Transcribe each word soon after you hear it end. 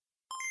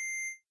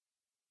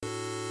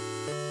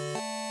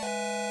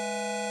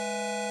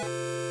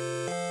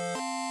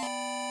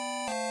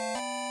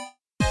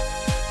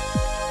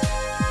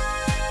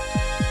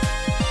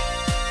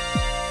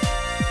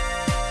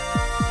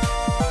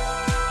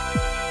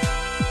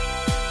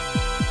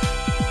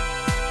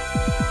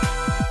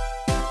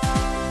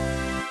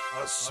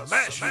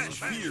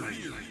Theory.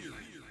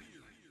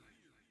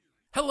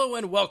 Hello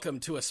and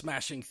welcome to A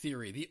Smashing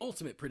Theory, the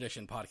ultimate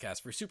prediction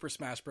podcast for Super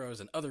Smash Bros.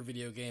 And other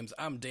video games.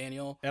 I'm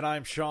Daniel. And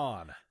I'm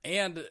Sean.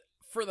 And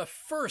for the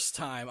first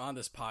time on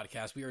this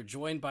podcast, we are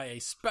joined by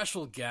a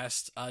special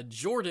guest,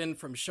 Jordan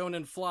from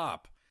Shonen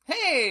Flop.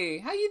 Hey,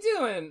 how you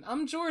doing?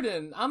 I'm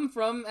Jordan. I'm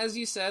from, as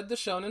you said, the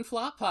Shonen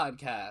Flop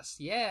podcast.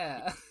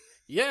 Yeah.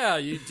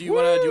 Yeah, do you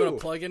want to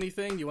plug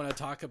anything? Do you want to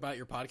talk about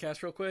your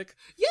podcast real quick?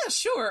 Yeah,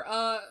 sure.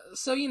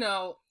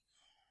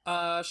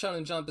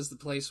 Shonen Jump is the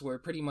place where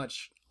pretty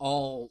much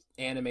all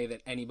anime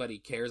that anybody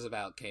cares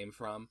about came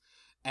from.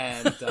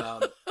 And,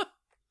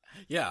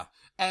 yeah.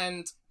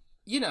 And,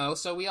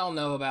 so we all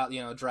know about,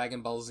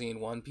 Dragon Ball Z and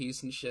One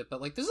Piece and shit,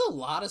 but, there's a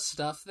lot of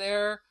stuff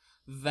there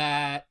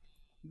that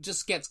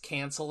just gets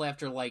canceled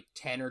after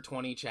 10 or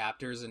 20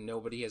 chapters and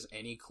nobody has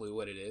any clue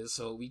what it is.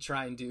 So what we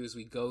try and do is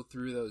we go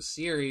through those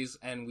series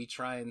and we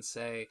try and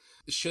say,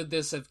 should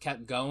this have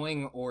kept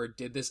going, or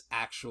did this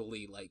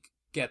actually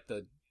get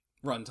the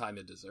runtime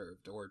it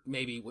deserved, or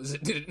maybe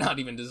did it not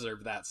even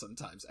deserve that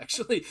sometimes,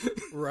 actually?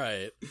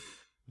 Right.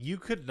 You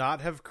could not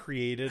have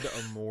created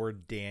a more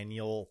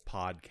Daniel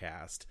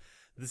podcast.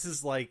 This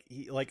is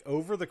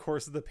over the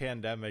course of the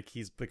pandemic,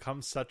 he's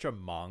become such a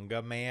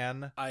manga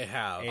man. I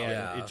have.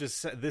 And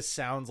this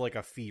sounds like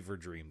a fever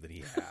dream that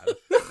he had.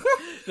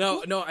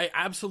 No, I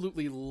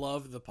absolutely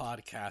love the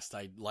podcast.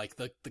 I like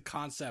the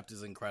concept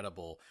is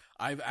incredible.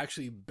 I've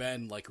actually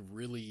been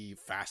really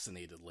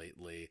fascinated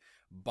lately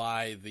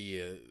by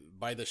the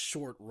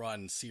short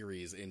run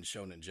series in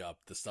Shonen Jump,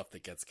 the stuff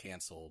that gets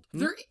canceled.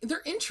 They're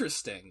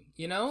interesting,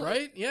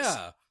 Right?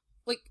 Yeah.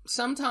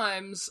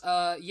 Sometimes,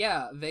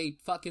 they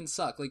fucking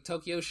suck.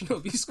 Tokyo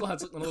Shinobi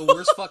Squad's one of the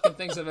worst fucking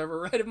things I've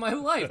ever read in my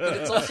life, but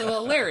it's also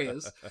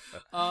hilarious.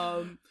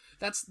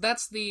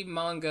 That's the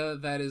manga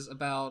that is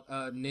about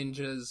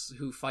ninjas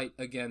who fight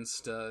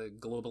against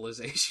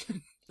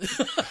globalization.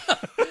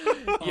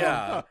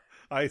 Yeah.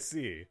 I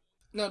see.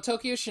 No,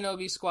 Tokyo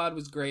Shinobi Squad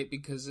was great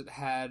because it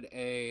had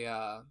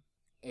a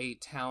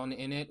town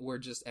in it where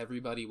just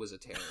everybody was a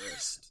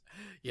terrorist.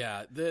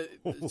 Yeah, the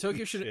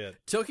Tokyo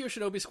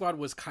Shinobi Squad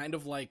was kind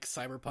of like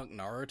Cyberpunk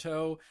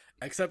Naruto,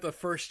 except the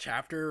first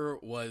chapter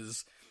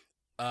was,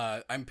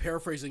 I'm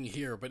paraphrasing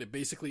here, but it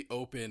basically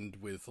opened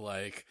with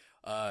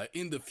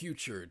in the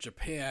future,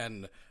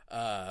 Japan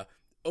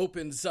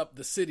opens up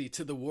the city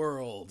to the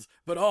world,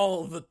 but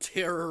all the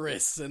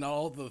terrorists and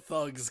all the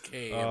thugs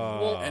came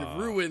and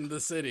ruined the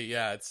city.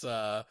 Yeah,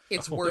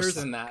 it's worse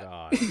than that.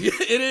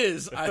 It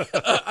is.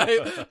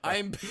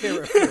 I'm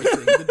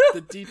paraphrasing.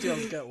 The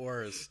details get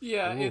worse.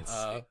 Yeah,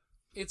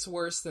 it's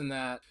worse than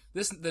that.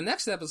 The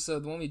next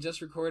episode, the one we just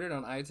recorded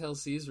on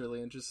ITLC, is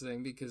really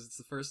interesting because it's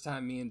the first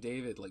time me and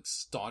David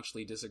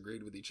staunchly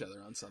disagreed with each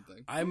other on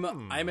something.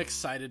 I'm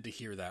excited to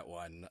hear that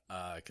one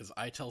because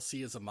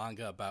ITLC is a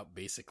manga about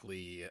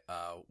basically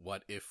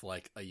what if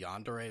a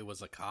yandere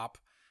was a cop.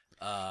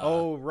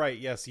 Oh right,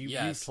 yes,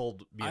 you've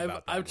told me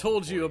about that. I've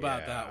told you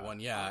about that one,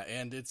 yeah,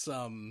 and it's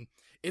a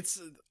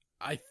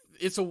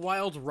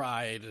wild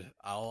ride.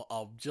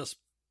 I'll just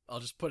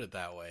put it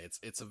that way.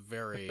 It's a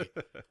very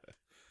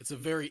it's a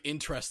very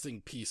interesting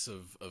piece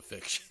of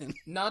fiction.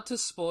 Not to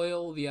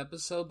spoil the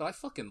episode, but I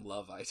fucking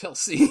love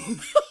ITLC.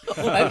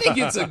 I think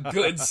it's a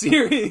good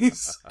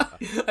series.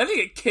 I think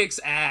it kicks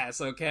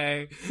ass,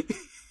 okay?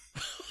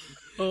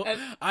 Well,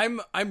 I'm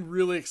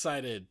really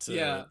excited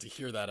to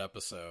hear that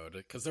episode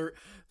because they're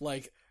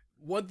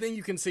one thing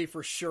you can say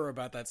for sure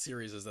about that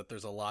series is that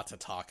there's a lot to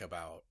talk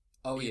about.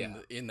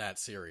 In that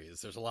series,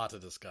 there's a lot to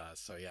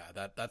discuss. So yeah,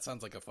 that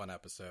sounds like a fun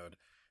episode.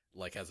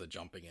 As a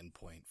jumping in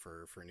point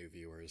for new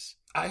viewers.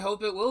 I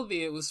hope it will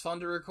be. It was fun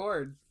to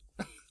record.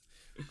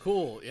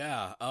 Cool,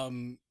 yeah.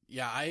 I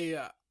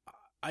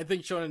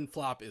think Shonen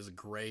Flop is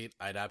great.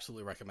 I'd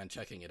absolutely recommend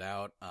checking it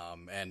out.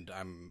 And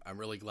I'm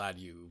really glad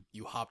you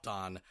hopped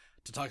on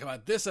to talk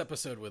about this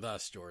episode with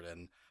us,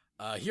 Jordan.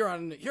 Here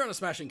on A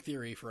Smashing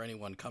Theory, for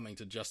anyone coming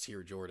to just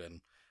hear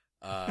Jordan.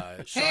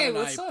 Sean and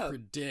I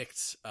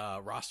predict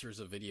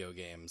rosters of video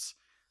games.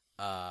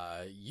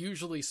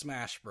 Usually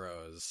Smash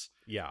Bros.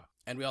 Yeah.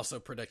 And we also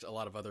predict a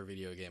lot of other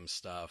video game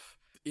stuff.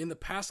 In the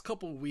past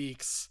couple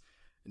weeks,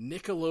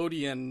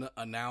 Nickelodeon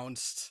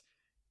announced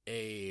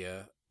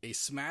a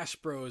Smash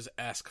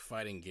Bros-esque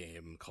fighting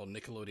game called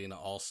Nickelodeon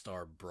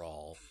All-Star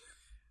Brawl.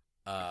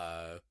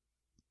 God.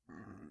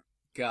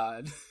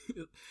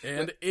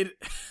 And it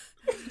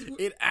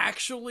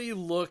actually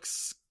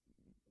looks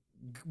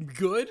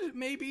good,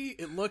 maybe?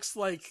 It looks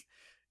like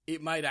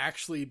it might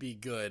actually be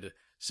good.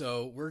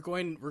 So we're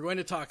going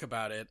to talk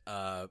about it.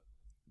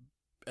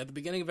 At the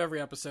beginning of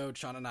every episode,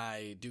 Sean and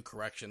I do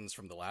corrections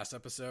from the last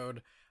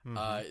episode.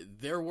 Mm-hmm.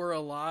 There were a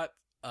lot,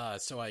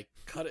 so I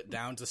cut it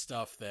down to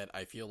stuff that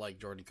I feel like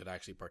Jordan could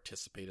actually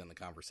participate in the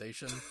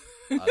conversation.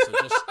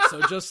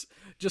 So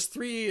just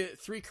three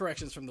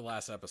corrections from the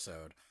last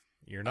episode.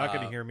 You're not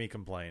going to hear me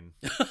complain.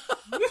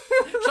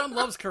 Sean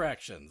loves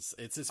corrections.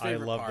 It's his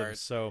favorite part. I love them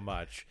so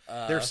much.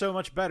 They're so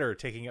much better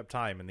taking up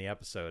time in the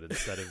episode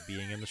instead of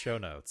being in the show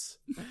notes.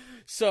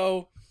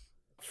 So,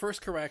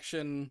 first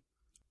correction,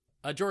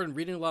 Jordan,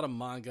 reading a lot of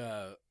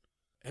manga,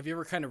 have you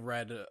ever kind of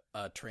read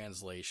a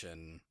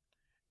translation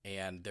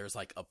and there's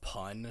like a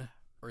pun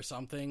or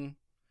something?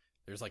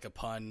 There's like a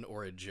pun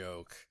or a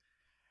joke,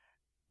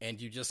 and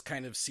you just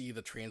kind of see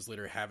the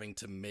translator having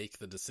to make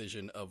the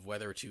decision of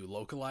whether to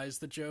localize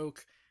the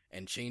joke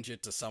and change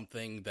it to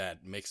something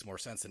that makes more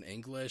sense in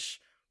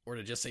English, or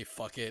to just say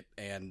fuck it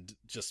and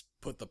just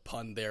put the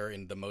pun there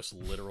in the most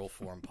literal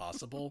form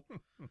possible.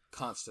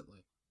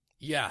 Constantly.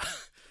 Yeah.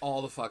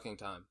 All the fucking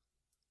time.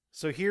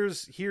 So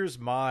here's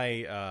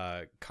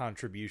my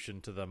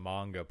contribution to the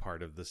manga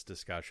part of this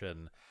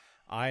discussion.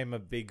 I'm a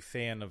big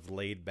fan of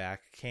Laid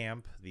Back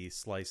Camp, the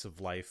slice of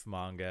life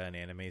manga and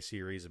anime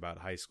series about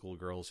high school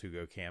girls who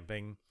go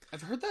camping.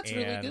 I've heard that's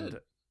really good.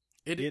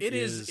 It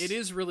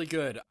is really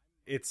good.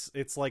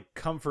 It's like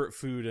comfort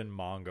food in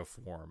manga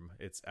form.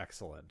 It's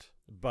excellent.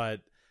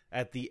 But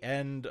at the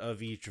end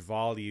of each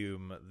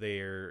volume,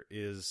 there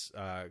is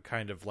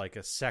kind of like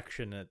a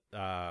section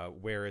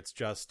where it's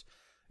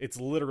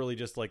literally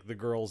just like the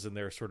girls in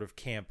their sort of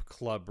camp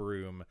club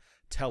room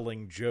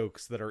telling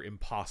jokes that are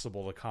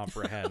impossible to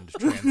comprehend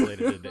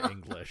translated into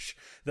English,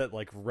 that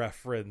like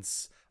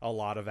reference a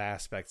lot of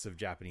aspects of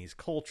Japanese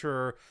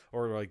culture,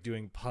 or like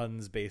doing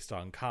puns based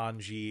on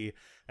kanji.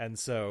 And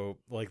so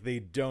like they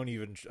don't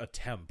even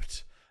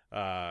attempt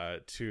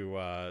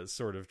to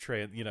sort of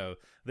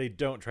they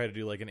don't try to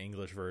do like an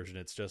English version.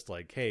 It's just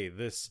like, hey,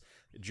 this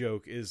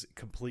joke is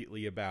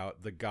completely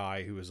about the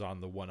guy who is on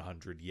the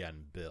 100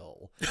 yen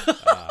bill,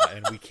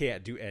 and we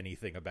can't do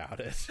anything about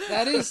it.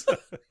 That is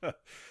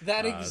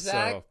that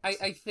exact.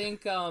 I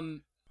think a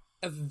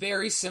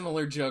very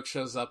similar joke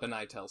shows up in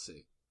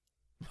ITLC.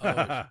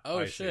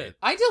 Oh shit!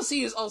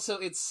 ITLC is also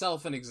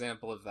itself an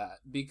example of that,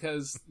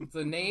 because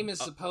the name is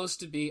supposed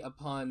to be a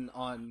pun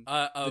on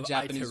the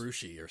Japanese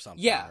Iterushi or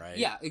something. Yeah, right?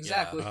 yeah,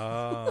 exactly. Yeah.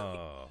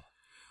 Oh.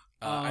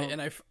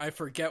 I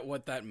forget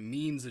what that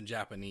means in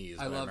Japanese.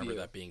 But I remember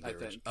that being the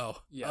original. Oh,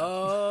 yeah.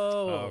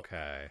 Oh,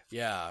 okay.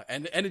 Yeah,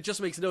 and it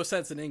just makes no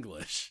sense in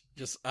English.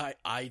 Just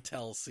I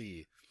tell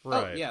C.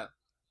 Right. Oh, yeah.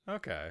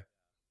 Okay.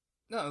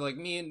 No, like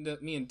me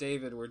and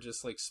David were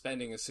just like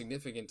spending a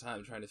significant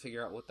time trying to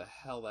figure out what the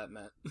hell that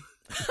meant.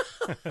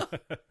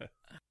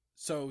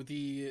 So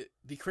the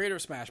creator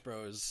of Smash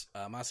Bros,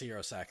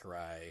 Masahiro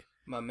Sakurai,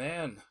 my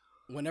man.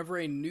 Whenever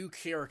a new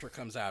character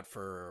comes out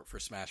for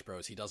Smash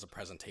Bros, he does a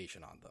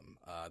presentation on them.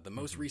 The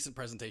most recent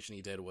presentation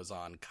he did was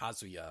on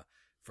Kazuya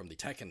from the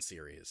Tekken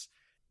series.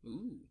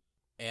 Ooh.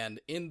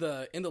 And in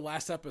the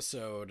last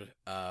episode,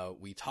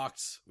 we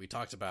talked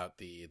about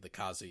the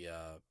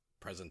Kazuya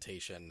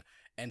presentation,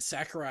 and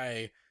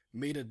Sakurai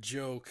made a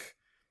joke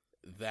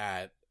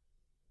that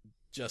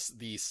just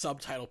the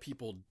subtitle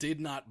people did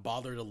not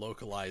bother to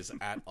localize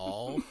at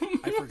all.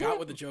 I forgot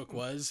what the joke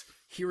was.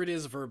 Here it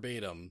is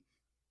verbatim.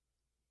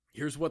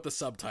 Here's what the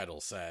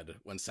subtitle said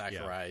when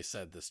Sakurai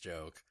said this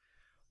joke.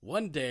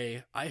 One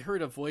day, I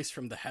heard a voice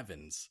from the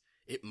heavens.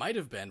 It might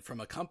have been from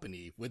a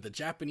company with the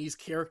Japanese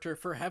character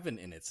for heaven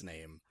in its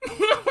name.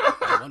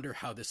 I wonder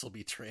how this will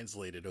be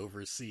translated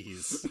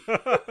overseas.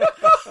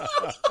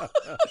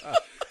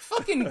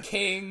 Fucking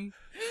king.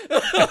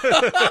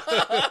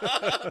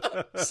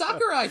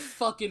 Sakurai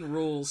fucking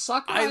rules.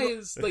 Sakurai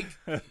is like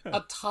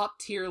a top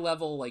tier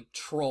level like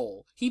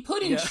troll. He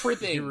put in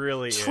tripping. He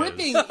really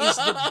tripping is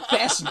the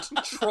best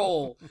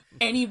troll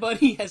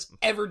anybody has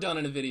ever done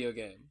in a video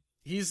game.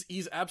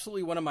 He's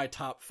absolutely one of my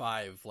top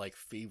 5 like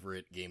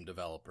favorite game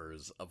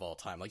developers of all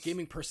time. Like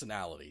gaming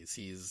personalities.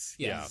 He is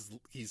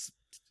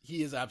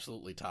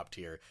absolutely top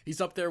tier.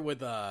 He's up there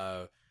with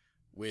Oda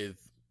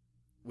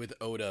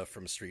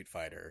from Street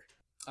Fighter.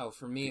 Oh,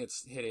 for me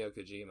it's Hideo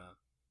Kojima.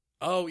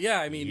 Oh yeah,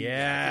 I mean,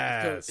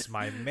 yes,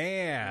 my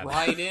man.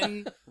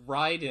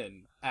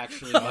 Raiden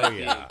actually might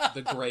be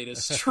the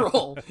greatest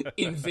troll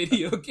in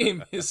video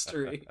game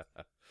history.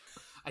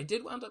 I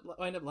did wind up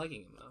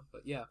liking him though,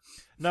 but yeah.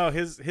 No,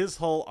 his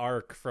whole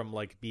arc from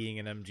like being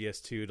in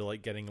MGS2 to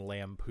like getting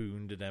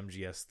lampooned in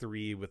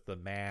MGS3 with the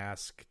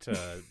mask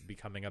to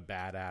becoming a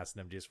badass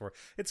in MGS4,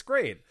 it's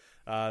great.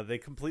 They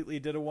completely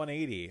did a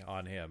 180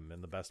 on him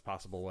in the best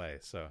possible way.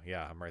 So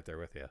yeah, I'm right there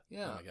with you.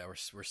 Yeah. Oh my god,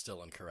 we're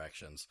still in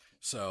corrections.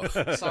 So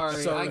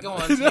sorry, I go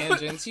on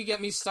tangents. You get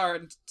me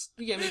started.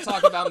 You get me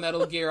talking about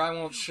Metal Gear. I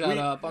won't shut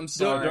up. I'm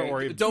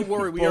sorry. Don't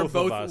worry. We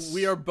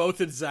are both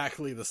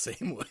exactly the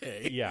same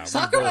way. Yeah.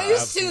 Sakurai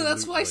is too.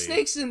 That's why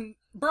Snake's in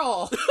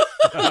Brawl.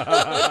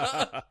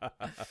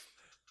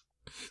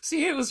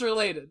 See, it was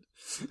related.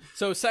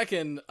 So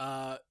second,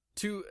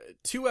 two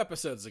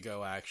episodes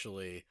ago,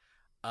 actually,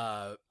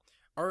 are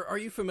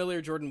you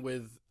familiar, Jordan,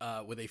 with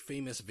a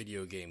famous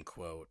video game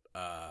quote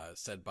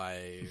said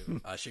by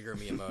Shigeru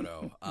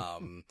Miyamoto?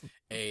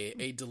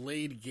 A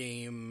delayed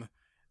game,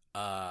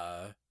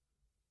 a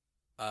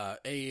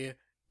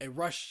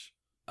rush.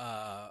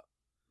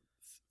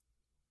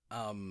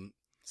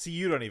 See,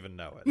 you don't even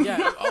know it.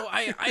 Yeah. Oh,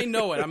 I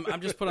know it.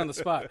 I'm just put on the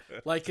spot.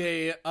 Like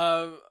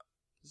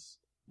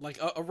like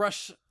a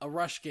rush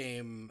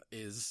game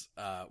is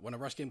when a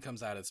rush game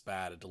comes out, it's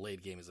bad. A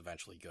delayed game is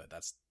eventually good.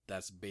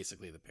 That's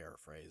basically the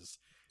paraphrase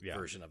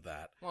version of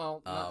that.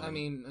 Well, I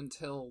mean,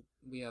 until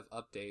we have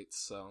updates,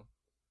 so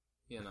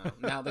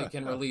now they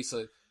can release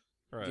a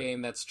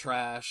game that's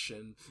trash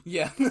and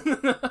yeah.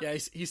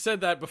 He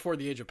said that before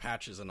the age of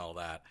patches and all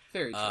that.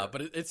 Very true.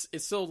 But it's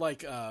still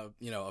like a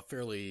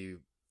fairly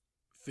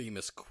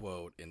famous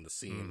quote in the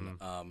scene.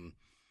 Mm-hmm.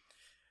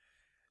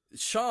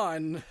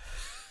 Sean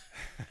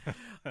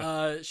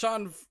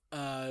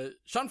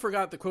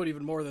forgot the quote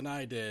even more than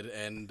I did,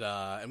 and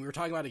we were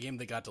talking about a game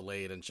that got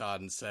delayed, and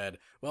Sean said,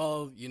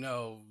 "Well,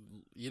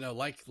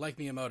 like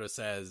Miyamoto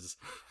says,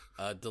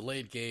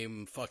 delayed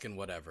game, fucking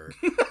whatever."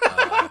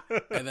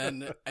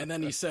 And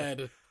then he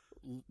said,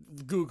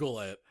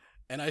 "Google it."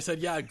 And I said,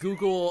 "Yeah,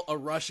 Google a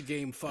rush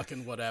game,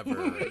 fucking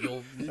whatever.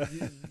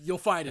 You'll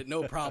find it,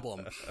 no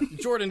problem."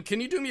 Jordan, can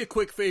you do me a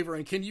quick favor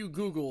and can you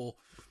Google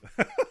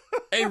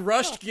a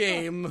rushed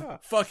game,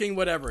 fucking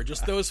whatever?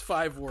 Just those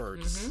 5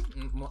 words.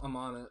 Mm-hmm. I'm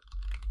on it.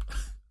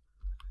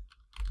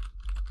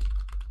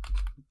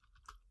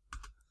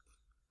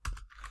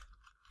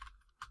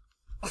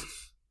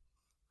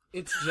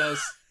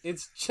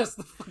 It's just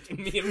the fucking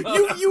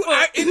Miyamoto.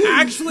 It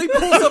actually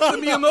pulls up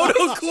the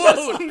Miyamoto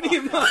quote.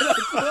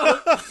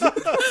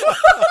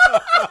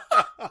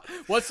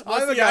 What's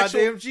I'm the a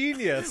goddamn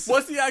genius.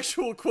 What's the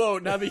actual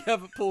quote? Now that you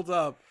have it pulled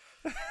up.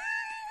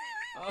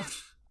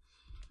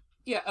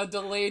 Yeah, a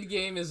delayed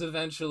game is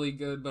eventually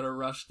good, but a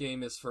rush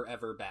game is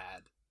forever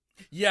bad.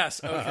 Yes.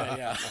 Okay.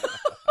 Yeah.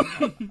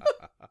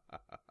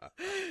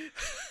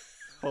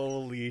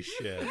 Holy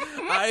shit.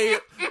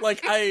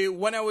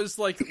 When I was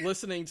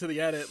listening to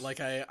the edit,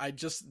 I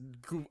just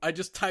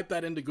typed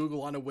that into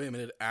Google on a whim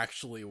and it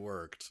actually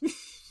worked.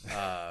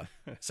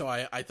 So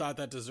I thought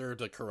that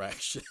deserved a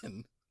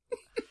correction.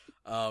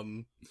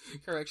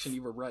 Correction,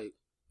 you were right.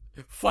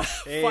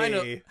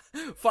 Finally,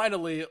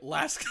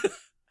 last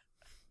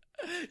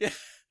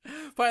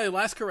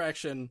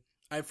correction.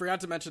 I forgot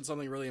to mention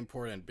something really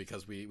important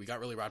because we got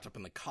really wrapped up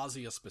in the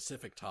Kazuya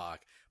specific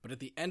talk, but at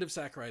the end of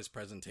Sakurai's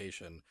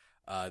presentation,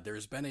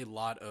 there's been a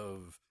lot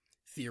of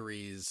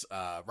theories.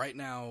 Right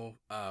now,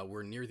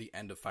 we're near the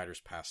end of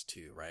Fighters Pass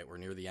 2, right? We're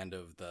near the end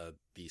of the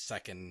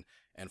second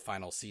and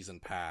final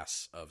season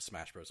pass of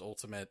Smash Bros.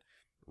 Ultimate.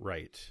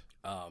 Right.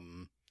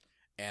 And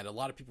a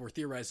lot of people were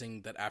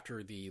theorizing that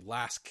after the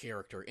last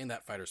character in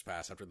that Fighters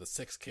Pass, after the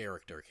 6th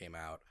character came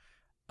out,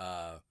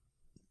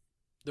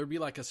 there'd be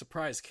like a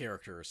surprise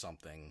character or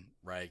something,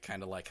 right?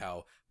 Kind of like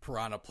how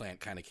Piranha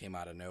Plant kind of came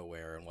out of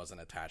nowhere and wasn't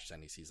attached to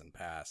any season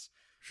pass.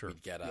 Sure.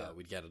 We'd get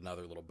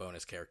another little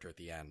bonus character at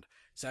the end.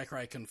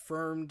 Sakurai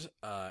confirmed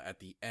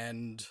at the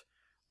end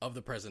of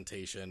the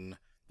presentation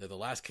that the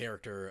last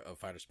character of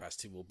Fighters Pass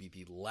 2 will be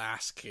the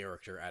last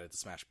character added to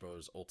Smash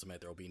Bros.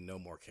 Ultimate. There will be no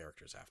more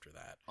characters after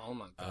that. Oh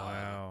my god.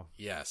 Wow.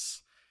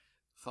 Yes.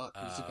 Fuck,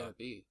 who's it gonna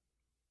be?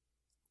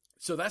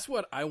 So that's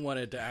what I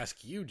wanted to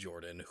ask you,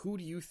 Jordan. Who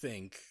do you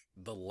think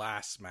the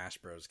last Smash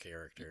Bros.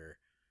 Character,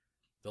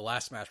 the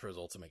last Smash Bros.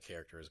 Ultimate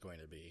character is going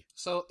to be?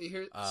 So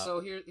here's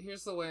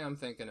the way I'm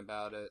thinking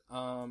about it.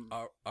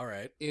 All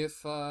right.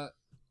 If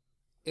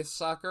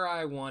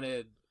Sakurai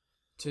wanted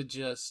to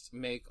just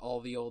make all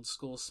the old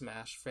school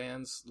Smash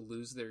fans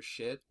lose their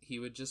shit, he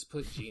would just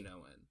put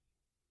Geno in.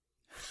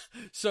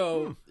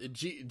 So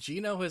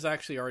Geno has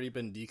actually already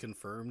been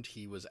deconfirmed.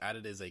 He was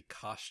added as a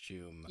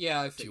costume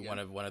to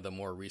one of the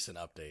more recent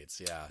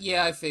updates.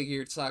 Yeah, I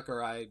figured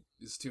Sakurai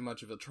is too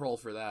much of a troll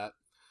for that.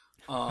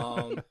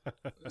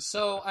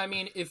 So I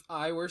mean, if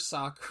I were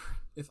Sakurai,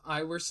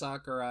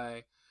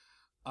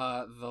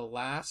 the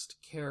last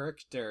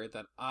character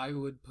that I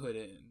would put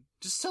in,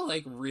 just to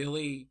like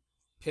really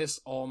piss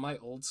all my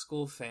old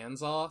school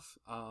fans off,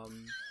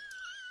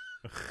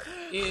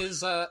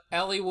 is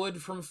Ellie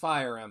Wood from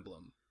Fire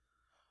Emblem.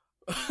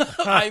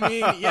 I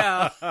mean,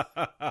 yeah,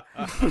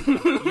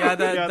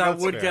 that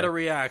would fair. get a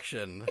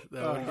reaction.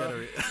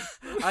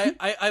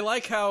 I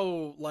like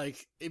how,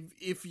 like,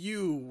 if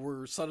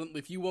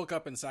you woke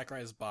up in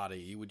Sakurai's body,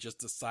 you would just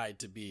decide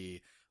to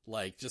be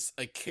like just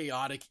a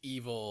chaotic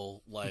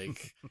evil,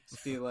 like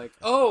just be like,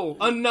 oh,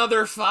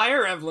 another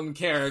Fire Emblem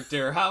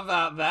character. How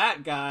about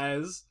that,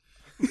 guys?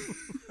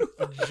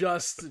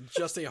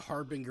 just a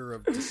harbinger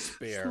of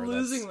despair. Just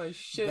losing my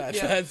shit.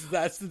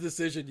 That's the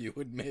decision you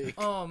would make.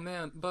 Oh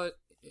man, but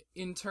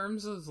in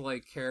terms of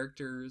like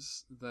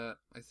characters that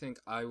I think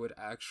I would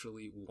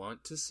actually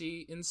want to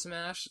see in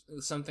Smash,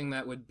 something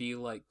that would be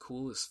like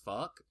cool as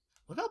fuck.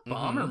 What about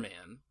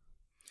Bomberman?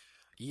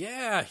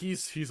 Yeah,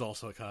 he's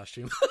also a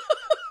costume.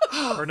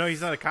 Or no,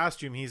 he's not a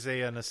costume. He's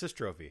an assist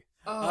trophy.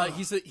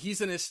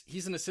 He's an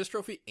assist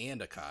trophy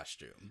and a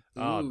costume.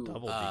 Oh,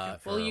 double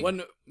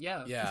deconfirmed.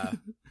 Yeah.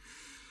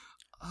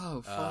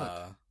 Oh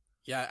fuck.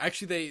 Yeah,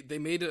 actually they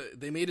made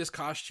his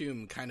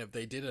costume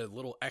they did a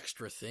little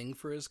extra thing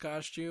for his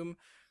costume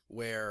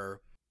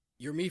where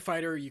your Mii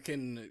fighter you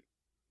can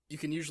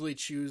usually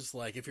choose,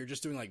 like, if you're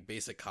just doing like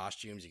basic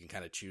costumes, you can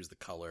kind of choose the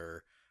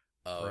color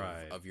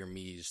of your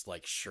Mii's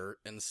like shirt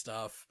and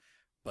stuff.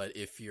 but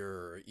if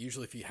you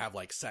have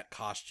like set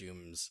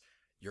costumes,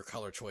 your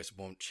color choice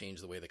won't change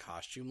the way the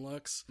costume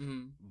looks.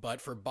 Mm-hmm. But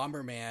for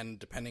Bomberman,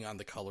 depending on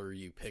the color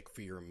you pick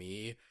for your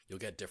Mii, you'll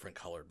get different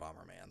colored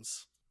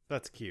Bombermans.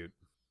 That's cute.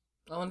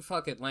 Oh, and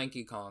fuck it,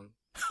 Lanky Kong.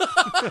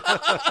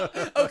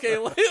 Okay,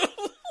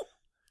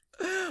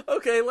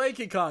 okay,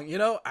 Lanky Kong. You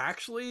know,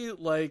 actually,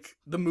 like,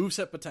 the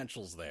moveset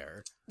potential's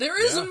there. There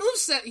is a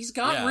moveset. He's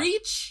got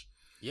reach.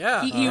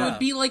 Yeah. He would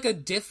be like a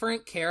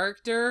different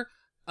character.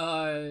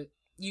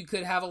 You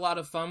could have a lot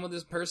of fun with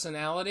his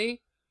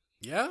personality.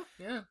 Yeah.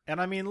 Yeah. And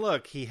I mean,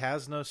 look, he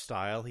has no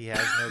style, he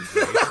has no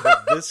grace,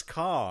 but this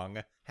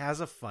Kong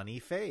has a funny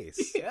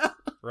face. Yeah.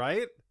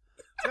 Right?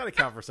 It's gotta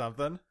count for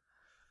something.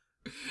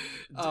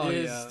 Oh,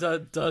 yeah.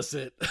 Does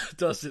it?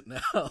 Does it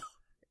now?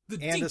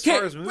 And as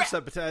far as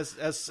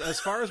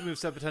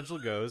moveset potential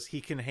goes,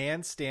 he can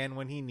handstand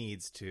when he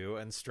needs to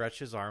and stretch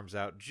his arms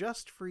out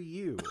just for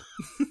you.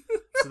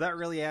 So that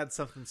really adds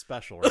something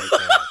special right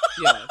there.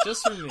 Yeah,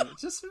 just for me.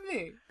 Just for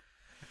me.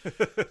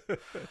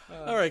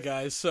 All right,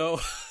 guys.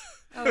 So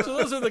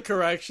those are the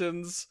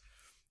corrections.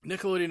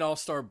 Nickelodeon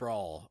All-Star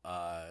Brawl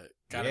got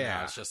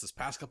announced just this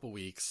past couple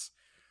weeks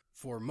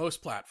for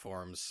most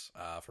platforms,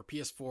 for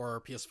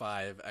PS4,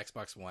 PS5,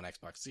 Xbox One,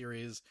 Xbox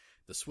Series,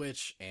 the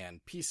Switch,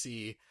 and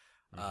PC.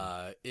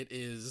 It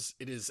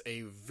is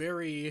a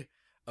very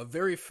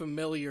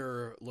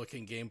familiar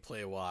looking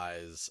gameplay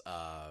wise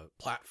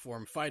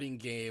platform fighting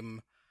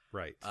game,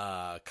 right?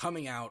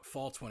 Coming out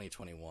fall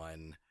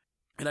 2021,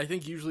 and I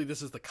think usually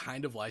this is the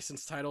kind of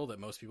license title that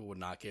most people would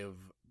not give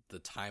the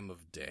time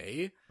of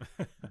day,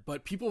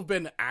 but people have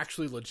been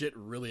actually legit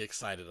really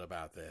excited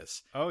about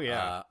this. Oh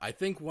yeah, I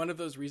think one of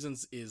those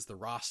reasons is the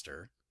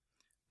roster.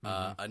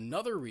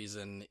 Another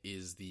reason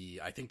is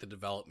the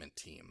development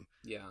team.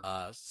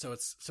 Yeah. So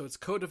it's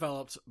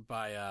co-developed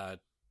by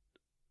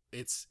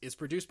it's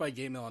produced by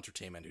Game Mill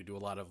Entertainment, who do a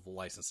lot of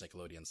licensed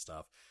Nickelodeon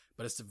stuff,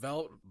 but it's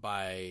developed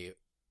by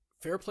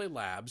Fairplay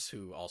Labs,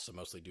 who also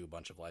mostly do a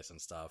bunch of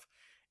licensed stuff,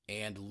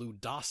 and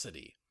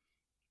Ludosity.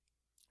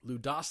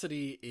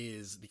 Ludosity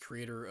is the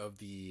creator of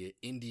the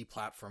indie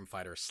platform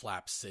fighter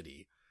Slap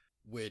City,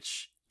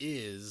 which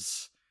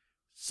is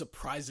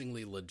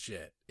surprisingly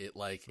legit. It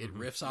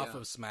riffs off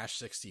of Smash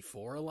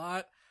 64 a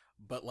lot,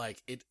 but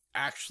like it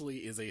actually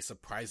is a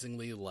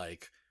surprisingly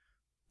like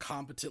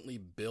competently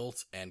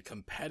built and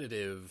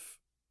competitive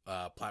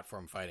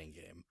platform fighting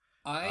game.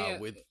 I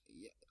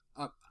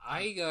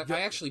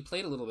actually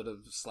played a little bit of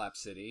Slap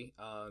City.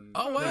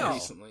 Oh wow!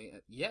 Recently,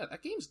 yeah,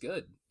 that game's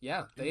good.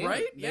 Yeah, they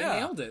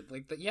nailed it.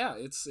 Like,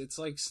 it's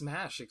like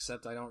Smash,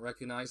 except I don't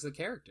recognize the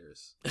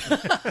characters,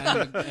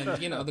 and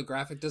you know the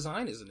graphic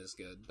design isn't as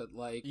good. But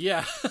like,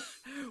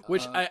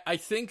 which I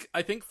think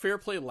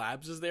Fairplay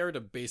Labs is there to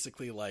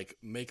basically like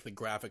make the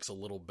graphics a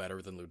little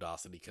better than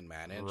Ludosity can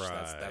manage.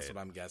 Right. That's what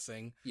I'm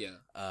guessing.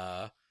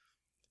 Yeah.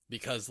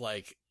 Because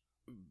like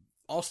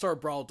All-Star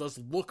Brawl does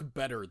look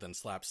better than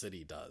Slap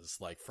City does,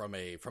 like from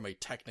a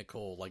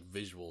technical like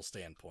visual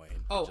standpoint.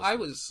 Oh, I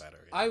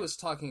was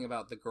talking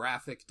about the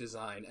graphic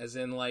design, as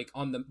in like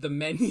on the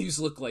menus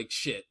look like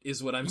shit,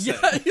 is what I'm saying.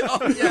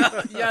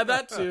 Yeah,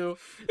 that too,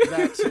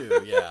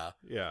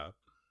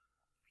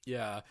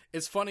 yeah.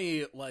 It's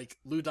funny, like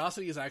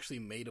Ludosity has actually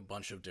made a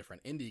bunch of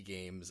different indie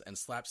games, and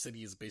Slap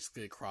City is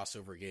basically a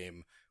crossover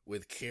game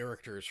with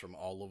characters from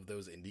all of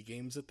those indie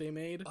games that they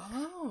made.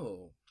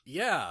 Oh,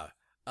 yeah.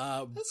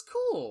 That's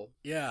cool.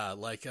 Yeah,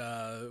 like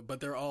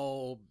but they're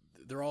all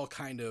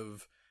kind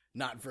of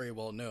not very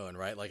well known,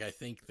 right? Like I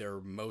think their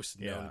most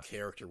known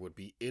character would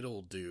be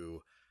It'll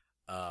Do,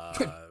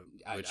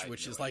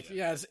 which is like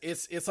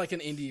it's like an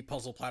indie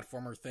puzzle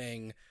platformer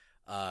thing,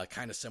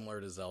 kind of similar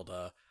to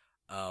Zelda.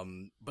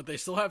 But they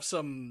still have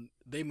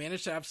they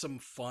managed to have some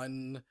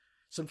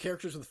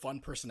characters with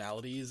fun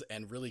personalities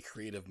and really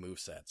creative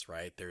movesets,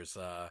 right? There's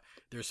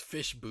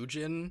Fish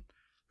Bujin,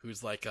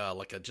 who's like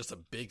just a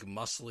big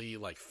muscly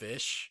like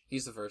fish.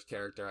 He's the first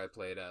character I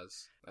played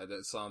as. I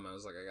saw him, I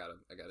was like,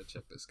 I gotta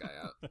check this guy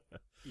out.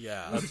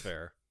 Yeah, that's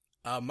fair.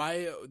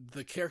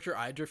 The character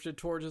I drifted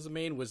towards as a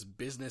main was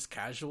Business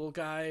Casual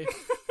Guy,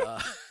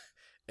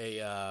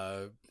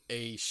 a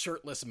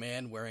shirtless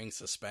man wearing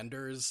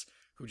suspenders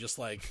who just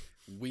like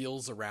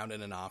wheels around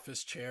in an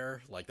office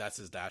chair. Like that's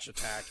his dash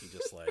attack. He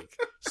just like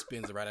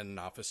spins around in an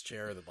office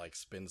chair that like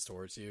spins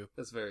towards you.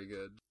 That's very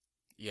good.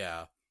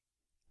 Yeah.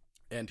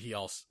 And he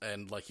has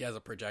a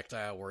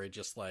projectile where he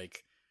just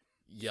like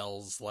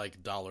yells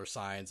like dollar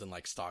signs and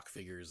like stock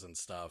figures and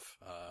stuff.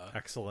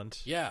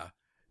 Excellent. Yeah,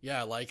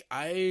 like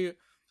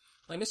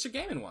Mr.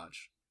 Game &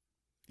 Watch.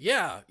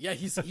 Yeah,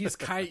 he's he's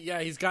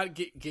got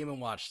Game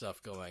 & Watch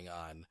stuff going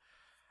on.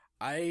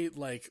 I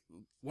like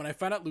when I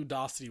found out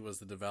Ludosity was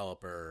the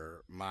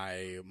developer,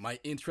 my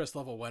interest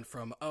level went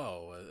from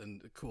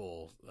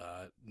cool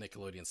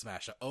Nickelodeon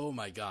Smash to, oh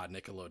my god,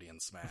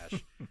 Nickelodeon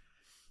Smash.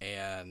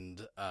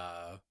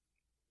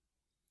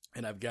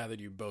 And I've gathered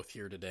you both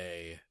here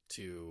today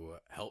to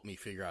help me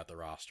figure out the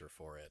roster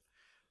for it.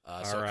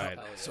 A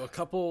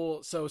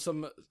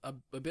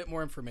bit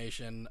more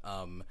information.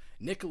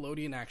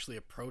 Nickelodeon actually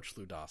approached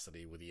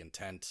Ludosity with the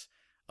intent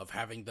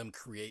having them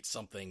create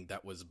something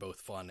that was both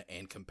fun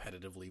and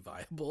competitively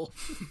viable.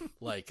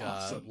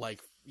 Awesome.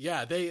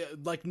 They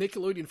like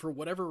Nickelodeon for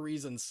whatever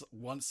reasons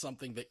wants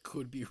something that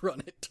could be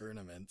run at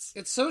tournaments.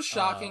 It's so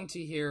shocking to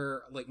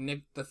hear like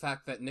the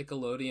fact that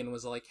Nickelodeon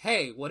was like,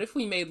 "Hey, what if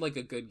we made like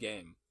a good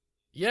game?"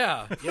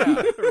 Yeah,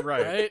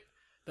 right.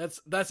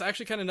 That's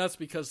actually kind of nuts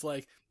because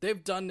like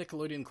they've done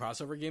Nickelodeon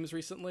crossover games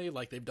recently.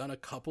 Like they've done a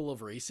couple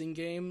of racing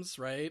games,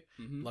 right?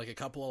 Mm-hmm. Like a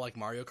couple of like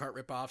Mario Kart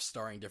ripoffs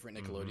starring different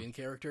Nickelodeon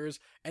characters,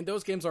 and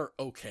those games are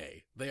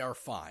okay. They are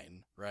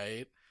fine,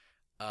 right?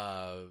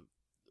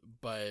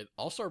 But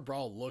All-Star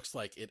Brawl looks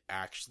like it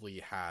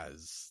actually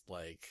has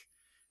like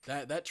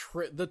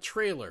the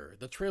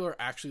trailer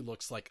actually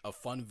looks like a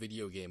fun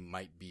video game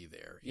might be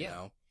there, you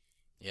know?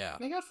 Yeah.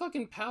 They got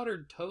fucking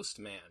powdered toast,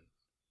 man.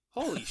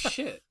 Holy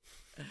shit.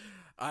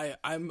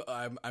 I'm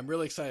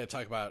really excited to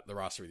talk about the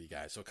roster with you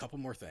guys. So a couple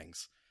more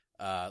things.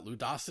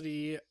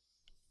 Ludosity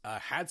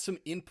had some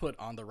input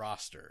on the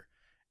roster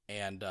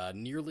and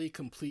nearly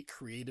complete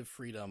creative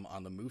freedom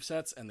on the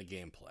movesets and the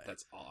gameplay.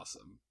 That's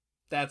awesome.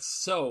 That's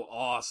so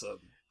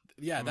awesome.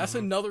 Yeah, that's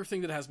another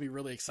thing that has me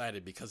really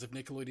excited because if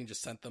Nickelodeon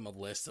just sent them a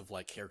list of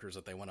like characters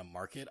that they want to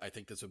market, I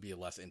think this would be a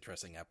less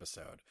interesting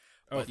episode.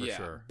 For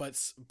sure.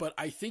 But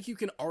I think you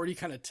can already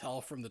kind of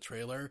tell from the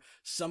trailer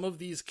some of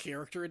these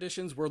character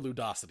additions were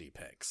Ludosity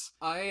picks.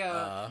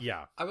 I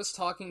was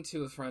talking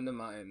to a friend of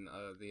mine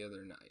the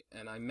other night,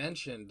 and I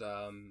mentioned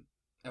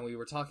and we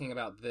were talking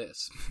about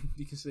this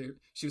because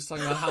she was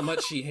talking about how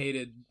much she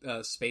hated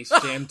Space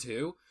Jam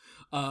 2.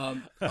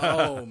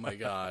 Oh my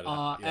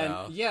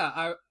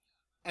god!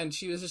 And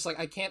she was just like,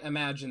 I can't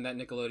imagine that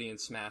Nickelodeon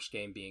Smash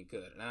game being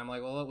good. And I'm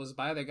like, well, it was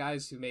by the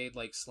guys who made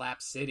like Slap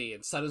City.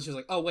 And suddenly she was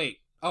like, oh wait,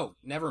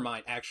 never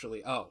mind.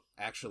 Actually,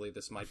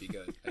 this might be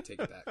good. I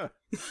take it back.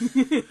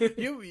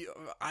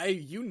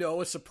 You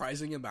know a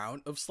surprising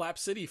amount of Slap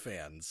City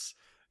fans.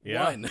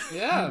 Yeah. One.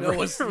 Yeah.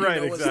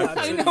 Exactly.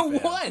 I know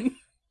one.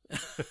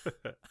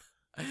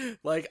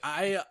 Like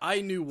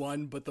I knew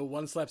one, but the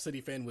one Slap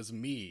City fan was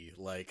me.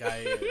 Like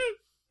I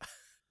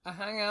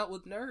hang out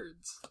with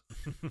nerds.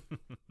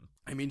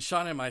 I mean,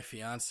 Sean and my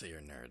fiance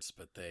are nerds,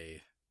 but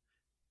they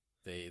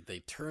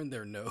turn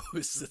their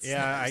nose at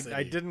Slap City.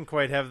 I didn't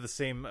quite have the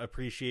same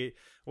appreciate.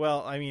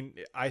 Well, I mean,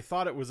 I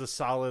thought it was a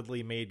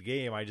solidly made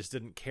game. I just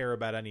didn't care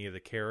about any of the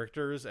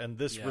characters, and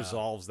this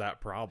resolves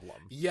that problem.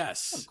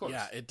 Yes, of course.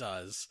 Yeah, it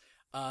does.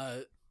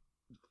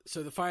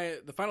 So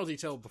the final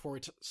detail before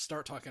we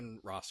start talking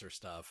roster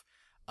stuff,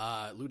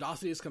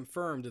 Ludosity has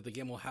confirmed that the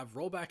game will have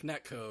rollback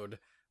netcode,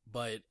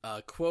 but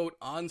quote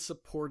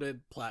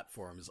unsupported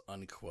platforms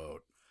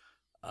unquote.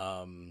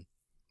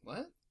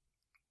 What?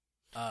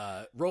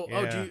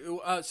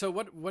 So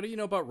what do you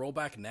know about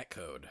rollback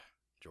netcode,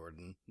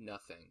 Jordan?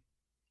 Nothing.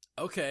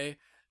 Okay,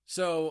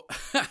 so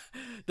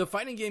the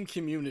fighting game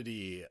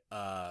community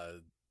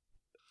has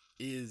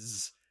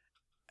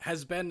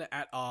been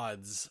at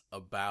odds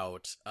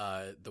about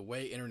the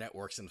way internet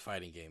works in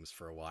fighting games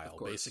for a while.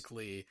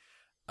 Basically,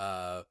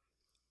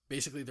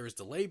 there's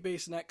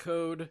delay-based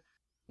netcode,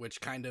 which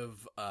kind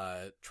of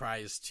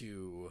tries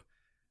to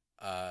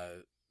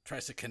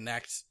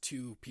connect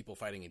two people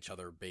fighting each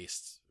other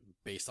based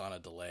on a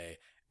delay,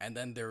 and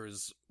then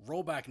there's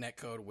rollback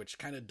netcode, which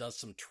kind of does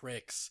some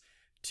tricks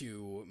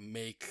to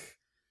make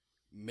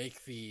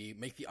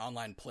the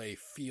online play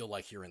feel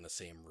like you're in the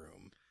same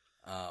room.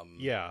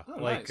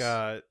 Like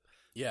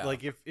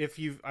if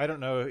you've, I don't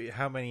know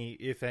how many,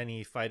 if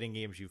any, fighting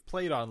games you've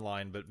played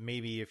online, but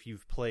maybe if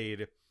you've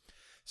played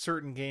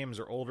certain games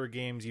or older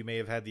games, you may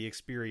have had the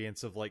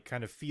experience of like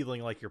kind of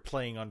feeling like you're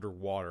playing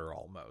underwater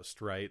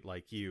almost, right?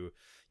 Like you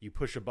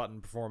push a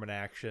button, perform an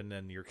action,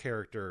 and your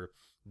character,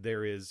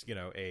 there is,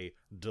 a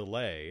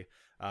delay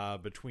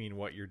between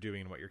what you're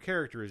doing and what your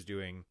character is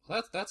doing.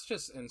 Well, that's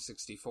just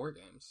N64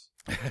 games.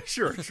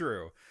 Sure,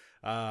 true.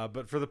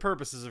 But for the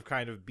purposes of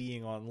kind of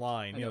being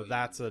online,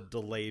 that's a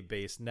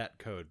delay-based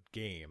netcode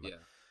game.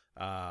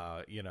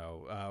 Yeah.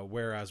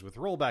 Whereas with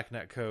rollback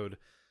netcode,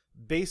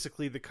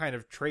 basically the kind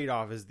of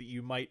trade-off is that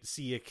you might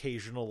see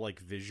occasional like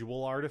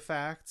visual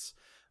artifacts,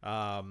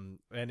 and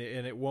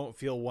it won't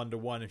feel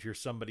one-to-one if you're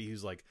somebody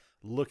who's like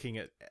looking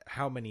at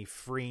how many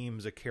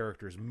frames a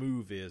character's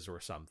move is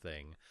or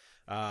something.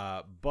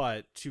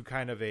 But to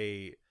kind of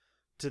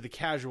to the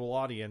casual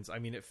audience, I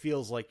mean, it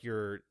feels like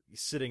you're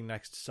sitting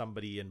next to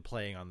somebody and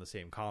playing on the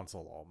same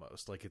console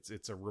almost. Like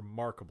it's a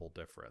remarkable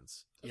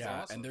difference.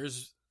 That's awesome.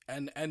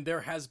 And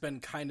there has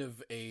been kind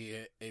of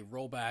a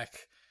rollback.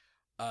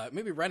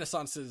 Maybe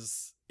renaissance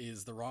is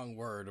the wrong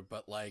word,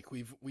 but like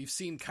we've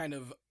seen kind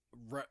of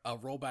a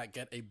rollback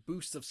get a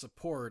boost of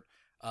support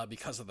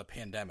because of the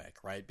pandemic,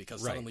 right?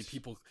 Because suddenly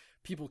people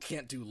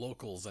can't do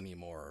locals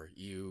anymore.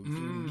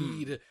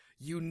 You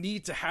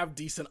need to have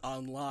decent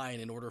online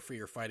in order for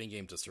your fighting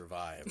game to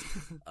survive.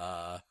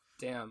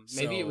 Damn,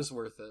 maybe it was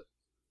worth it.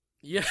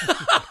 Yeah,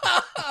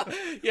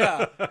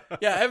 yeah.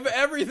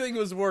 Everything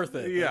was worth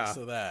it. Yeah, thanks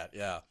to that.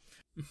 Yeah.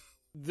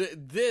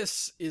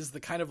 This is the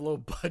kind of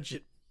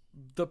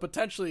the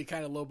potentially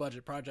kind of low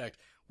budget project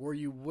where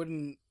you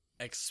wouldn't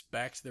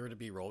expect there to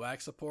be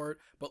rollback support,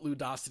 but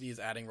Ludosity is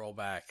adding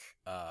rollback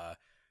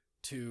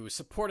to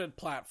supported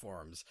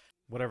platforms.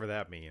 Whatever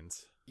that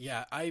means.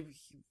 Yeah,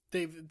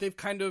 they've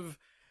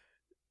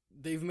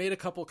made a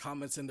couple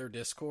comments in their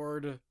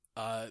Discord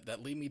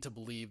that lead me to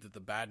believe that the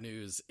bad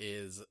news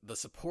is the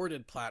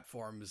supported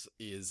platforms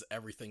is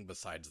everything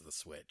besides the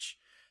Switch.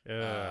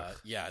 The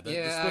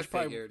Switch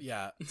probably,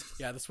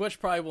 the Switch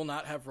probably will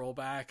not have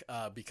rollback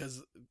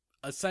because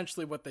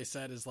essentially what they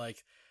said is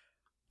like,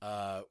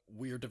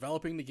 we are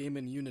developing the game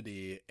in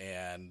Unity,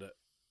 and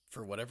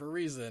for whatever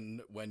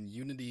reason, when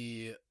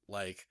Unity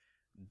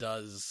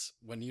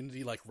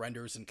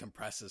renders and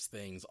compresses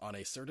things on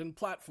a certain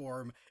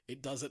platform,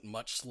 it does it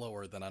much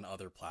slower than on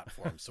other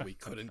platforms, so we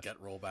couldn't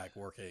get rollback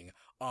working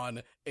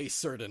on a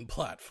certain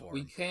platform.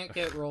 We can't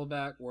get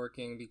rollback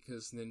working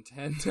because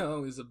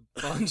Nintendo is a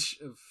bunch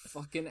of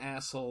fucking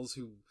assholes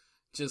who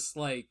just,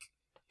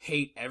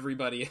 hate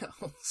everybody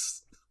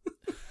else.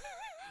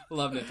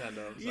 Love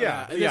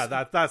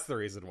Nintendo. That's the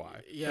reason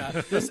why. Yeah,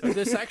 this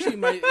actually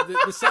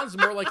this sounds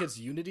more like it's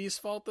Unity's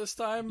fault this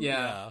time.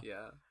 Yeah.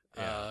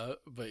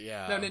 But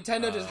yeah. No,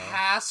 Nintendo just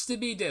has to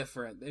be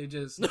different. They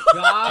just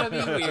gotta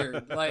be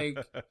weird. They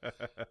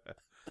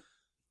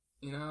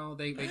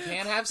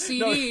can't have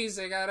CDs.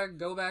 They gotta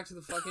go back to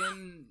the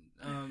fucking.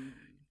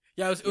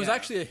 It was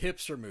actually a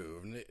hipster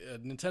move.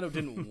 Nintendo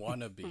didn't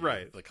want to be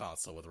right. the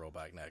console with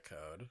rollback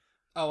netcode.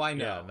 Oh, I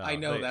know. I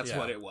know that's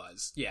what it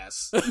was.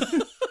 Yes.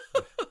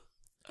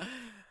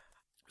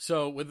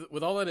 So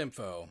with all that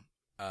info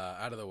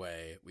out of the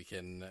way, we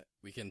can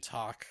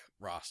talk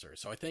roster.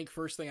 So I think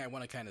first thing I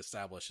want to kind of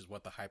establish is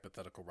what the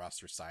hypothetical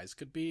roster size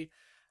could be.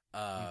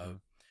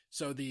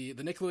 So the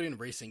Nickelodeon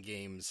racing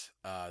games,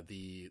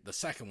 the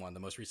second one, the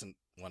most recent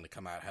one to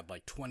come out, had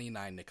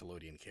 29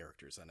 Nickelodeon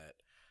characters in it.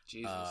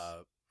 Jesus.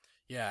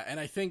 And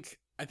I think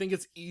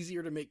it's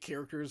easier to make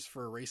characters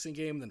for a racing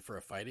game than for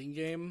a fighting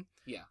game.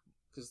 Yeah,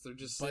 because they're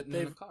just sitting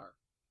in a car.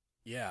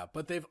 Yeah,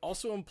 but they've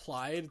also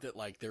implied that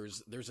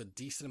there's a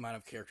decent amount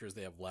of characters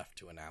they have left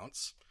to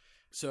announce.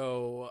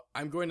 So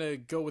I'm going to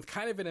go with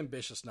kind of an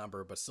ambitious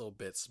number, but still a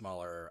bit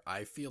smaller.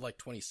 I feel like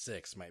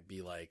 26 might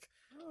be a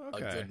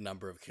good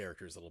number of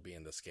characters that'll be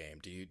in this game.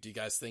 Do you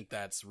guys think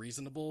that's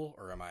reasonable,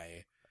 or am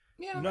I?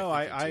 Yeah. No,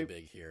 too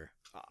big here.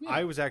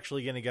 I was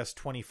actually going to guess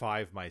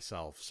 25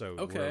 myself. So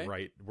okay. We're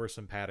right. We're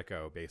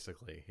simpatico,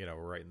 basically. We're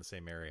right in the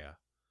same area.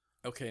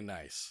 Okay,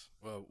 nice.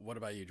 Well, what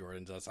about you,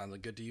 Jordan? Does that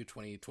sound good to you?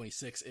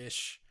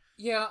 26-ish?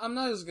 Yeah, I'm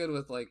not as good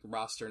with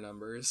roster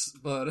numbers,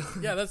 but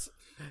yeah, that's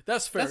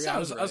fair. That I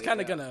was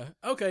kind of gonna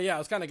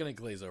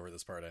glaze over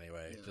this part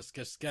anyway. Yeah.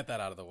 Just get that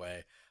out of the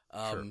way.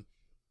 Sure.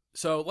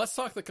 So let's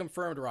talk the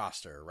confirmed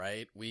roster,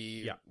 right?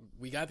 We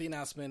got the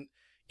announcement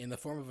in the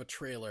form of a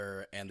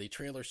trailer, and the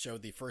trailer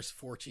showed the first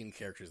 14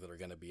 characters that are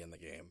going to be in the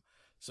game.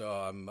 So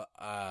I'm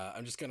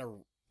just gonna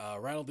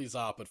rattle these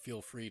off, but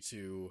feel free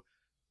to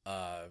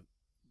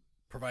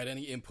provide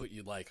any input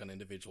you'd like on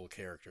individual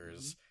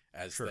characters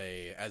as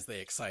they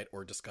excite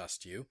or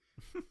disgust you.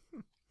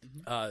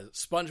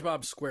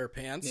 SpongeBob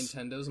SquarePants,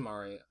 Nintendo's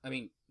Mario. I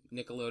mean,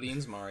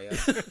 Nickelodeon's Mario.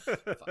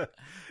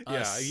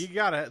 You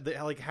gotta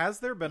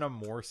has there been a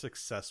more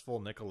successful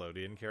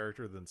Nickelodeon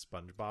character than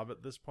SpongeBob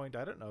at this point?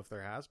 I don't know if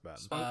there has been.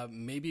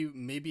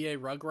 Maybe a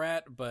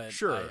Rugrat, but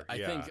sure.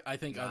 I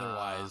think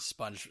otherwise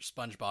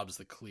SpongeBob's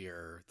the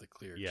clear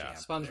champ.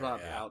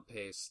 SpongeBob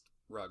outpaced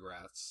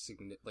Rugrats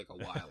a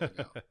while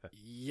ago.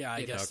 Yeah,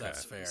 I guess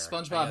that's fair.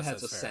 SpongeBob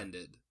has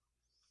ascended.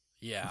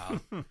 Yeah.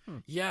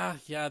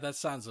 yeah, that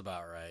sounds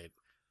about right.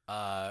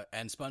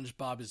 And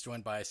SpongeBob is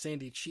joined by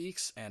Sandy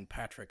Cheeks and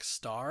Patrick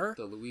Star.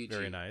 The Luigi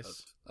very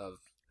nice. of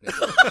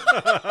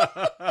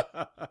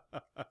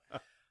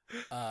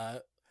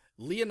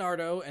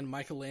Leonardo and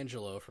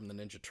Michelangelo from the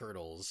Ninja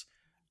Turtles.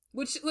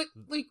 Which,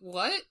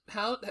 what?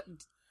 How...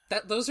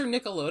 those are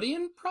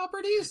Nickelodeon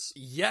properties?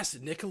 Yes,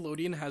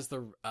 Nickelodeon has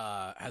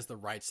the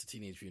rights to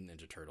Teenage Mutant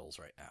Ninja Turtles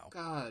right now.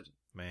 God,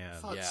 man,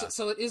 fuck. Yeah.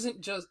 So it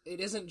isn't just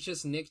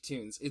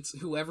Nicktoons. It's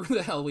whoever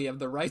the hell we have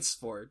the rights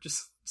for.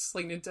 Just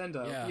like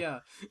Nintendo.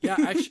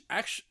 Yeah.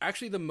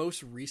 Actually, the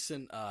most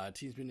recent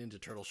Teenage Mutant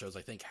Ninja Turtle shows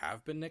I think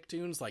have been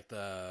Nicktoons, like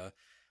the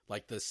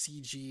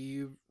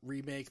CG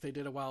remake they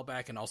did a while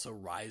back, and also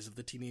Rise of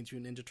the Teenage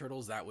Mutant Ninja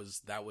Turtles. That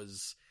was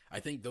I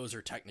think those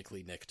are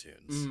technically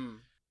Nicktoons.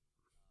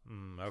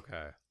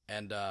 Okay.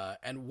 And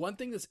one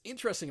thing that's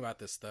interesting about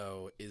this,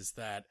 though, is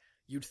that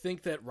you'd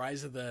think that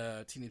Rise of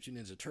the Teenage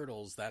Mutant Ninja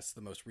Turtles, that's the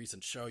most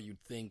recent show,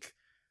 you'd think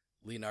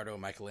Leonardo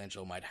and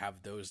Michelangelo might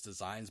have those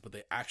designs, but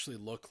they actually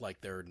look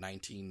like they're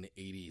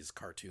 1980s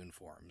cartoon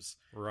forms.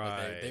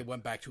 Right. They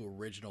went back to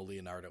original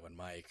Leonardo and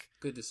Mike.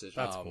 Good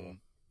decision. That's cool.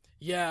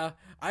 Yeah,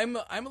 I'm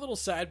a little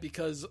sad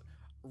because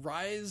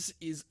Rise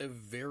is a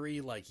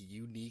very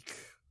unique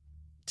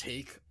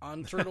take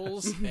on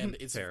Turtles, and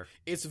it's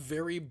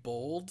very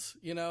bold,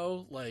 they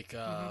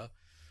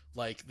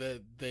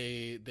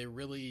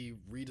really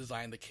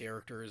redesigned the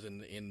characters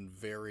in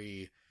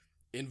very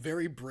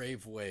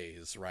brave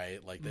ways,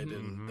 right? They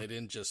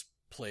didn't just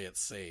play it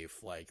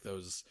safe.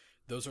 Those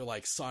those are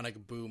like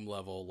Sonic Boom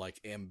level, like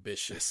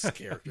ambitious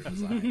character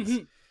designs.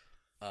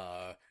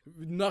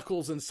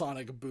 Knuckles and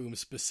Sonic Boom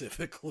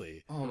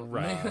specifically. Oh,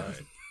 Right. man.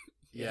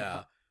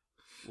 Yeah.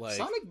 Like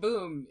Sonic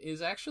Boom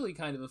is actually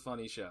kind of a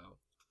funny show.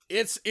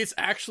 it's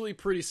actually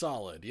pretty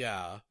solid.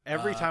 Yeah.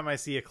 Every time I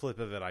see a clip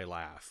of it, I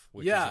laugh.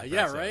 Which Yeah, is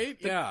yeah, impressive. right?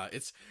 Yeah,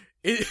 It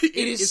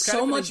it's is kind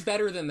so of much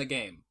better than the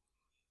game.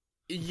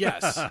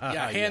 Yes,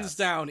 yeah, hands Yes.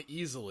 down,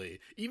 easily.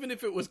 Even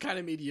if it was kind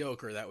of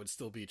mediocre, that would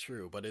still be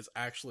true. But it's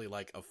actually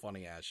like a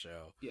funny ass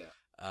show.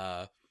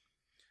 Yeah.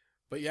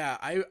 But yeah,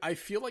 I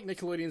feel like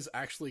Nickelodeon's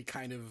actually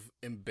kind of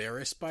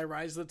embarrassed by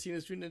Rise of the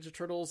Teenage Mutant Ninja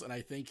Turtles, and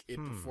I think it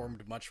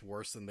performed much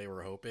worse than they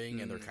were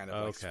hoping, and they're kind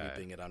of like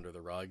sweeping it under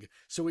the rug.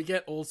 So we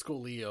get old school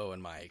Leo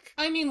and Mike.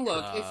 I mean,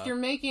 look, if you're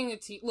making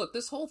look,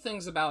 this whole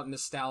thing's about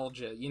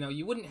nostalgia. You know,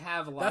 you wouldn't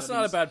have a lot That's of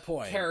not these a bad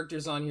point.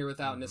 characters on here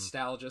without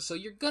nostalgia. So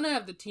you're gonna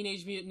have the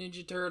Teenage Mutant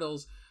Ninja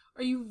Turtles.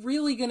 Are you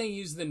really gonna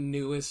use the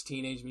newest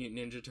Teenage Mutant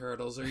Ninja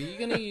Turtles, or are you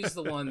gonna use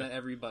the one that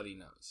everybody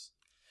knows?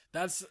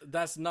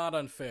 That's not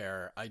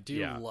unfair. I do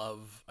Yeah.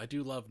 love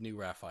new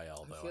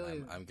Raphael though, feel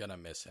and like- I'm gonna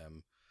miss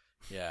him.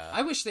 Yeah.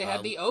 I wish they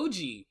had the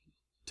OG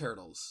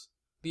Turtles,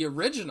 the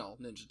original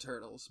Ninja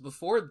Turtles,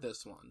 before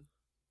this one.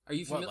 Are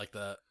you familiar? what like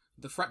the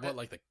the front, what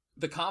like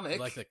the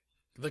comic,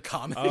 the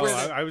comic? Oh, Where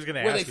they- I was going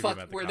to where ask they if you fuck,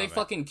 meant the where they comic.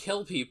 fucking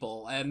kill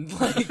people and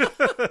like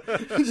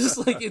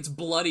just like it's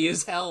bloody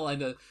as hell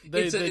and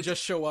they it's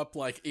just show up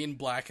like in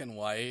black and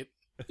white.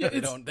 Yeah,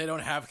 They don't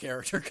have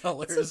character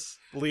colors.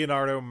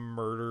 Leonardo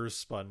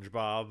murders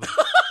SpongeBob.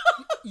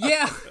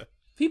 yeah.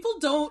 People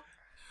don't.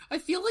 I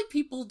feel like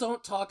people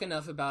don't talk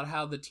enough about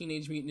how the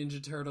Teenage Mutant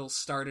Ninja Turtles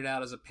started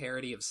out as a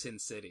parody of Sin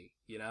City.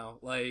 You know,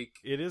 like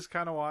It is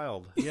kind of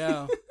wild.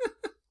 Yeah.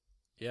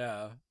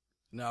 Yeah.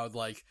 No,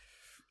 like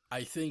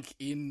I think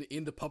in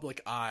the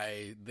public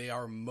eye, they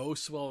are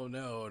most well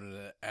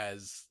known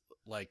as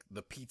like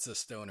the Pizza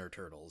Stoner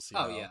Turtles. You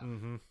know? yeah.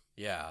 Mm-hmm.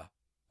 Yeah.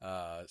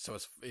 So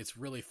it's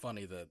really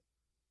funny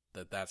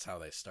that's how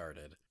they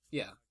started.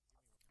 Yeah.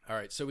 All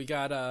right, so we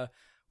got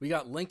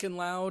Lincoln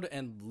Loud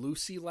and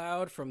Lucy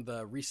Loud from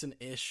the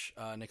recent-ish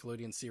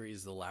Nickelodeon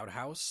series The Loud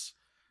House.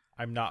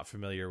 I'm not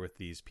familiar with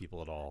these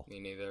people at all. Me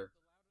neither.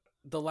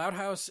 The Loud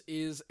House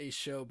is a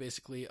show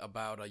basically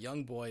about a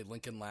young boy,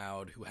 Lincoln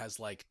Loud, who has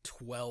like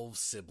 12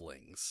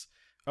 siblings.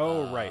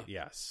 Oh, right,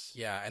 yes.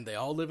 Yeah, and they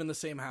all live in the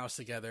same house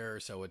together,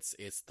 so it's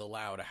the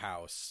Loud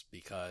House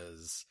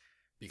because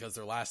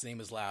their last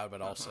name is Loud,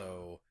 but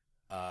also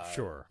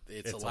Sure.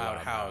 it's a loud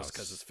house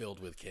because it's filled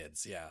with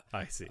kids. Yeah,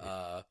 I see.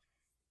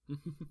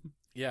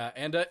 yeah,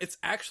 and it's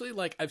actually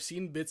like I've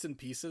seen bits and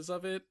pieces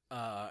of it,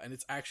 and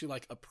it's actually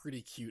like a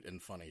pretty cute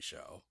and funny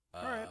show.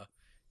 All right.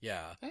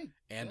 Yeah, Hey,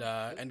 and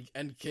yeah,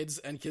 and kids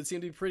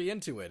seem to be pretty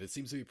into it. It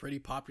seems to be a pretty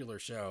popular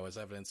show, as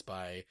evidenced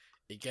by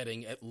it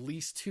getting at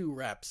least 2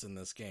 reps in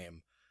this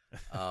game.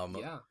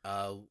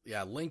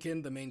 Yeah.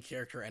 Lincoln, the main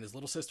character, and his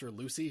little sister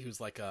Lucy,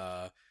 who's like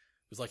a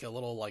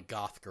little like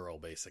goth girl,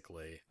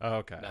 basically. Oh,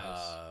 okay.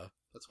 Nice.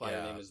 That's why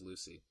yeah. her name is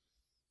Lucy.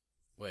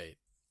 Wait,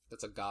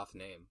 That's a goth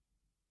name.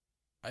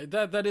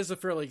 that is a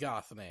fairly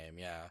goth name,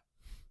 yeah.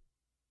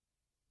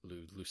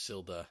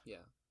 Lucilda. Yeah.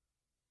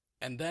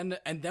 And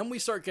then we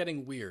start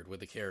getting weird with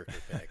the character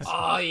picks.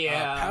 Oh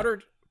yeah.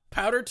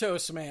 Powdered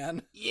Toast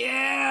Man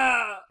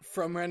Yeah.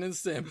 from Ren and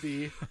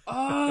Stimpy.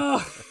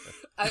 Oh.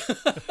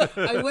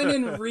 I went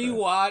and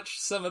rewatched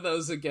some of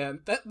those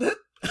again. That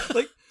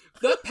like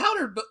that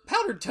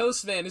powdered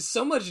toast man is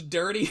so much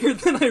dirtier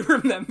than I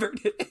remembered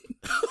it.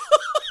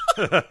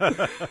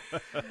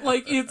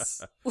 Like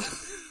it's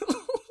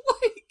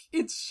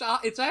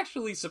it's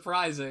actually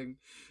surprising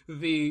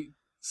the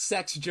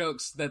sex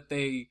jokes that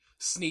they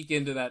sneak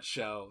into that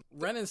show.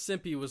 Ren and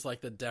Stimpy was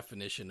like the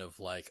definition of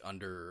like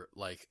under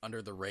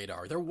the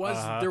radar. There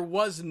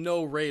was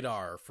no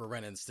radar for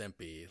Ren and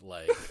Stimpy.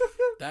 Like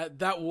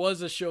that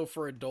was a show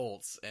for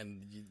adults,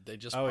 and they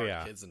just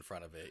brought kids in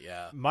front of it.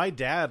 Yeah. My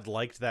dad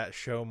liked that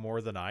show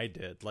more than I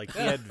did. Like, he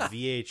had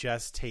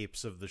VHS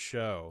tapes of the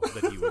show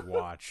that he would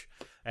watch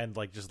and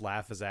like just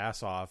laugh his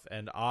ass off,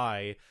 and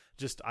I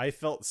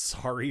felt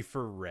sorry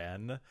for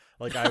Ren.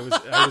 Like, I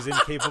was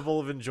incapable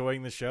of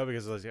enjoying the show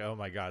because I was like, oh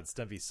my god,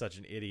 Stimpy's such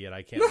an idiot.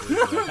 I can't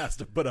believe he has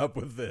to put up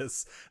with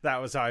this.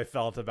 That was how I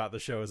felt about the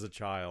show as a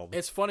child.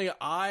 It's funny,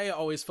 I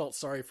always felt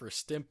sorry for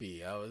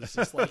Stimpy. I was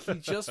just like, he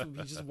just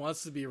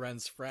wants to be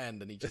Ren's friend,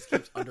 and he just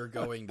keeps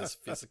undergoing this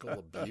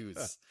physical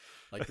abuse.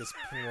 Like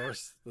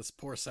this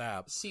poor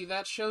sap. See,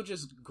 that show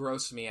just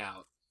grossed me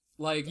out.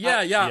 Like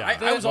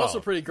I was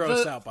also pretty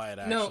grossed out by it,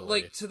 actually. No,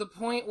 like to the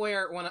point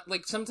where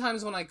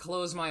sometimes when I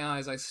close my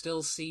eyes, I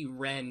still see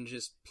Ren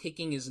just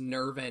picking his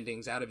nerve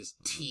endings out of his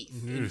teeth.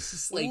 And it's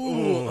just like,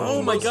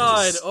 oh my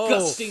god,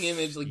 disgusting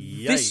image, like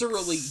Yikes.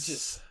 viscerally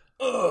just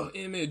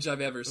image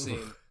I've ever seen.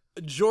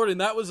 Jordan,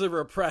 that was a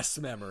repressed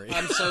memory.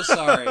 I'm so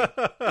sorry.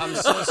 I'm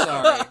so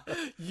sorry.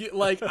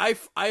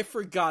 I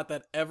forgot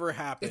that ever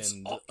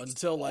happened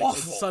until like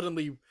awful.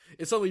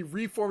 it suddenly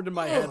reformed in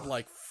my head,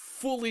 like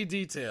fully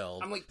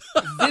detailed. I'm like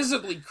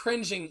visibly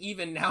cringing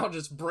even now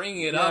just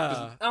bringing it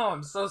up. Oh,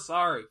 I'm so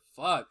sorry.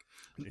 Fuck.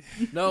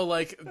 No,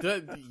 like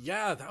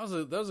that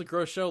was a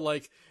gross show.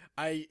 Like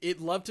I'd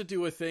love to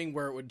do a thing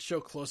where it would show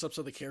close-ups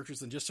of the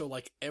characters and just show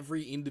like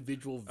every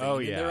individual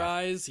vein in their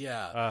eyes.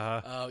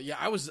 Yeah,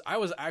 I was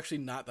actually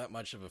not that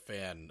much of a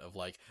fan of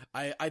like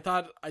I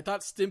thought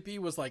Stimpy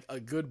was like a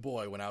good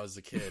boy when I was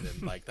a kid,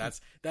 and like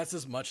that's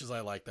as much as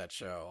I like that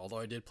show. Although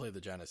I did play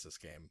the Genesis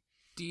game.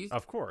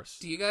 Of course.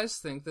 Do you guys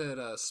think that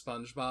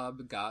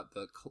SpongeBob got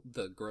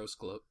the gross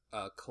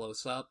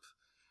close-up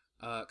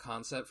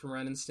concept from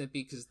Ren and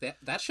Stimpy? Because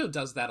that show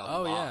does that a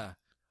lot. Yeah.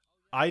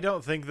 I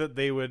don't think that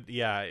they would.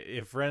 Yeah,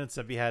 if Ren and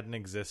Stimpy hadn't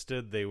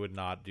existed, they would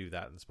not do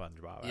that in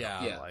SpongeBob.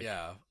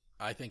 Yeah.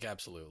 I think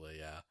absolutely.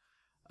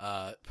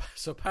 Yeah.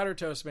 So Powder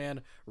Toast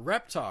Man,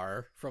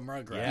 Reptar from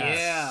Rugrats.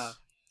 Yes.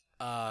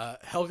 Yeah.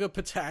 Helga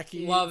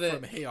Pataki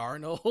from Hey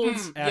Arnold.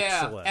 Excellent.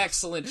 Yeah,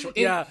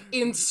 excellent.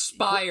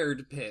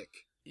 Inspired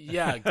pick.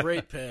 Yeah,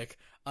 great pick.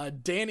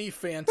 Danny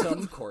Phantom.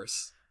 Of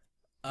course.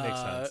 Makes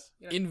sense.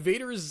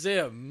 Invader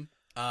Zim.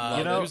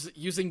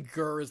 Using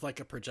Gur as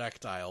like a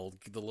projectile,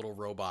 the little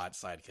robot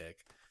sidekick.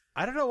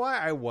 I don't know why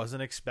I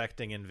wasn't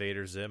expecting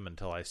Invader Zim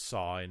until I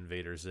saw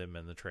Invader Zim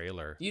in the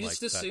trailer. You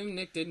just assumed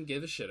Nick didn't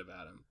give a shit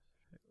about him.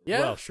 Yeah.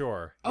 Well,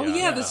 sure. Oh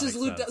yeah, this is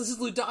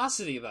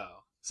Ludosity though.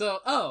 So,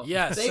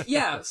 yes.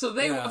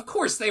 Of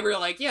course they were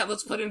like, yeah,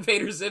 let's put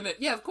Invader Zim in.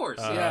 Yeah, of course.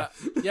 Yeah,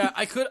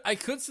 I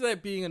could see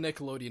that being a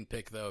Nickelodeon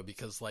pick though,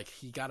 because like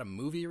he got a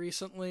movie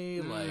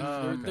recently.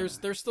 Like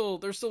there's still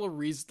a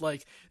reason,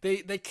 like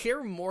they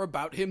care more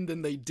about him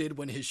than they did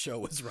when his show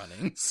was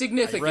running.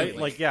 Significantly.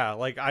 Right?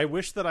 Like I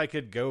wish that I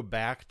could go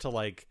back to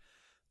like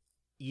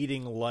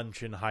eating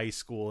lunch in high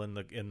school in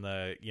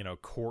the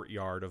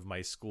courtyard of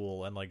my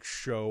school and like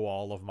show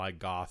all of my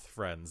goth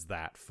friends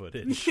that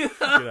footage.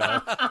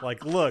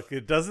 Like, look,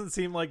 it doesn't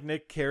seem like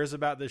Nick cares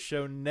about this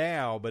show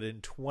now, but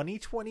in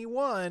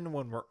 2021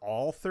 when we're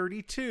all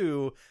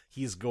 32,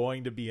 he's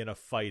going to be in a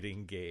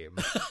fighting game.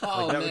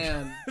 Oh, like, that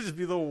man. would just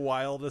be the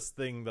wildest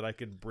thing that I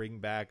could bring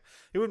back.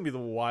 It wouldn't be the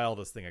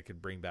wildest thing I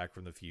could bring back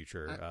from the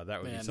future.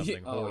 That would be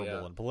something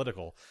horrible and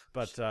political,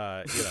 but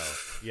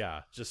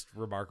yeah, just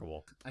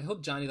remarkable. I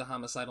hope Johnny the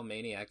Homicidal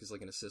Maniac is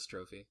like an assist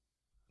trophy.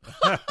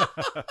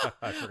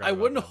 I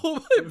wouldn't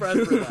hold my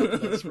breath for that,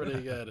 but that's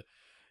pretty good.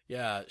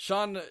 Yeah,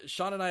 Sean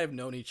and I have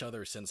known each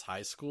other since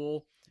high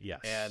school. Yes.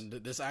 And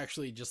this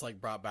actually just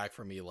like brought back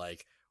for me,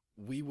 like,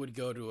 we would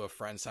go to a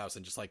friend's house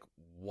and just like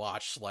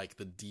watch like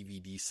the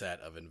DVD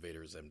set of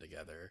Invader Zim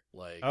together.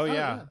 Like,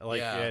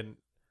 and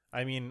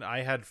I mean,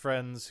 I had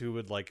friends who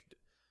would like,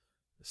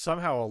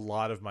 somehow a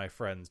lot of my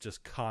friends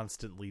just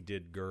constantly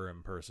did Gur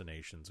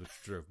impersonations, which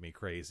drove me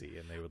crazy,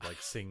 and they would like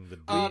sing the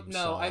Doom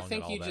song. I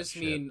think and you all just that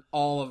shit. mean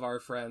all of our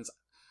friends.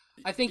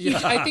 I think you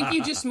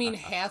just mean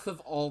half of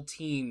all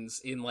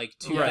teens in like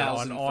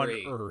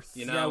 2003 on Earth.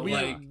 You know,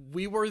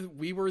 we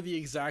were the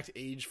exact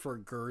age for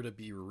Gur to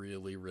be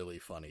really, really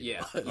funny.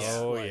 Yeah.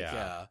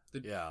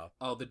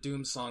 The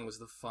Doom song was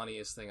the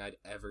funniest thing I'd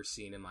ever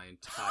seen in my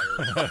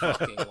entire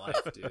fucking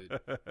life, dude.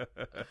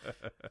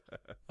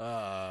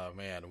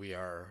 Man, we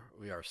are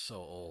so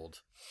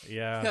old.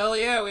 Yeah. Hell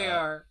yeah, we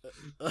are.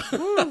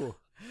 Woo.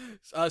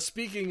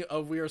 Speaking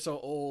of we are so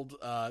old,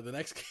 the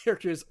next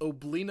character is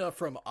Oblina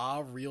from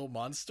Ah Real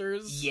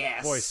Monsters.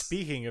 Yes. Boy,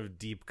 speaking of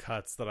deep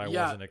cuts that I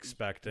wasn't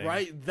expecting.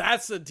 Right?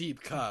 That's a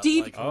deep cut.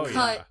 Deep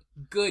cut,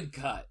 good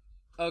cut.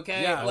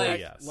 Okay?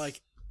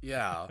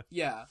 Yeah,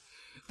 Yeah.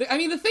 I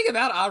mean, the thing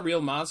about Ah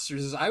Real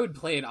Monsters is I would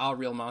play an Ah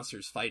Real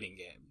Monsters fighting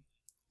game.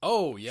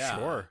 Oh, yeah.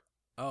 Sure.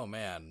 Oh,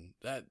 man.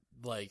 That,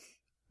 like,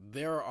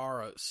 there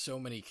are so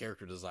many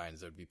character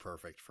designs that would be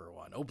perfect for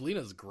one.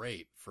 Oblina's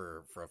great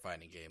for a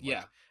fighting game. Like,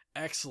 yeah.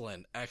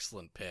 Excellent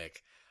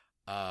pick.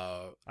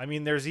 I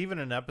mean, there's even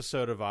an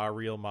episode of Our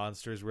Real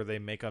Monsters where they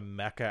make a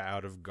mecha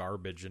out of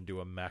garbage and do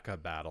a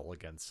mecha battle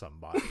against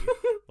somebody.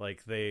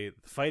 Like,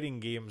 fighting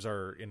games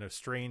are, in a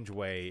strange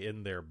way,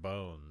 in their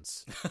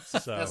bones.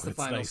 So it's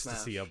nice to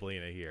see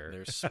Oblina here.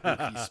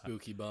 They're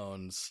spooky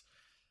bones.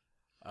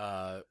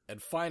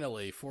 And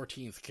finally,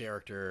 14th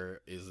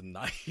character is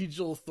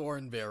Nigel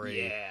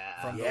Thornberry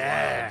from the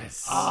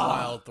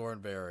Wild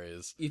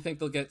Thornberries. You think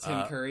they'll get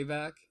Tim Curry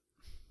back?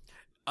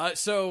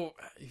 So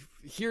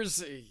here's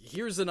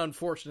an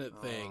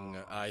unfortunate thing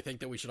I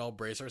think that we should all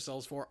brace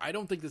ourselves for. I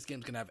don't think this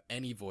game's gonna have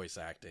any voice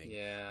acting.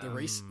 Yeah.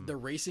 The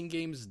racing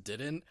games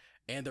didn't,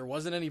 and there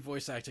wasn't any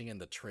voice acting in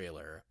the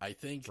trailer. I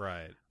think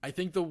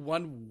the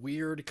one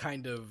weird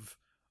kind of,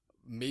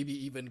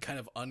 maybe even kind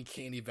of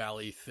uncanny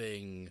valley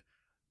thing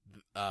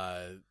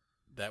that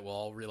we'll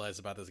all realize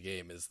about this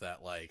game is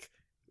that, like,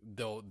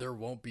 though there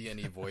won't be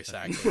any voice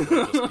acting,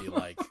 it'll just be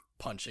like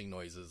punching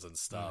noises and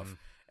stuff. Mm-hmm.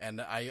 And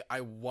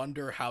I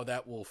wonder how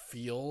that will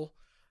feel,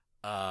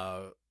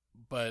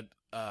 but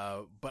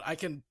I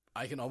can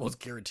almost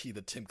guarantee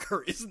that Tim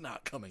Curry is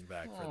not coming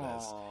back for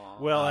this.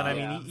 Well, and I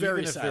mean,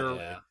 very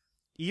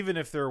even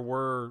if there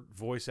were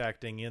voice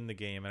acting in the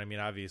game, and I mean,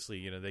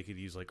 obviously, they could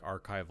use like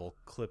archival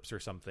clips or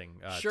something.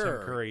 Sure.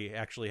 Tim Curry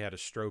actually had a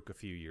stroke a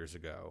few years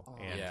ago,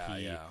 and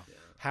he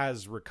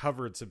has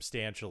recovered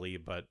substantially,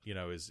 but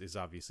is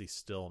obviously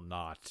still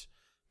not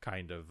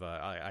kind of.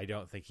 I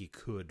don't think he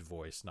could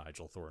voice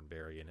Nigel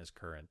Thornberry in his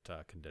current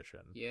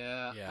condition.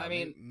 Yeah, Yeah, I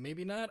mean,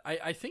 maybe not.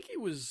 I think he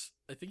was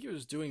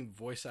doing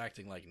voice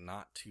acting like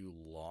not too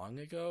long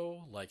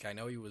ago. Like I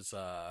know he was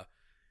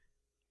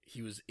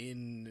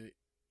in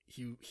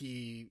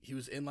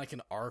like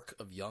an arc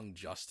of Young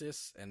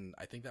Justice, and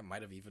I think that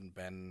might have even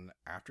been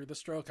after the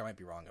stroke. I might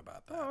be wrong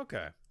about that. Oh,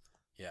 okay.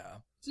 Yeah.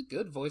 he's a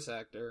good voice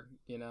actor,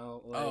 you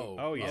know. Like,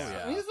 Oh,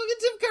 yeah. I mean, he's fucking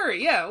Tim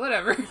Curry. Yeah,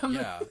 whatever.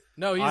 Yeah.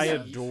 No, I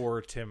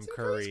adore Tim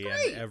Curry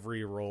Curry's and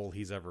every role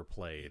he's ever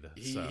played.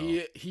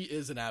 He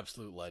is an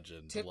absolute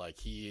legend. Like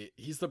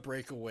he's the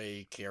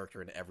breakaway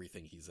character in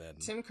everything he's in.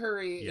 Tim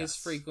Curry Yes. is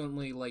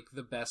frequently like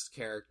the best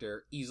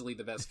character, easly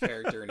the best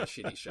character in a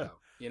shitty show.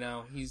 You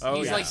know, he's Oh,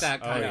 like yes.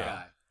 that kind Oh, of yeah.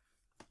 guy.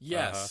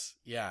 Yes.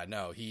 Yeah,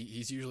 no,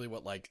 he's usually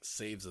what like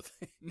saves a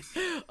thing.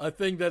 A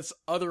thing that's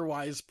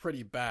otherwise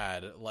pretty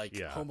bad, like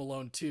Home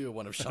Alone 2,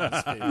 one of Sean's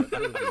favorite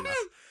movies.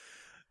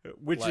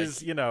 Which Like-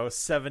 is,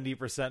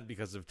 70%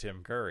 because of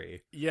Tim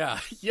Curry. Yeah,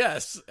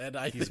 yes, and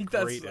I He's think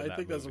great that's in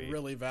that that's movie.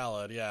 really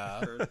valid.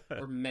 Yeah.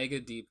 Or mega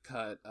deep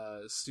cut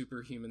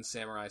Superhuman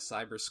Samurai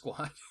Cyber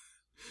Squad.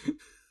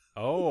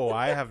 Oh,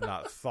 I have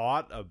not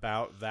thought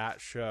about that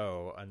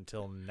show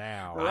until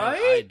now. Right?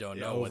 I don't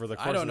know. Over the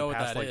course I don't of know the what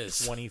past, that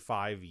is.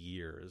 25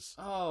 years.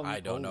 Oh,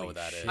 I don't know Holy what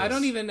that is. shit. I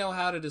don't even know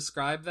how to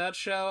describe that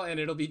show, and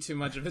it'll be too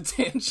much of a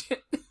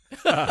tangent.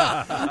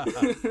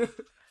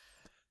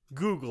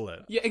 Google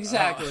it, Yeah,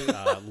 exactly.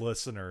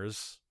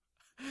 listeners.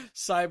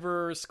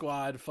 Cyber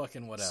Squad,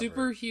 fucking whatever.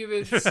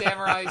 Superhuman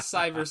Samurai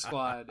Cyber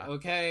Squad.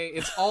 Okay,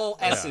 it's all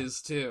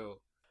S's too.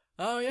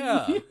 Oh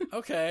yeah.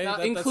 Okay. Not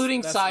That's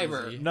including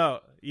cyber. easy. No,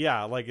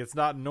 yeah, like it's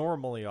not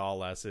normally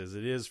all S's.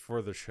 It is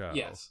for the show.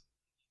 Yes.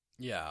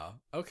 Yeah.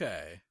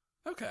 Okay.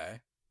 Okay.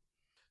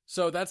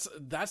 So that's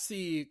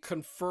the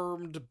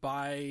confirmed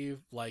by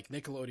like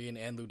Nickelodeon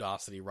and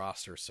Ludosity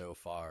roster so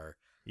far.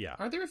 Yeah.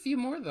 Aren't there a few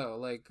more though?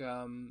 Like,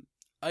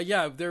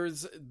 Yeah,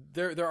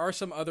 there are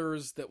some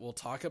others that we'll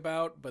talk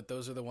about, but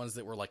those are the ones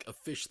that were like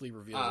officially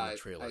revealed in the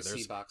trailer. I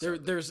see box there's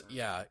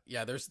art.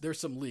 there's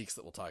some leaks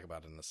that we'll talk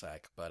about in a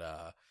sec,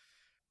 but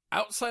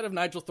outside of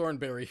Nigel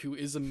Thornberry, who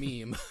is a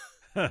meme,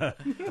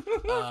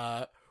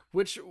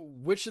 which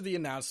of the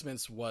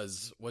announcements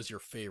was your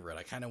favorite?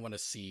 I kind of want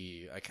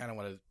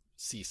to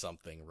see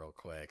something real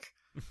quick.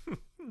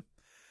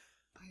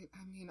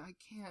 I mean, I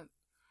can't.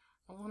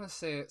 I want to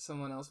say it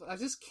someone else, but I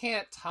just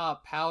can't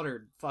top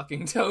powdered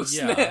fucking toast,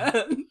 Yeah. man.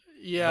 That's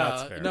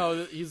Yeah, fair.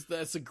 no,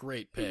 that's a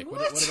great pick. What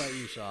What? about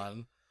you,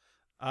 Sean?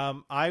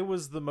 I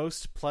was the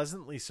most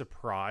pleasantly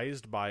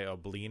surprised by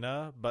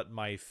Oblina, but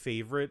my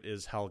favorite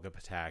is Helga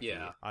Pataki.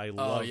 Yeah. I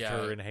loved yeah.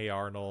 her in Hey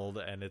Arnold,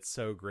 and it's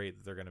so great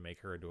that they're going to make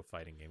her into a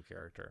fighting game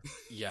character.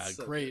 Yeah,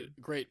 So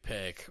great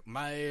pick.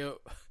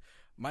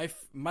 My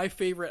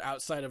favorite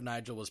outside of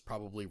Nigel was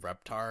probably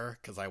Reptar,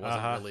 because I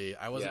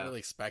wasn't really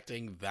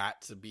expecting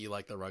that to be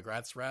like the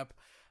Rugrats rep.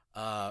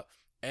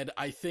 And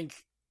I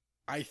think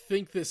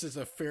this is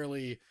a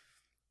fairly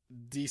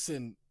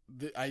decent.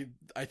 I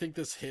think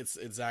this hits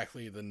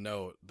exactly the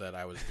note that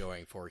I was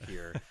going for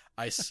here.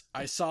 I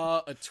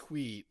saw a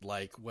tweet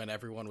like when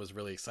everyone was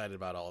really excited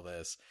about all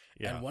this,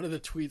 Yeah. and one of the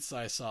tweets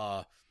I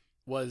saw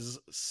was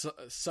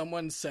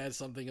someone said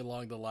something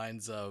along the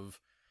lines of,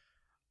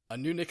 "A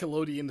new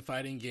Nickelodeon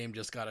fighting game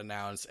just got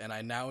announced, and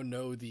I now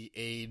know the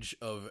age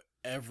of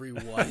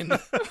everyone in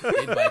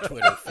my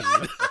Twitter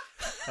feed.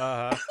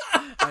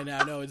 I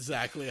now know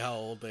exactly how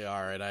old they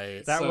are." And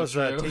That So was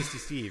true.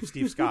 Tasty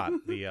Steve Scott,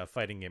 the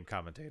fighting game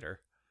commentator.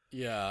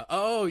 yeah.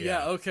 Oh,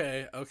 yeah.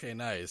 Yeah. Okay,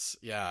 nice.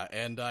 Yeah,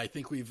 and I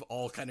think we've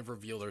all kind of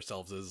revealed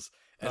ourselves as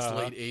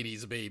late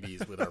 80s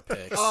babies with our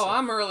picks. Oh,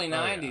 I'm early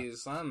yeah.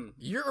 90s. I'm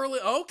You're early.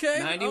 Okay.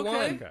 91.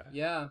 Okay.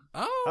 Yeah.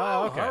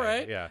 Oh, okay. all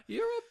right. Yeah.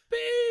 You're a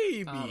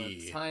baby. I'm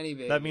a tiny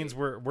baby. That means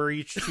we're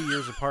each 2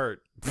 years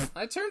apart.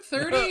 I turned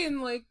 30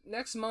 in like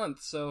next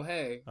month, so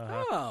hey.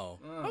 Uh-huh. Oh,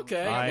 Oh.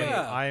 okay.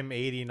 Yeah. I'm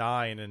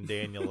 89 and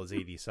Daniel is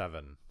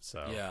 87.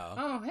 So Yeah.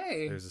 Oh,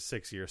 hey. there's a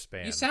 6-year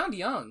span. You sound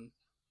young.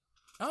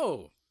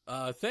 Oh,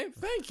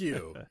 thank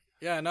you.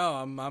 Yeah, no,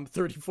 I'm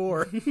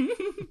 34.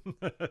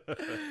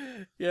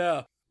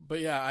 Yeah. But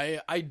yeah,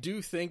 I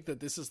do think that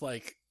this is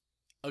like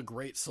a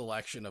great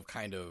selection of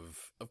kind of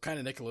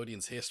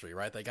Nickelodeon's history,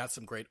 right? They got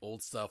some great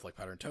old stuff like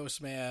Powder and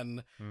Toast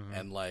Man Mhm.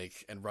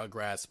 and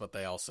Rugrats, but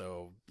they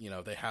also,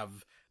 they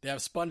have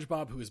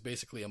SpongeBob, who is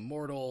basically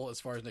immortal as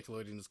far as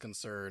Nickelodeon is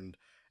concerned.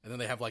 And then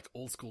they have like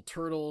old school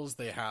Turtles.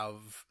 They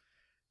have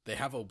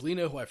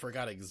Oblina, who I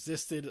forgot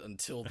existed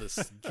until this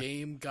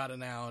game got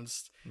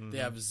announced. Mhm. They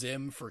have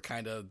Zim for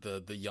kind of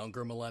the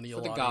younger millennial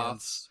For the audience.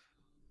 goths.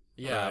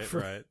 Yeah, right,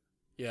 right.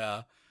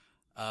 yeah.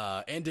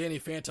 And Danny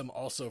Phantom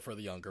also for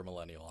the younger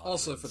millennial audience.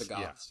 Also for the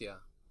goths, yeah.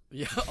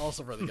 Yeah,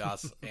 also for the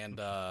goths. And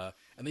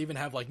they even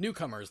have like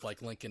newcomers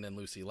like Lincoln and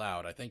Lucy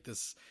Loud. I think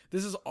this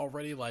is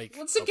already like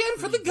Once a again,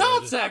 for the pretty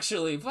goths, good-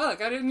 actually.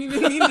 Fuck, I didn't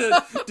even mean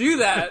to do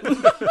that.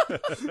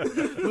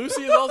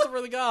 Lucy is also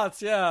for the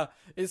goths. Yeah,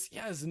 is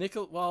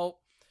Nickel. Well,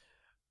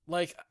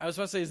 Like, I was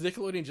about to say, is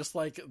Nickelodeon just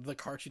like the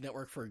Cartoon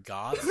Network for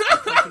goths?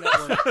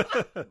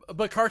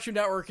 But Cartoon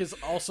Network is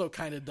also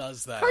kind of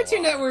does that.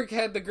 Cartoon Network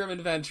had the Grim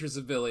Adventures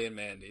of Billy and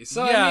Mandy.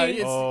 So Yeah, I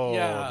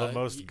mean, the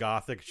most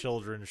gothic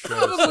children's show.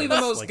 probably the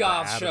since, most like,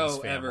 goth the show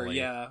Addams ever. Family.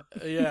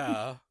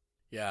 Yeah.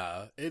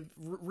 Yeah. It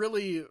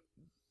really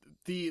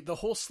the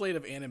whole slate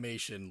of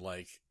animation,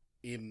 like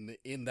in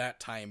that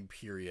time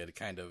period,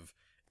 kind of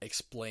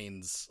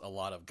explains a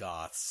lot of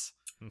goths.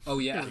 Oh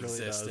yeah. It really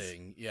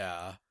Existing.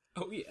 Yeah.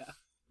 Oh yeah.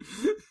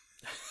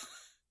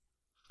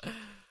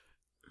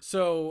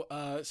 So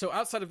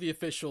outside of the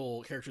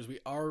official characters,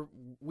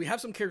 we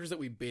have some characters that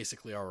we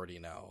basically already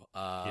know.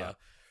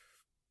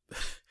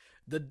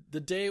 The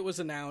day it was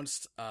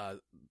announced,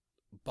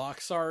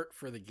 box art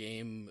for the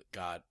game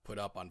got put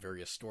up on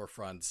various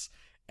storefronts,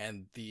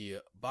 and the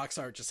box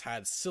art just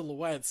had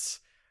silhouettes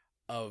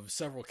of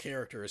several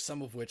characters,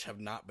 some of which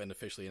have not been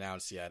officially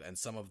announced yet, and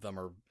some of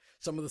the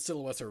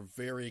silhouettes are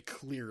very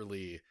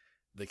clearly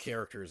the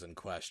characters in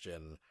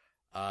question.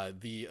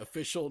 The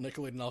official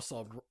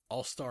Nickelodeon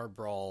All-Star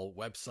Brawl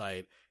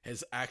website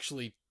has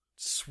actually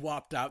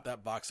swapped out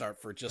that box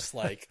art for just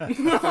like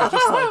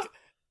a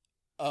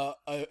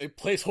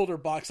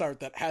placeholder box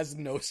art that has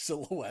no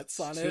silhouettes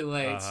on it. Too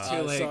late,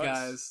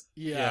 guys.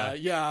 Yeah.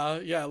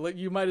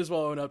 You might as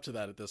well own up to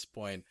that at this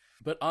point.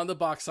 But on the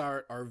box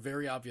art are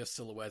very obvious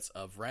silhouettes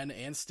of Ren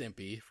and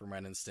Stimpy from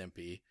Ren and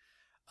Stimpy.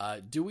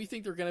 Do we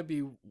think they're going to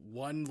be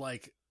one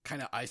like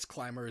kind of Ice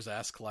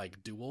Climbers-esque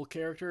like dual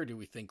character, or do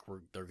we think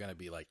they're going to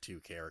be like two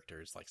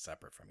characters like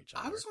separate from each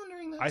other? I was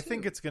wondering that I too.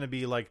 think it's going to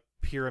be like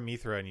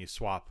Pyramithra and you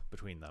swap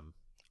between them.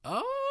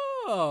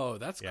 Oh,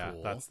 that's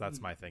cool. That's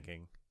my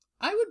thinking.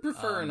 I would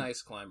prefer an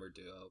Ice Climber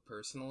duo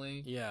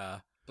personally.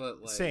 Yeah.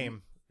 But like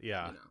Same.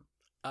 Yeah. You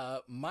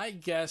know. My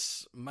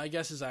guess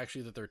is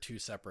actually that they're two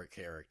separate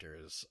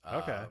characters.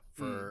 Okay.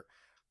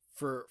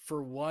 For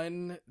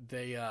one,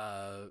 they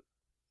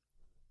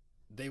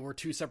were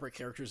two separate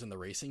characters in the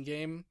racing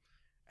game,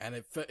 and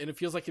it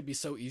feels like it'd be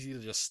so easy to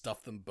just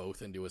stuff them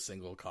both into a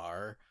single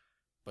car,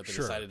 but they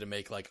decided to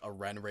make like a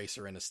Ren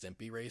racer and a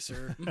Stimpy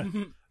racer.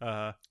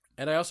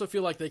 And I also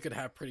feel like they could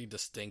have pretty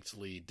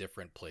distinctly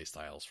different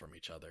playstyles from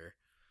each other.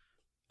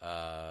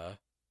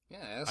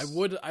 Yes.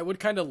 I would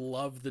kind of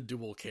love the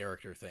dual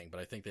character thing,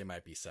 but I think they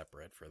might be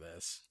separate for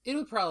this. It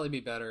would probably be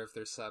better if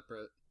they're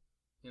separate,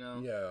 you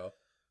know? Yeah.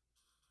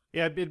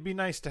 Yeah, it'd be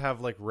nice to have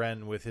like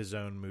Ren with his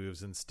own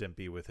moves and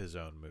Stimpy with his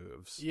own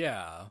moves.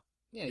 Yeah.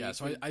 Yeah,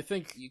 So I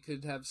think you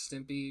could have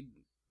Stimpy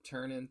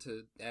turn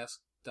into Ask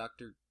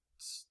Dr.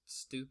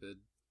 Stupid.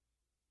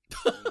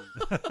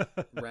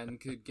 Ren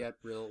could get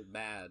real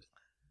mad.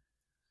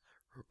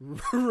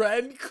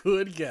 Ren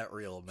could get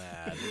real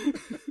mad.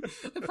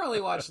 I probably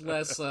watched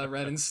less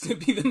Ren and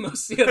Stimpy than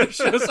most of the other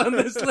shows on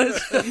this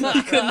list.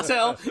 You couldn't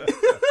tell.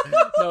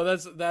 No,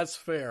 that's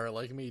fair.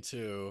 Like me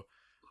too.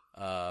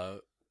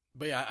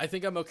 But yeah, I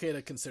think I'm okay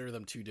to consider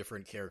them two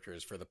different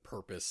characters for the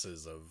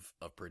purposes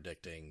of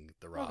predicting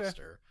the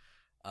roster.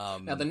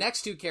 Now the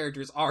next two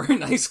characters are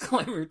an Ice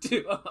Climber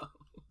duo.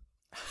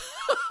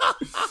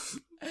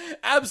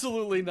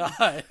 Absolutely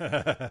not.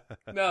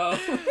 No.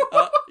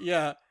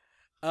 Yeah.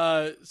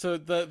 So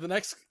the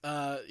next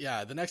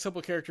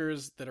couple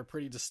characters that are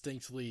pretty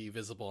distinctly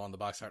visible on the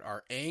box art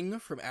are Aang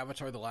from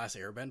Avatar: The Last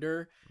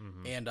Airbender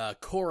and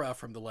Korra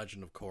from The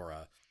Legend of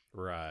Korra.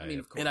 Right. I mean,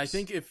 of course. And I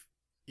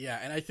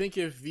think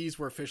if these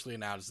were officially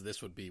announced,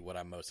 this would be what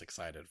I'm most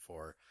excited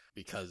for,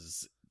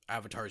 because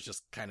Avatar is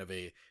just kind of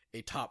a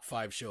top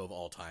 5 show of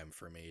all time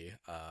for me.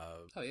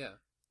 Oh yeah.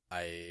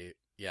 I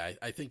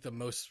think the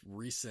most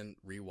recent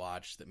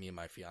rewatch that me and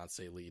my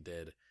fiance Lee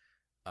did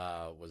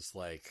was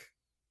like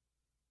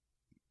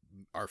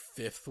our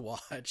fifth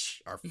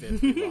rewatch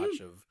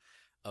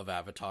of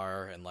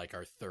Avatar, and like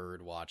our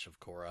third watch of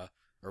Korra,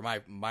 or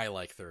my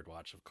like third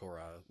watch of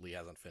Korra. Lee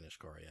hasn't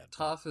finished Korra yet.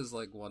 Toph is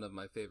like one of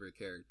my favorite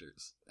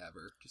characters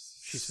ever.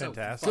 She's so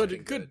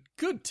fantastic.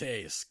 Good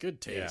taste,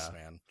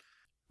 man.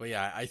 But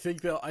yeah, I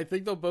think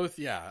they'll both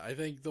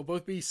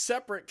be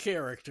separate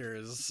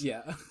characters.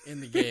 Yeah.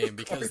 In the game,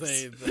 because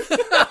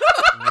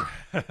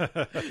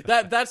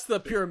that's the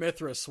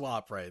Pyramithra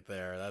swap right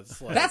there.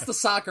 That's the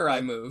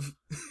Sakurai move.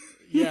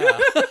 Yeah.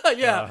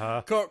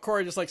 Yeah.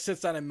 Korra just like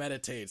sits down and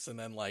meditates, and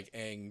then like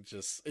Aang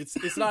just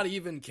it's not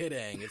even kid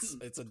Aang,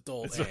 it's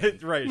adult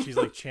Aang. Right, she's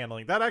like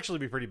channeling. That'd actually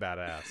be pretty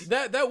badass.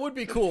 That would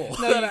be cool.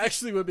 No, that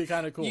actually would be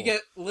kind of cool. You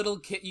get little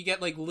kid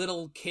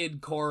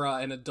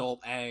Korra and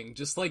adult Aang,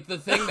 just like the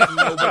thing that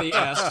nobody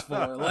asked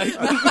for. Like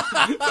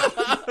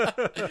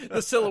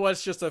the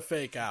silhouette's just a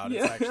fake out.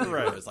 It's actually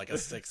right. It's like a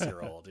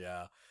 6-year-old.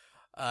 Yeah.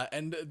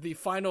 And the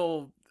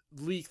final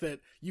leak that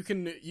you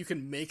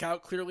can make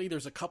out clearly,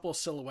 there's a couple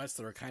silhouettes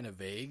that are kind of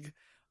vague,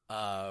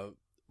 but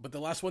the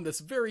last one that's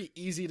very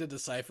easy to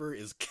decipher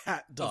is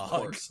Cat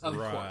Dog. Of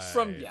course.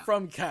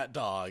 From Cat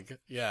Dog.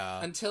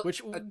 Yeah.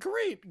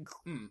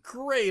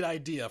 Great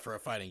idea for a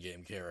fighting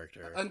game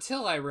character.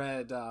 Until I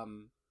read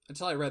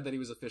that he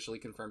was officially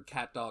confirmed,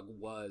 Cat Dog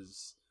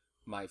was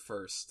my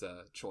first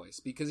choice,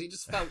 because he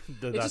just felt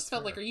it just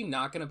felt like, are you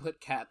not going to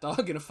put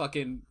CatDog in a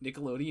fucking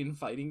Nickelodeon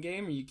fighting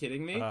game? Are you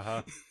kidding me?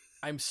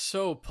 I'm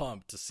so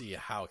pumped to see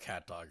how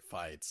CatDog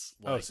fights.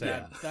 Like,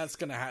 that's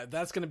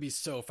gonna be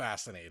so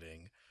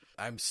fascinating.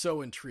 I'm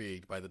so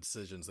intrigued by the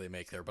decisions they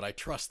make there, but I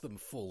trust them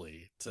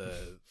fully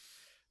to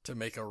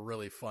make a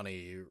really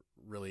funny,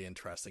 really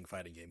interesting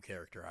fighting game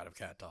character out of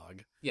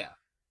CatDog. Yeah.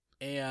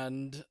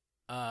 And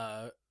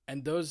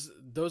those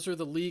are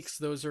the leaks.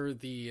 Those are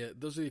the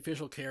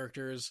official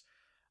characters.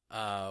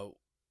 I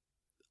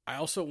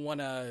also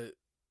want to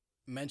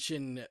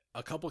mention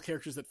a couple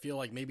characters that feel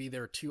like maybe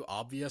they're too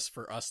obvious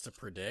for us to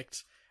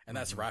predict, and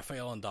that's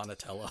Raphael and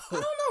Donatello. I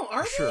don't know.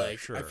 Are they?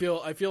 Sure. I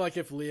feel like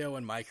if Leo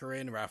and Mike are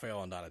in,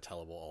 Raphael and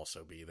Donatello will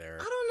also be there.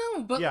 I don't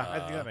know, but yeah, I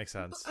think that makes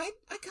sense. I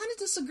kind of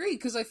disagree,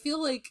 because I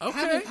feel like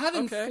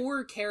having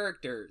 4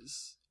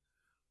 characters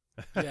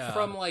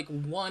from like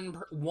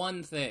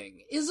one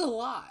thing is a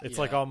lot. It's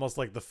like almost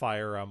like the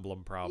Fire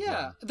Emblem problem.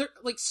 Yeah, they're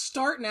like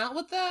starting out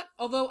with that.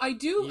 Although I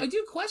do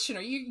question: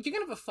 are you gonna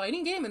have a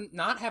fighting game and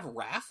not have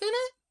Raph in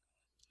it?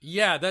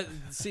 Yeah,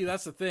 that's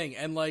the thing.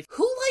 And like,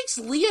 who likes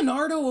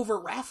Leonardo over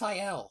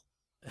Raphael?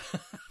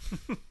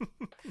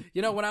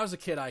 When I was a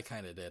kid, I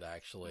kind of did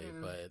actually,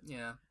 but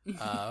yeah.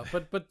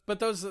 But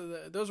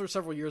those were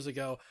several years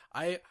ago.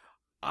 I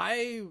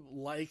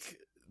like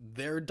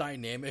their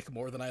dynamic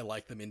more than I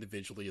like them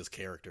individually as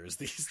characters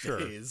these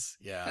days.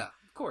 Yeah,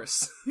 of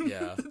course.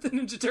 Yeah. The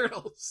Ninja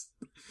Turtles.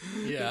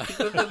 Yeah.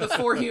 the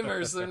 4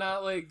 humors, they're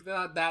not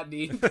that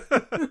deep.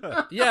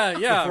 Yeah,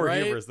 the 4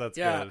 right? humors, that's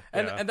good. Yeah.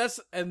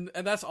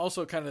 And that's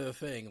also kind of the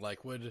thing.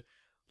 Like,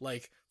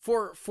 like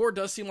 4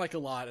 does seem like a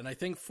lot, and I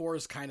think 4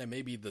 is kind of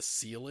maybe the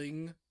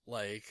ceiling.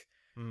 Like,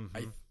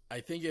 I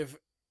think if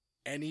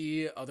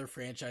any other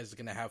franchise is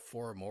going to have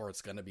 4 or more,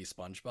 it's going to be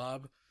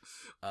SpongeBob.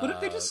 What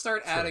if they just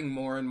start adding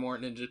more and more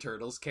Ninja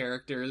Turtles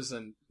characters,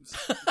 and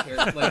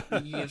like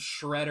you have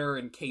Shredder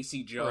and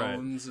Casey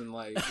Jones and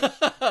like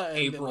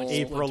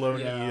April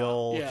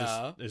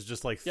O'Neil is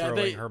just like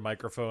throwing her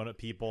microphone at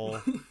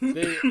people.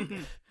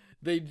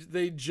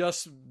 They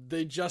just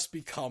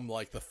become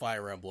like the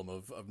Fire Emblem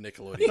of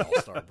Nickelodeon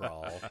All-Star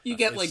Brawl. You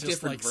get like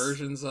different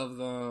versions of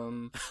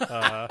them.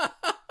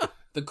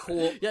 The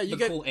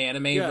cool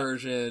anime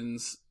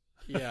versions.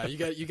 Yeah,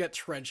 you get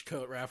trench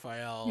coat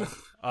Raphael.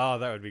 Oh,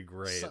 that would be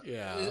great. So,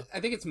 I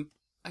think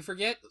I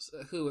forget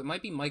who. It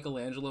might be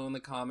Michelangelo in the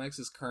comics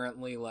is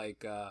currently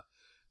like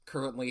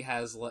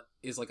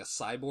is like a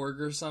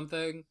cyborg or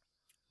something.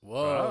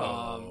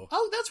 Whoa.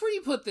 That's where you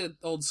put the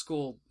old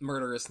school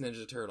murderous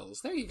Ninja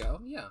Turtles. There you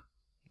go. Yeah.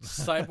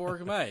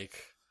 Cyborg Mike.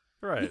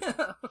 Right.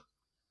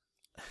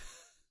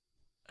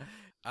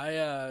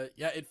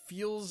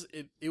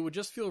 It would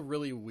just feel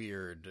really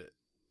weird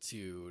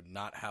to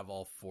not have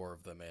all 4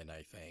 of them in,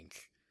 I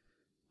think.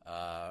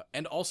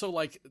 And also,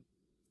 like,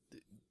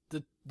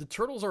 the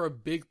Turtles are a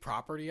big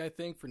property, I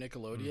think, for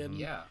Nickelodeon.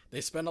 Yeah. They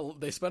spend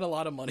a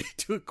lot of money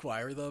to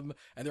acquire them,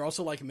 and they're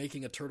also, like,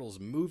 making a Turtles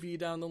movie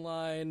down the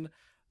line.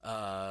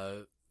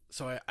 So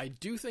I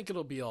do think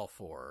it'll be all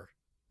 4.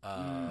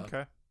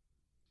 Okay.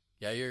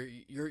 Yeah,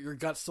 your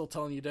gut's still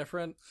telling you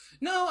different?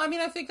 No, I mean,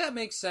 I think that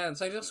makes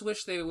sense. I just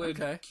wish they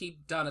would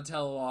keep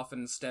Donatello off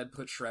and instead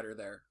put Shredder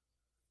there.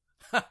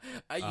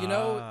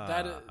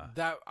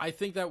 That I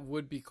think that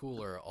would be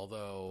cooler,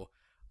 although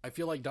I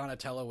feel like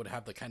Donatello would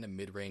have the kind of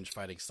mid-range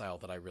fighting style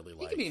that I really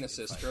like. He could be an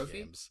assist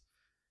trophy.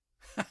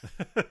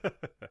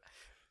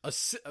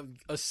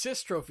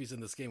 Assist trophies in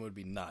this game would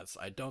be nuts.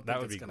 I don't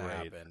think it's going to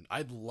happen.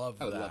 I'd love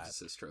that. I would love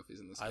assist trophies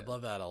in this game. I'd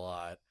love that a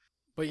lot.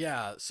 But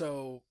yeah,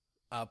 so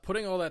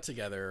putting all that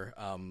together,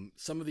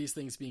 some of these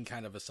things being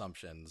kind of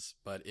assumptions,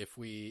 but if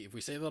we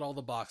say that all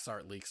the box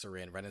art leaks are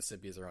in, Ren and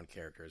Stimpy as their own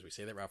characters, we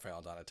say that Raphael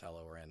and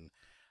Donatello are in,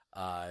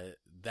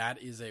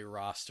 that is a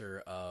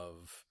roster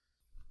of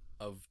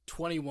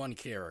 21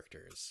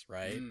 characters,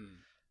 right?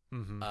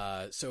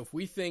 So if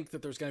we think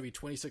that there's going to be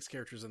 26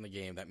 characters in the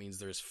game, that means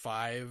there's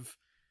 5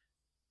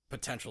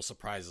 potential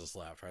surprises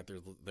left, right?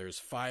 There's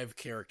 5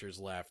 characters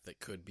left that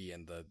could be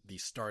in the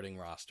starting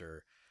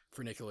roster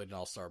for Nickelodeon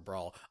All-Star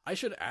Brawl. I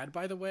should add,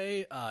 by the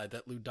way,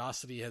 that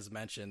Ludosity has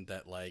mentioned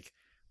that, like,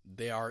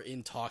 they are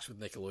in talks with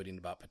Nickelodeon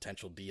about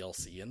potential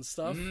DLC and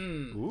stuff.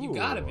 You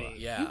gotta be.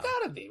 Yeah. You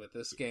gotta be with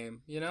this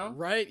game, you know?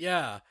 Right,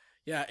 yeah.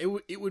 Yeah,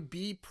 it would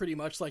be pretty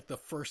much like the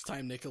first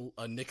time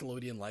a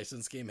Nickelodeon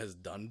licensed game has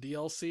done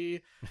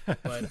DLC,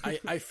 but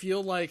I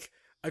feel like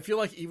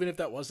even if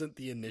that wasn't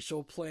the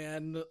initial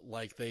plan,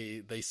 like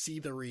they see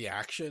the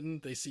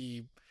reaction, they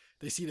see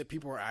that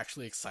people are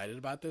actually excited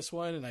about this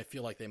one, and I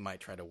feel like they might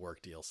try to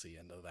work DLC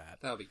into that.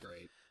 That would be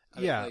great.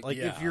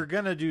 If you're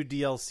gonna do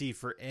DLC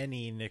for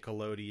any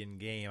Nickelodeon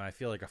game, I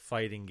feel like a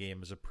fighting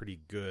game is a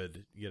pretty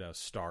good,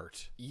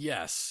 start.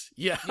 Yes.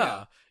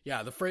 Yeah.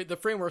 The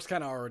framework's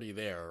kind of already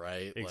there,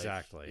 right?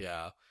 Exactly.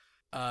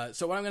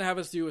 So what I'm gonna have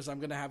us do is I'm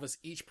gonna have us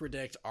each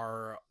predict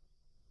our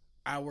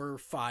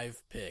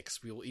 5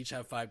 picks. We will each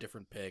have 5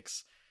 different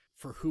picks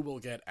for who will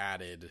get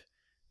added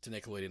to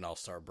Nickelodeon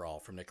All-Star Brawl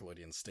from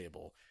Nickelodeon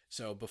stable.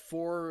 So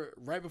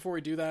right before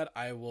we do that,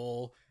 I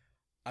will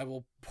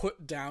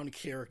put down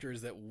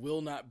characters that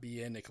will not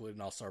be in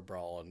Nickelodeon All-Star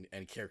Brawl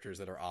and characters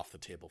that are off the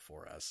table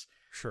for us.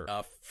 Sure.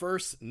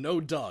 First, no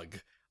Doug.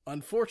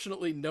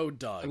 Unfortunately, no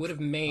Doug. I would have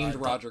mained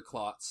Roger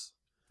Klotz.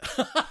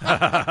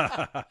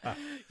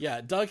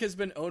 Yeah, Doug has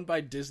been owned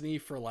by Disney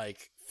for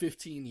like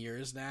 15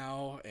 years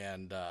now,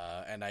 and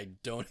I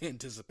don't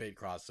anticipate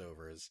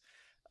crossovers.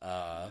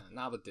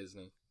 Not with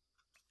Disney.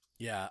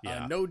 Yeah.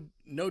 No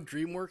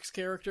DreamWorks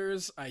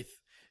characters.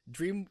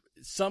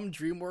 Some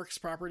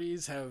DreamWorks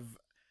properties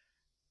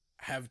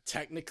have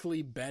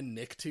technically been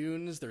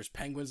Nicktoons. There's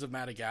Penguins of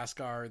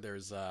Madagascar.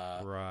 There's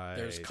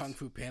Kung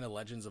Fu Panda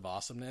Legends of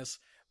Awesomeness.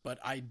 But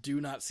I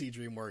do not see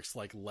DreamWorks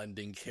like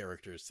lending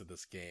characters to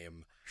this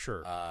game.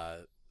 Sure.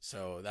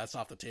 So that's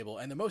off the table.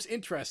 And the most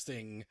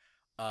interesting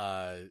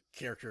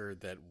character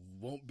that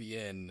won't be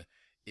in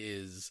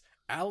is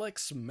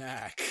Alex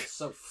Mack.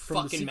 So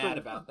fucking mad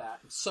about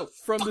that. So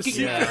from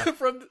fucking mad.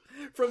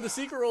 From the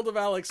Secret World of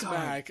Alex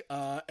Mack,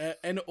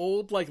 an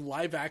old like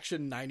live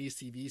action 90s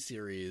TV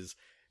series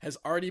has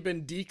already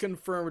been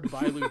deconfirmed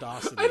by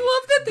Ludosity. I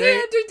love that they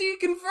had to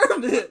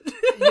deconfirm it.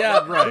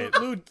 Yeah, right.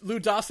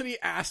 Ludosity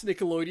asked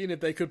Nickelodeon if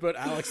they could put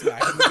Alex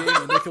Mack in the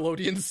game,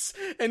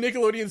 and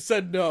Nickelodeon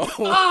said no.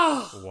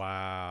 Oh,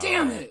 wow.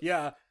 Damn it.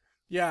 Yeah.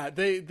 Yeah,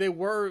 they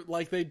were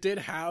like they did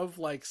have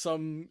like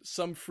some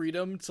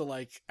freedom to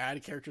like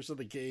add characters to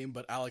the game,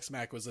 but Alex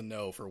Mack was a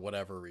no for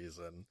whatever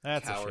reason.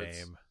 That's Cowards. a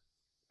shame.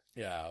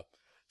 Yeah.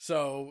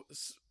 So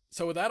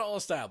with that all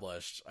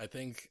established, I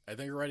think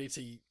we're ready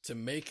to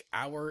make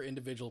our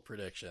individual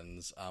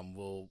predictions.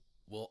 We'll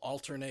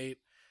alternate.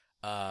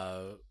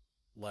 Jordan,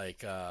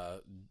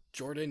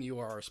 you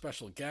are our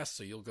special guest,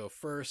 so you'll go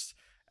first,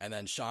 and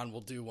then Sean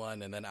will do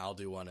one, and then I'll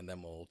do one, and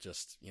then we'll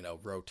just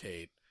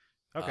rotate.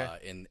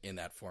 Okay. In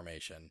that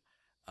formation.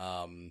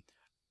 I'm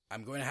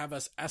going to have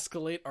us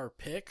escalate our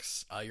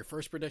picks. Your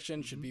first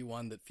prediction should be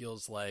one that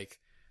feels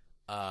like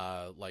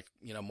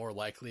more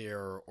likely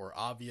or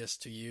obvious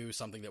to you,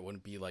 something that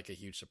wouldn't be like a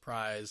huge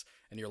surprise.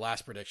 And your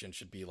last prediction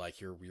should be like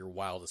your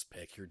wildest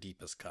pick, your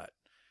deepest cut.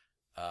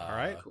 All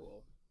right.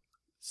 Cool.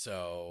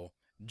 So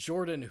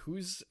Jordan,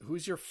 who's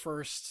your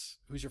first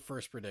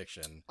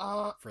prediction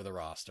for the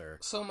roster?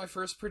 So my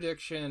first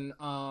prediction,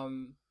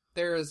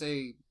 there is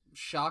a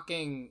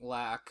shocking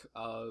lack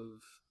of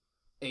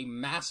a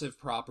massive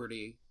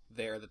property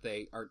there that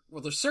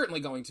they're certainly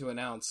going to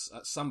announce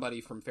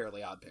somebody from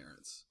Fairly Odd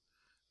Parents.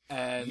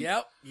 And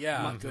yep,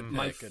 yeah, good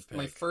pick.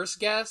 My first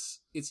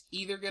guess is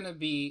either going to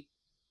be,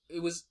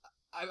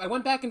 I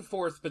went back and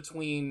forth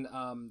between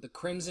the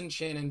Crimson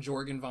Chin and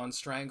Jorgen von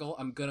Strangle.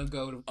 I'm going to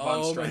go to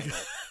von Strangle.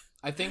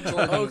 I think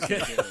Jorgen is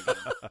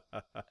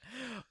again.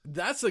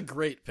 That's a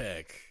great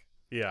pick.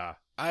 Yeah.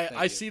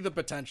 I see the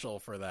potential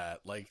for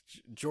that. Like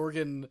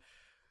Jorgen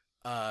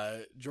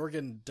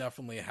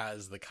definitely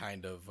has the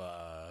kind of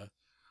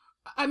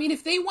I mean,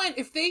 if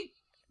they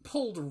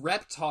pulled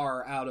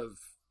Reptar out of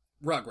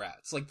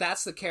Rugrats, like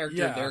that's the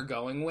character they're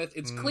going with,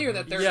 it's clear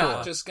that they're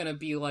not just gonna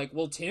be like,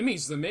 well,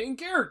 Timmy's the main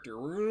character,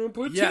 we're gonna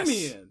put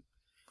Timmy in.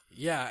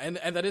 Yeah, and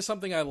that is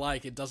something I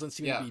like. It doesn't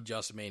seem to be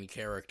just main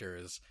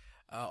characters.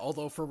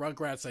 Although for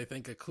Rugrats, I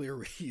think a clear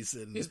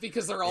reason is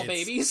because they're all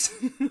babies.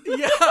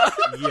 Yeah.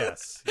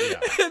 Yes.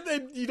 Yeah. And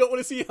then you don't want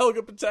to see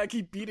Helga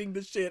Pataki beating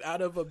the shit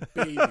out of a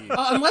baby.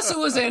 Unless it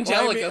was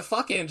Angelica.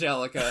 Fuck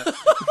Angelica.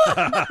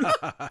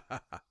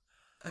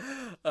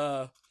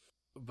 But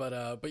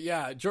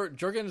yeah,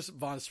 Jorgen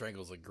von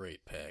Strangle's a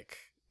great pick,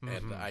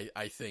 and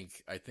I think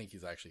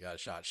he's actually got a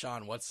shot.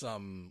 Sean, what's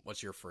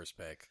your first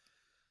pick?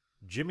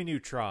 Jimmy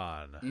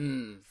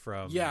Neutron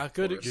from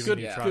good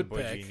Neutron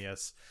Boy pick.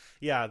 Genius.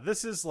 Yeah,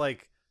 this is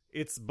like,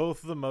 it's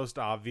both the most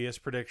obvious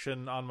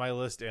prediction on my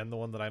list and the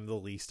one that I'm the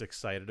least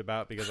excited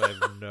about because I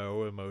have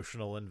no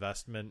emotional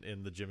investment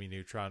in the Jimmy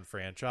Neutron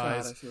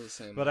franchise. God, I feel the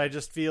same. But I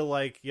just feel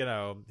like,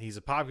 he's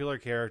a popular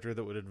character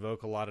that would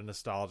invoke a lot of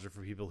nostalgia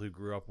for people who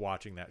grew up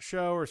watching that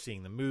show or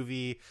seeing the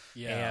movie.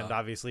 Yeah. And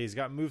obviously he's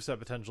got moveset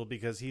potential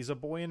because he's a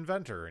boy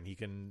inventor and he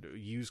can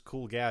use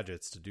cool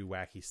gadgets to do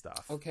wacky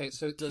stuff. Okay,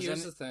 so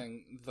here's the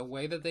thing. The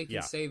way that they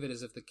can save it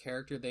is if the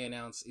character they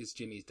announce is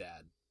Jimmy's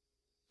dad.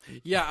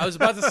 Yeah, I was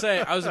about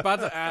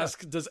to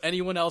ask, does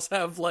anyone else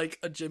have like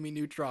a Jimmy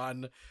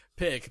Neutron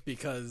pick?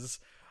 Because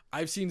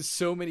I've seen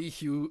so many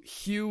Hugh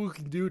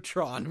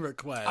Neutron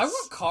requests. I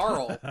want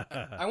Carl.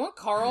 I want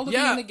Carl to be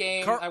in the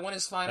game. I want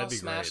his final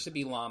smash to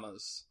be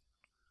llamas.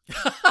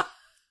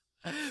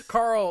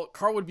 Carl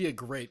would be a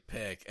great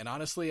pick, and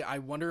honestly, I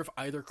wonder if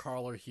either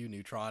Carl or Hugh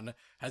Neutron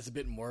has a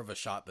bit more of a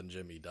shot than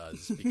Jimmy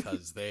does,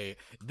 because they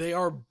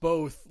are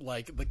both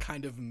like the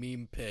kind of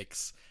meme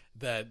picks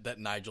that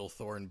Nigel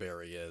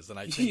Thornberry is, and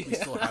I think we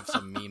still have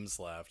some memes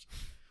left.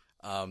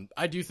 I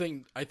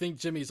think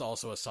Jimmy's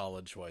also a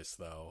solid choice,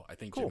 though. I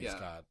think Jimmy's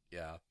got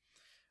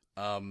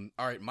all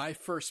right, my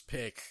first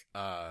pick,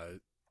 I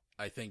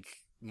think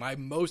my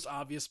most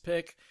obvious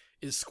pick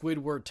is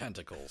Squidward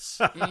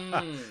Tentacles.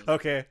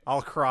 Okay,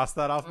 I'll cross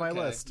that off my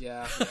list.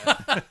 Yeah.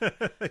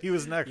 He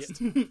was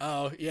next.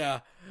 Oh,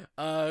 yeah.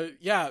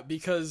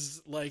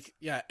 Because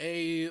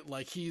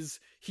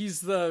he's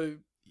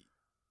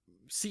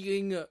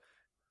seeing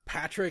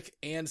Patrick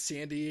and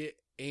Sandy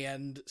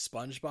and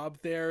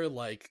SpongeBob there,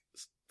 like,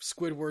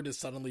 Squidward is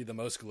suddenly the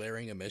most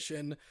glaring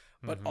omission,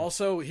 but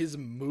also his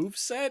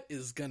moveset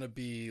is gonna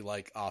be,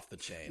 like, off the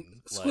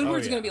chain.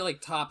 Squidward's gonna be, like,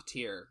 top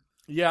tier.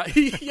 Yeah,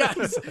 he's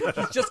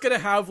just gonna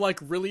have, like,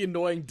 really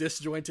annoying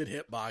disjointed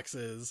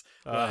hitboxes.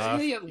 He's gonna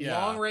be a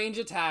long-range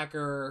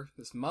attacker,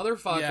 this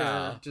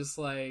motherfucker, just,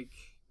 like,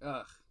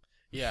 ugh.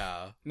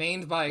 Yeah.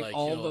 Mained by, like,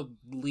 all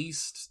the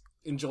least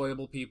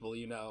enjoyable people,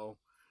 you know.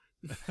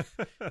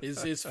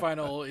 His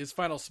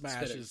final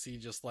smash is he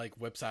just, like,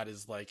 whips out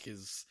his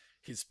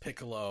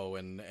piccolo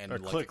and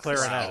like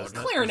clarinet.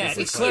 Clarinet,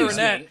 excuse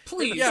me,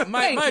 please. Yeah,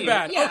 my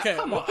bad. Yeah, okay,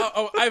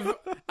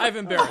 I've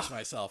embarrassed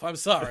myself. I'm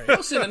sorry.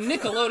 Listen, a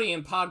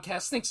Nickelodeon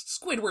podcast thinks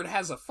Squidward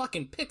has a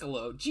fucking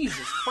piccolo.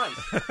 Jesus Christ!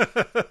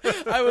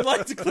 I would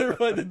like to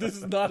clarify that this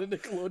is not a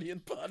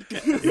Nickelodeon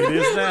podcast. It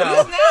is now. It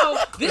is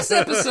now. This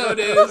episode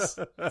is.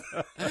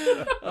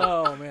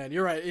 Oh man,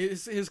 you're right.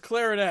 His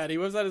clarinet. He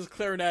was at his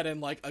clarinet, and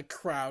like a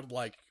crowd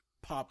like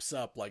pops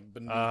up like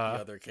beneath the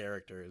other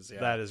characters. Yeah.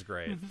 That is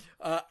great.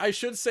 I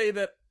should say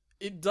that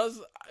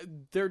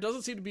there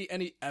doesn't seem to be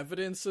any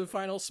evidence of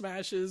final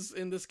smashes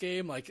in this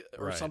game, like,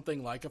 or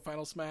something like a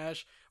final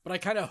smash, but I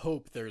kind of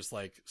hope there's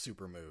like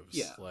super moves.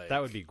 Yeah, like,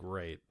 that would be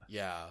great.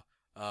 Yeah.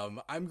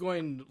 I'm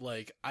going,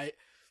 like,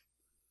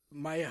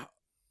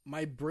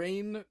 my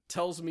brain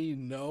tells me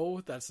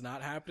no, that's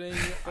not happening.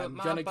 I'm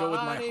gonna go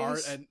with my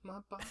heart, and my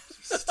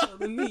body's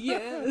telling me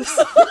yes.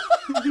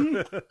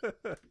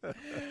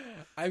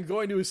 I'm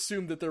going to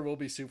assume that there will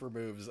be super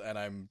moves, and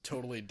I'm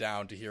totally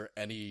down to hear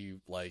any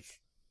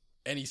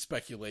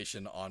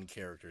speculation on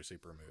character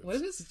super moves.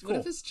 What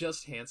if it's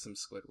just handsome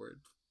Squidward?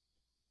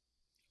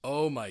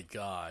 Oh my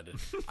god!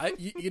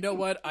 You know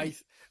what?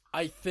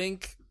 I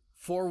think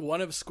for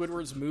one of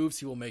Squidward's moves,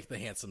 he will make the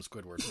handsome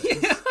Squidward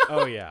face. Yeah.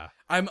 Oh yeah,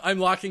 I'm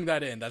locking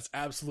that in. That's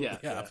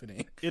absolutely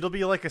happening. It'll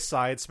be like a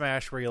side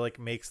smash where he like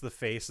makes the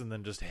face and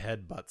then just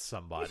headbutts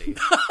somebody.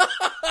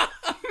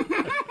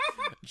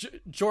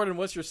 Jordan,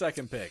 what's your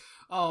second pick?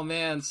 Oh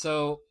man,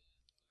 so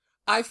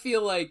I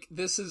feel like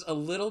this is a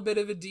little bit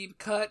of a deep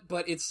cut,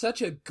 but it's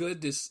such a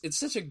good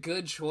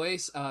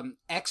choice.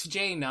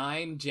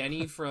 XJ9,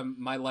 Jenny from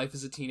My Life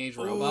as a Teenage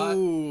Robot.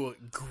 Ooh,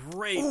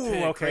 great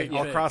pick. Okay,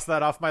 I'll cross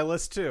that off my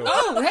list too.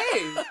 Oh,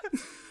 hey!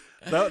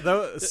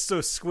 So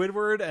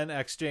Squidward and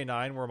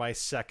XJ9 were my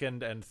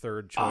second and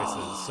third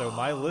choices. So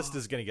my list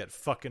is going to get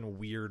fucking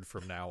weird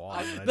from now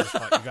on. And I just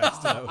want you guys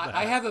to know that.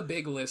 I have a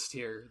big list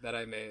here that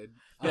I made.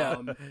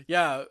 Yeah.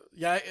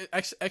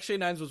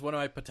 XJ9's was one of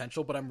my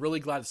potential, but I'm really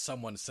glad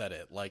someone said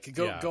it. Like,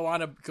 go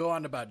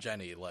on about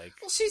Jenny. Like,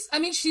 well,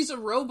 she's a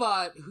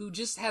robot who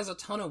just has a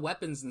ton of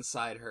weapons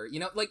inside her. You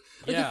know, like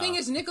the thing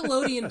is,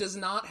 Nickelodeon does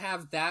not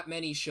have that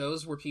many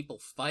shows where people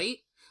fight.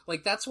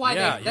 Like, that's why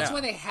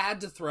why they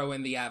had to throw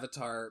in the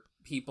Avatar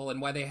people,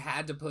 and why they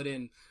had to put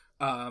in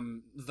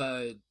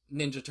the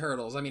Ninja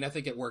Turtles. I mean, I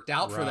think it worked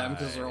out for them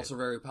because they're also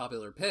very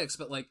popular picks,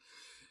 but like,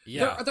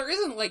 there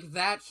isn't like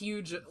that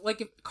huge,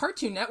 like,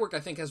 Cartoon Network I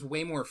think has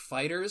way more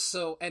fighters,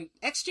 so, and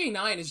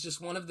XJ9 is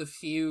just one of the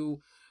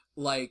few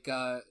like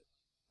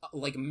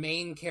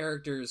main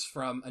characters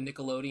from a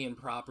Nickelodeon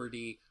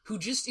property who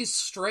just is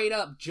straight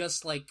up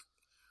just like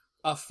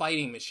a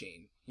fighting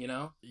machine, you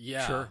know?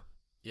 Yeah. Sure.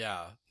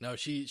 Yeah. No,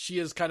 she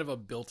is kind of a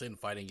built-in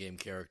fighting game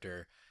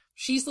character.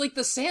 She's like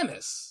the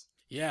Samus.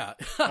 Yeah.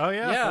 Oh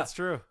yeah, that's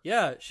true.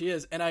 Yeah, she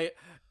is. And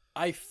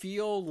I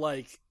feel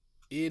like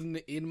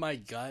in my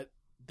gut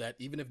that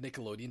even if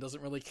Nickelodeon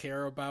doesn't really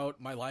care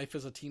about My Life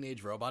as a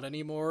Teenage Robot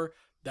anymore,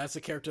 that's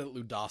a character that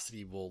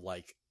Ludosity will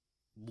like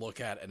look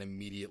at and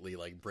immediately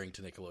like bring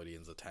to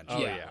Nickelodeon's attention.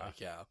 Oh yeah.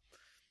 Like,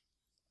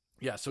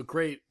 yeah, so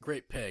great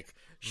pick.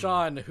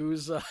 Sean,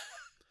 who's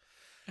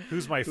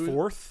my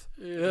fourth?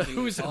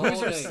 Who's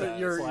your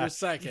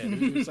second?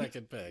 Who's your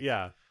second pick?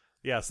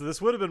 Yeah, so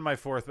this would have been my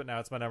fourth, but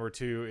now it's my number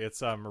two.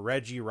 It's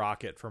Reggie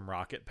Rocket from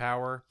Rocket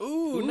Power.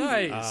 Ooh,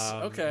 nice.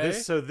 Okay.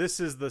 This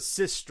is the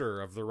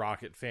sister of the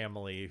Rocket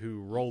family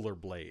who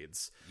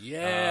rollerblades.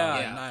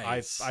 Yeah,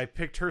 nice. I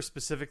picked her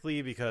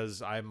specifically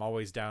because I'm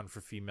always down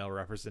for female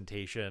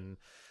representation.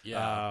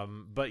 Yeah.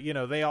 But, you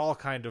know, they all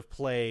kind of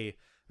play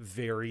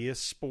various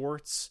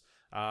sports.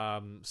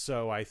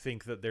 So I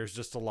think that there's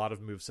just a lot of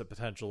moveset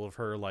potential of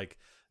her, like,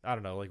 I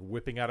don't know, like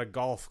whipping out a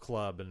golf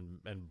club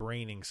and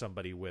braining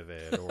somebody with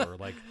it, or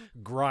like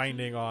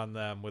grinding on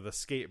them with a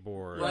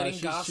skateboard. Writing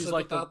gossip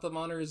like about them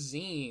on her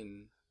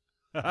zine.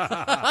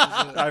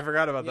 I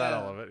forgot about that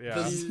element.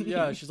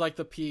 Yeah, she's like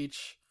the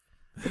Peach.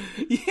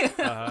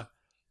 Yeah.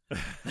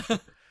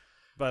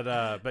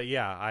 But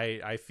yeah,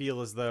 I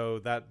feel as though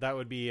that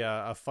would be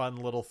a fun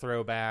little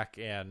throwback,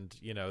 and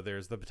you know,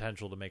 there's the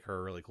potential to make her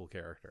a really cool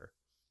character.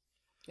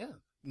 Yeah.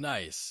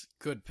 Nice.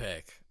 Good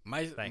pick.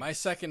 My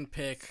second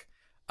pick,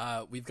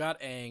 we've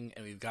got Aang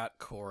and we've got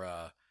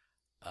Korra,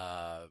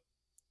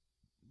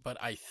 but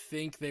I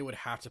think they would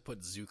have to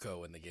put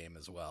Zuko in the game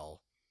as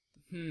well.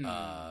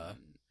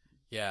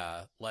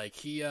 Yeah, like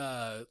he's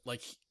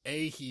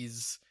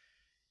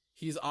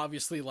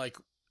obviously like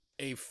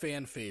a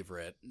fan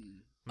favorite.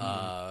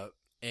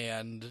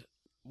 And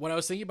when I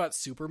was thinking about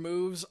super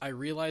moves, I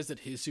realized that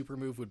his super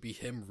move would be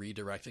him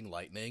redirecting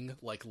lightning.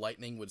 Like,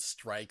 lightning would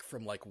strike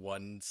from, like,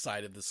 one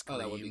side of the screen.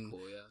 Oh, that would be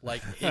cool, yeah.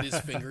 Like, hit his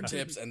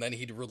fingertips, and then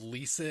he'd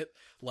release it,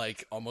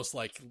 like, almost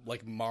like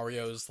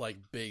Mario's, like,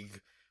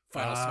 big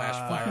Final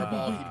Smash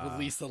fireball. He'd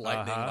release the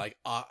lightning,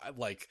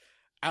 like,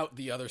 out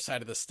the other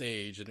side of the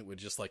stage, and it would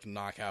just, like,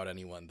 knock out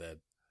anyone that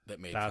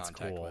made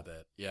contact with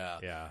it.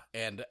 Yeah.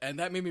 And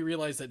that made me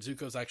realize that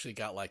Zuko's actually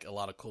got, like, a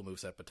lot of cool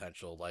moveset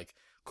potential, like,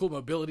 cool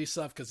mobility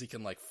stuff, because he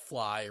can, like,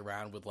 fly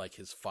around with, like,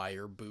 his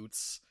fire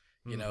boots,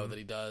 you know, that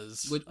he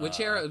does. Which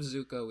era of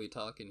Zuko are we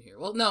talking here?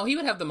 Well, no, he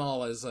would have them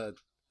all as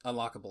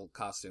unlockable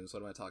costumes.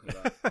 What am I talking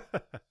about?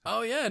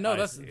 Oh, yeah, no,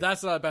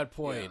 that's not a bad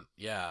point.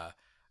 Yeah,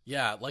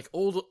 like,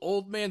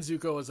 old man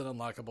Zuko as an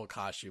unlockable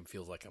costume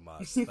feels like a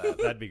must.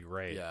 That'd be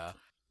great. Yeah.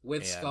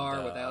 With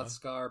scar, without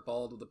scar,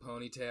 bald with a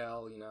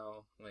ponytail, you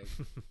know, like...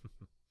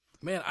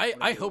 Man,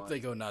 I hope they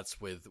go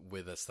nuts with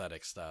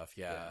aesthetic stuff,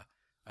 yeah.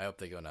 I hope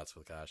they go nuts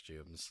with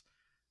costumes.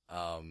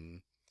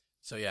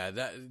 So yeah,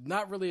 that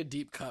not really a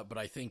deep cut, but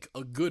I think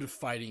a good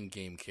fighting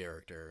game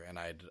character, and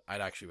I'd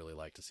actually really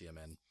like to see him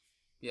in.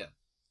 Yeah.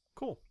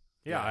 Cool.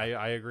 Yeah.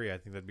 I agree. I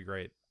think that'd be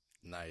great.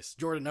 Nice.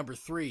 Jordan, number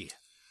 3.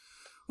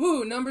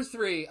 Ooh, number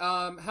 3.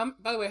 By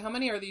the way, how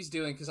many are these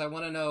doing? Because I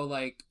want to know,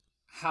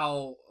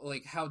 how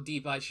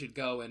deep I should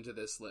go into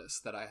this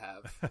list that I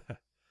have.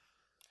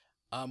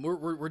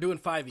 We're doing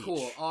 5 each.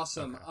 Cool,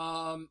 awesome.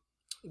 Okay.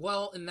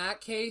 Well, in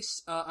that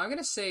case, I'm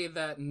gonna say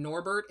that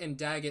Norbert and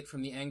Daggett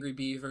from the Angry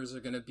Beavers are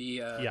gonna be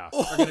an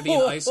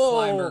ice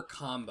climber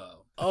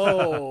combo.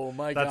 Oh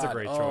my god, that's a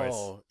great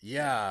choice.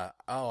 Yeah.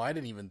 Oh, I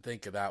didn't even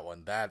think of that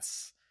one.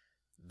 That's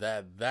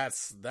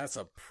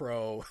a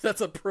pro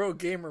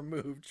gamer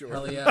move, Jordan.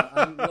 Hell yeah!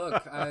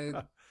 I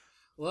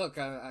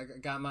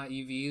got my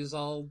EVs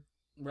all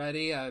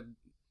ready.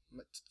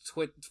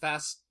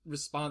 Fast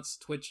response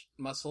Twitch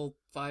muscle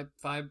 5.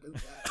 I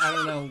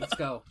don't know. Let's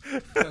go.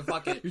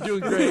 Fuck it. You're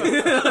doing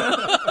great.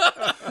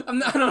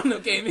 I don't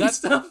know gaming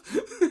stuff.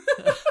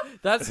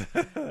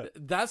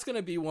 That's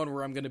gonna be one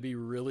where I'm gonna be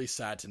really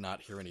sad to not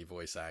hear any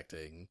voice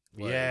acting.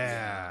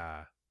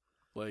 Yeah.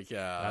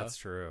 That's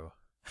true.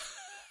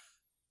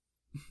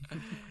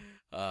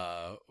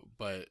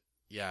 But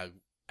yeah,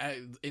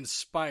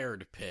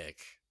 inspired pick.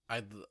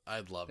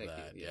 I'd love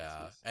that.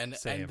 Yes. And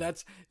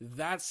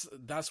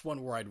that's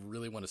one where I'd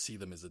really want to see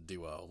them as a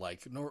duo.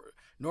 Like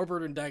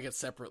Norbert and Daggett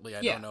separately,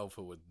 I don't know if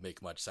it would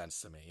make much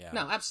sense to me. Yeah.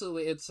 No,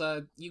 absolutely. It's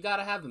you got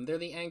to have them. They're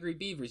the Angry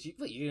Beavers.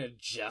 You're gonna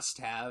just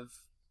have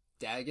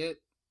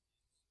Daggett.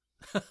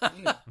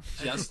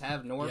 Just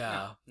have Norbert.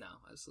 Yeah. No,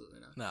 absolutely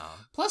not. No.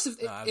 Plus,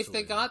 if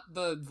they got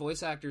the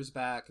voice actors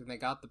back and they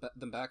got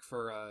them back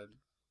for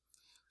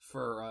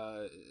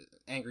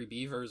Angry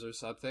Beavers or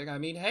something, I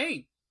mean,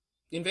 hey.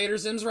 Invader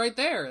Zim's right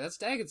there. That's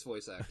Daggett's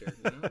voice actor.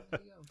 You know? There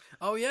you go.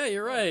 Oh yeah,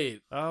 you're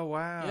right. Oh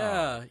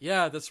wow.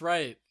 Yeah, that's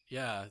right.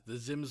 Yeah, the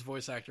Zim's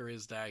voice actor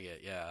is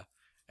Daggett. Yeah,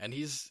 and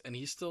he's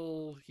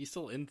still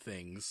in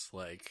things,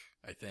 like,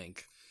 I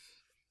think,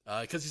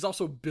 because he's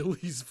also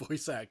Billy's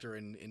voice actor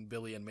in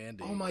Billy and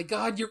Mandy. Oh my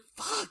god,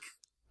 fuck.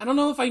 I don't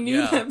know if I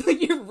knew that,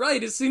 but you're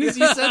right. As soon as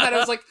you said that, I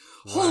was like,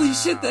 "Holy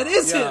shit, that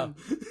is him!"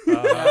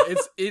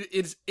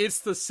 It's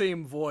the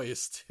same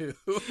voice too.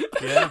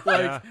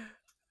 Yeah,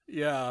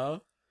 Yeah.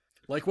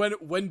 Like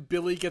when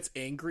Billy gets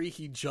angry,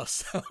 he just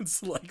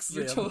sounds like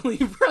Zim. You're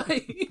totally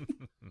right.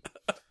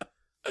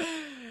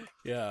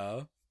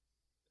 Yeah.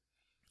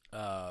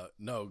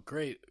 No,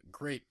 great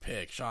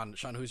pick. Sean,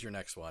 who's your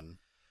next one?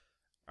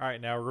 All right,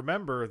 now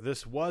remember,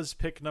 this was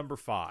pick number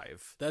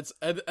 5. That's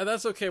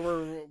okay.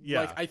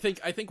 I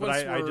think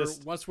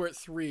once we're at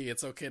 3,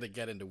 it's okay to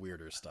get into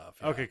weirder stuff.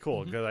 Yeah. Okay,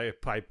 cool. Because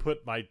I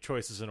put my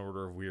choices in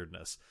order of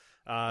weirdness.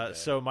 Okay.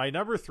 So my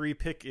number 3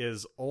 pick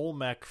is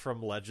Olmec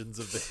from Legends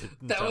of the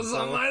Hidden Temple. That was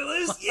on my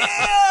list. Yeah.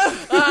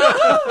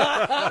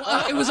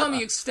 It was on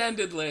the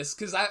extended list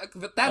because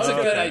that's a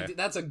good idea.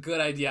 That's a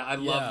good idea. I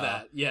love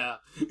that. Yeah.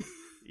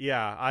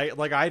 Yeah,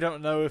 I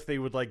don't know if they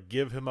would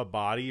give him a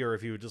body or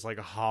if he would just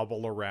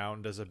hobble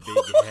around as a big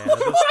head.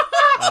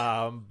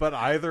 But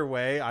either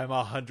way, I'm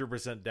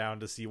 100% down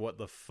to see what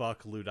the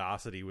fuck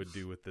Ludosity would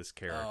do with this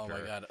character. Oh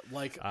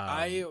my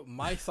god!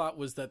 My thought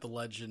was that the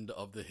Legend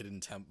of the Hidden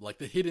Temple,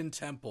 the Hidden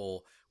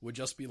Temple, would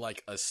just be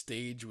a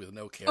stage with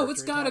no character. Oh,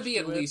 it's got to be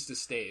at least a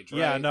stage, right?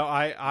 Yeah, no,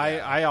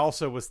 I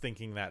also was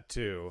thinking that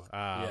too.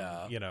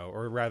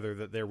 Or rather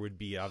that there would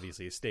be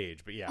obviously a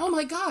stage, but yeah. Oh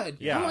my god!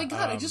 Yeah. Oh my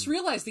god! I just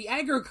realized the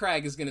Aggro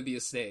Crag is going to be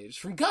a stage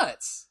from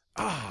Guts.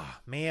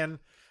 Man.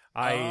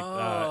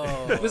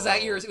 Was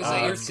that your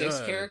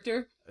 6th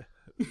character?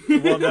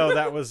 Well, no,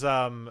 that was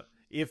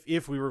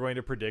if we were going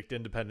to predict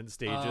independent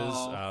stages,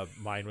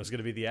 mine was going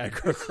to be the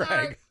Aggro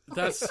Crag.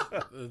 That's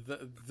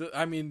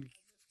I mean,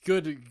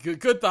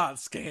 good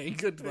thoughts, gang.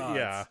 Good thoughts.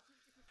 Yeah.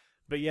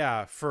 But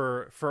yeah,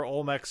 for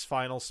Olmec's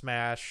final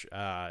smash,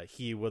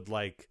 he would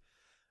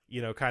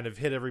kind of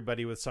hit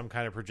everybody with some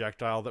kind of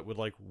projectile that would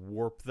like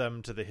warp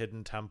them to the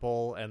hidden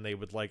temple, and they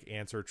would like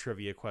answer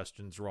trivia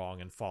questions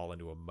wrong and fall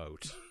into a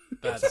moat.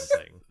 That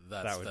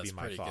would be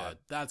my thought. Good.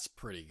 That's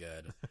pretty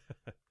good.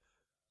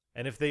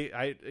 And if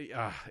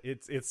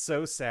it's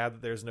so sad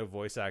that there's no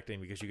voice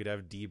acting, because you could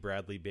have D.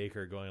 Bradley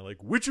Baker going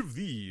like, which of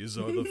these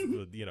are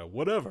the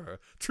whatever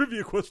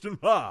trivia question,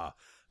 and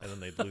then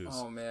they'd lose.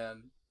 Oh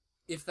man,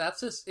 if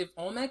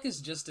Olmec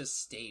is just a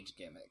stage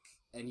gimmick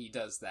and he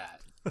does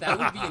that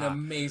would be an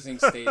amazing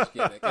stage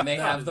gimmick. And they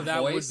have the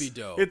that voice. Would be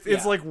dope.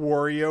 It's like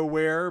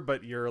WarioWare,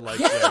 but you're like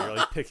you're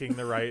like picking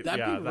the right.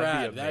 That'd be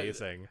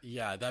amazing.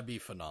 That'd be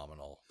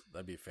phenomenal.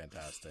 That'd be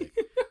fantastic.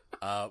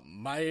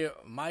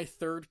 My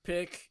third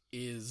pick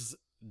is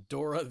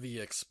Dora the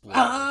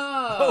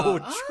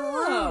Explorer.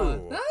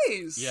 True.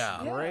 Nice.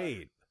 Yeah.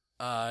 Great.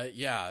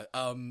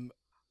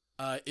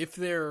 If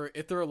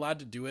they're allowed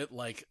to do it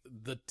like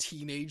the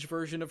teenage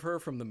version of her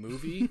from the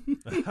movie.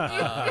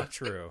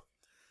 True.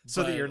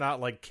 So that you're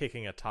not like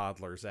kicking a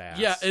toddler's ass.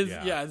 Yeah,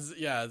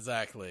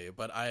 exactly.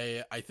 But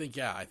I think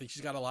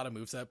she's got a lot of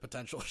moveset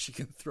potential. She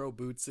can throw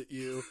boots at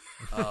you,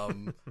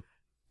 and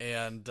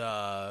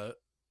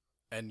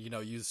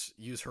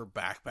use her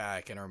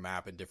backpack and her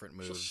map in different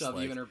moves. She'll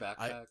shove you in her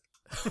backpack.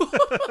 Her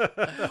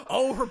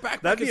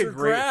backpack. That'd be is a her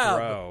great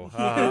grab.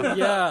 throw.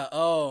 Yeah.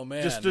 Oh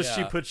man.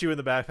 She puts you in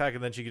the backpack,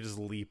 and then she could just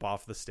leap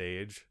off the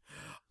stage.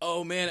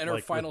 Oh man, and her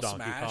like final with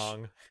Donkey smash.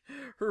 Kong.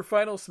 Her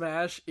final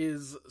smash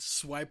is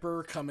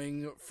Swiper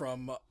coming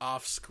from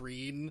off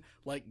screen,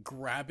 like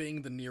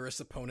grabbing the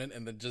nearest opponent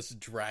and then just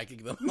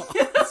dragging them off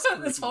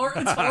screen. It's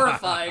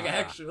horrifying,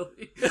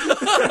 actually.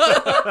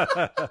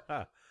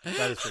 That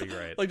is pretty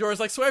great. Like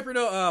Dora's like, Swiper,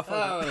 no.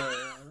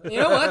 You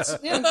know what?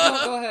 Yeah,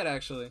 go ahead,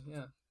 actually.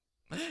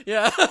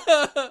 Yeah.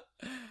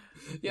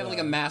 You have like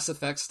a Mass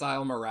Effect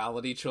style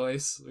morality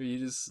choice where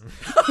you just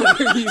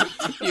you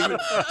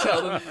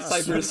tell them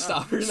Swiper to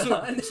stop or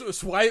not.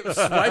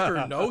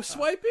 Swiper no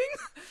swiping?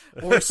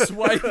 Or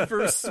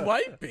Swiper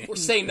swiping? Or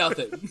say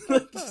nothing.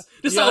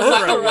 just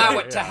allow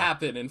it to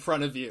happen in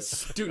front of you.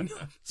 Do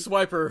not.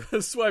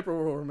 Swiper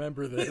will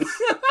remember this.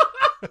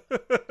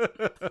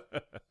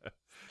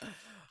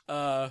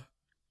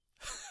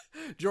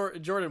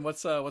 Jordan,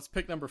 what's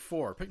pick number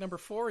 4? Pick number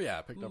 4,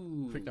 yeah. Pick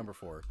number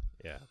 4.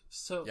 Yeah.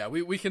 So yeah,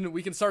 we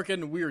can start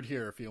getting weird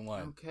here if you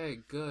want. Okay,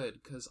 good,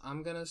 because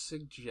I'm gonna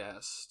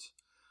suggest.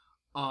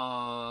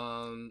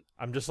 I'm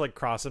just like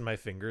crossing my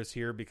fingers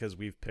here because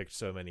we've picked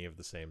so many of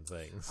the same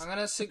things. I'm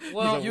gonna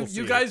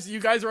you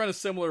guys are on a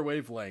similar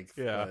wavelength.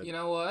 Yeah. You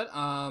know what?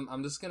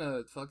 I'm just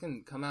gonna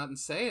fucking come out and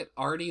say it.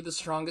 Artie, the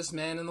strongest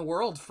man in the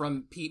world,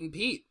 from Pete and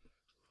Pete.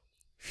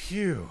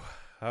 Phew.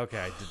 Okay,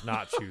 I did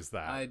not choose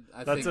that. I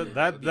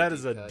that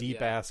is a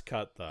deep ass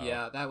cut, though.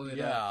 Yeah, that would.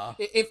 Yeah.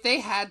 If they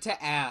had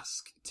to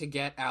ask to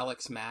get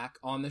Alex Mack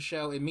on the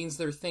show, it means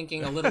they're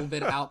thinking a little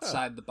bit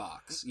outside the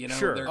box. You know.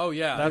 Sure. Oh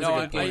yeah. That's a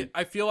good point.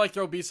 I feel like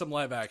there'll be some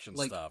live action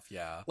stuff.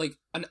 Yeah. Like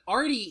an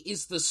Artie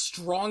is the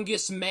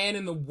strongest man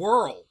in the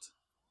world.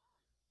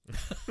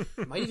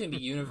 Might even be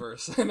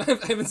Universe. I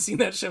haven't seen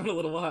that show in a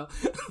little while.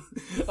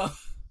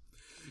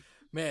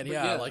 Man,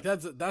 yeah, like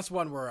that's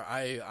one where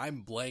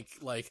I'm blank.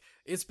 Like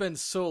it's been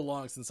so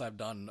long since I've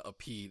done a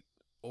Pete,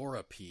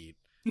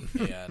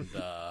 and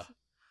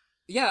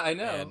yeah, I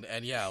know,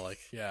 and yeah,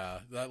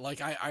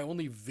 I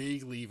only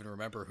vaguely even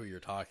remember who you're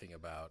talking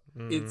about.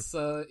 It's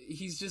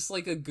he's just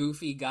like a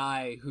goofy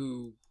guy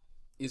who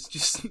is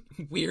just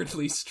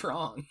weirdly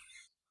strong.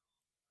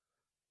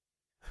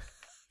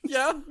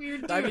 Yeah,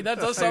 I mean that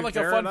does sound like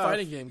a fun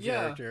fighting game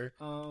character.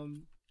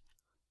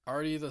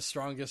 Artie, the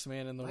strongest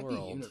man in the world.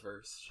 Be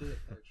Universe, shit,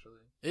 actually.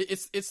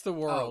 It's the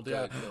world,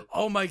 good.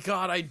 Oh my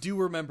god, I do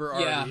remember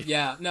Artie.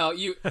 Yeah. No,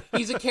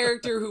 he's a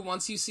character who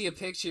once you see a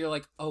picture, you're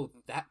like, oh,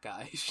 that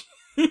guy.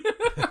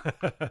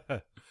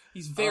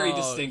 He's very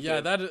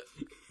distinctive. Yeah,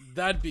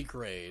 that'd be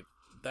great.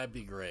 That'd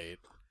be great.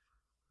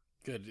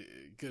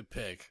 Good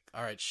pick.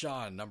 All right,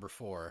 Sean, number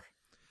 4.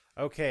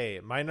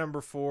 Okay, my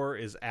number 4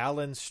 is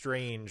Alan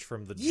Strange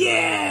from the Journey of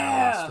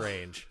Alan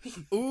Strange.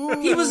 Ooh,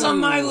 he was on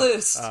my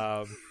list.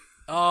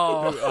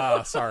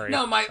 Sorry.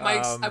 No,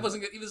 I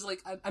wasn't good. He was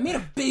like, I made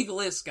a big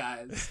list,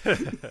 guys.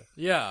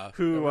 Yeah.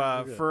 Who,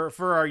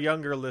 for our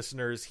younger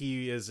listeners,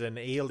 he is an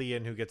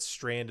alien who gets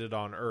stranded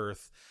on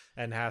Earth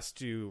and has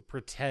to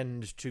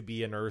pretend to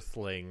be an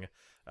Earthling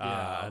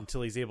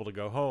until he's able to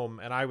go home.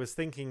 And I was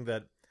thinking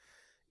that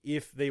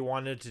if they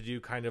wanted to do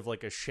kind of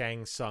like a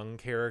Shang Tsung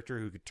character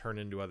who could turn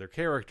into other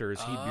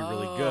characters, he'd be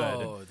really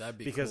good. That'd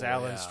be because cool,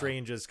 Alan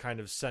Strange's kind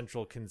of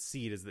central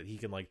conceit is that he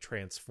can like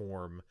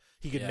transform.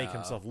 He can make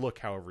himself look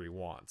however he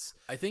wants.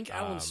 I think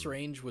Alan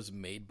Strange was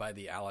made by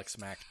the Alex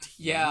Mack team.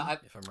 Yeah,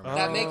 if I remember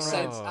that makes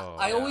sense.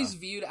 I always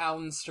viewed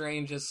Alan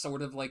Strange as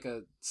sort of like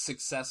a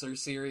successor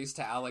series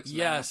to Alex Mack.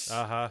 Yes.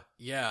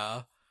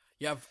 Yeah.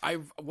 Yeah,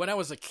 when I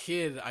was a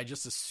kid, I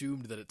just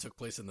assumed that it took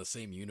place in the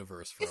same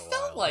universe for a while. It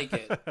felt like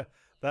it.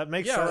 That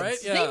makes sense. Right?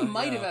 Yeah, they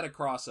might have had a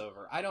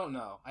crossover. I don't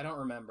know. I don't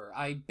remember.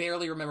 I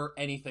barely remember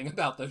anything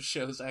about those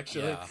shows,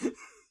 actually. Yeah.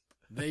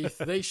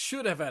 They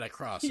should have had a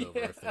crossover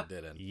if they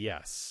didn't.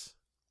 Yes.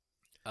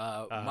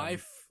 Oh,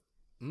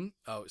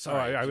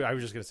 sorry. I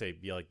was just gonna say,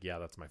 yeah,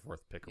 that's my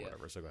fourth pick or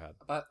whatever. So go ahead.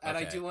 And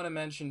I do want to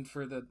mention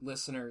for the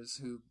listeners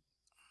who,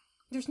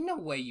 there's no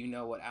way you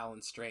know what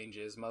Alan Strange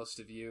is. Most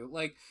of you,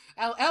 like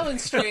Alan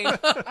Strange.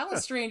 Alan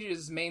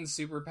Strange's main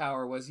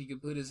superpower was he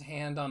could put his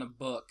hand on a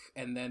book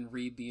and then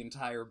read the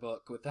entire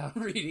book without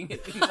reading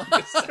it in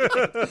like a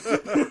second.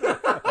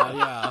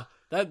 Yeah.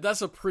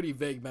 That's a pretty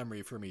vague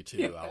memory for me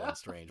too, Alan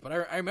Strange. But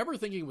I remember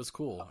thinking it was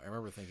cool.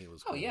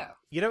 Oh yeah.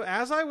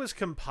 As I was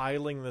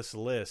compiling this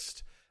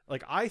list,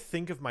 like, I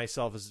think of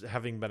myself as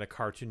having been a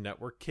Cartoon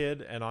Network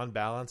kid, and on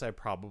balance, I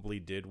probably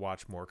did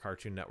watch more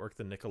Cartoon Network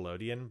than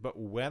Nickelodeon. But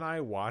when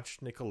I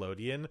watched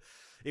Nickelodeon,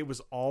 it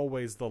was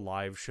always the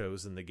live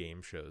shows and the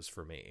game shows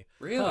for me.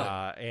 Really?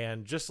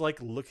 And just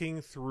like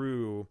looking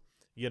through,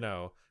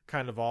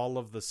 kind of all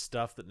of the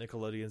stuff that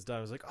Nickelodeon's done,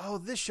 I was like, oh,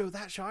 this show,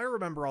 that show, I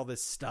remember all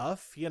this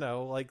stuff.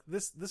 Like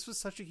this was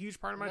such a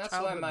huge part of my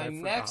childhood. That's why my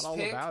next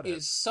pick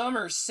is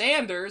Summer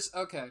Sanders.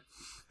 Okay.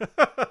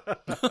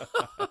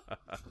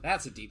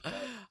 That's a deep cut.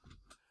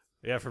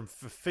 Yeah, from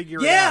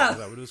Figure It Out. Is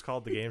that what it was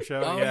called? The game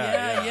show? Oh,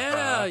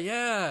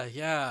 yeah.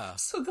 I'm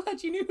so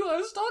glad you knew who I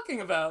was talking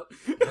about.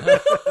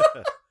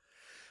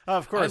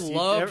 Of course. I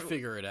love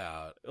Figure It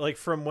Out. Like,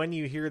 from when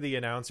you hear the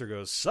announcer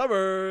go,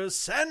 Summer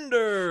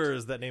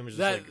Sanders, that name is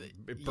just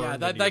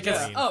burned into your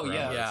brain forever.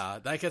 Yeah,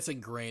 that gets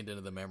ingrained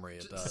into the memory.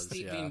 It does.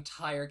 The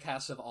entire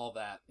cast of all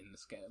that in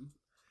this game.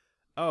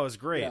 Oh, it's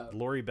great. Yeah.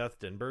 Lori Beth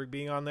Denberg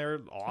being on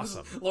there,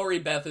 awesome. Lori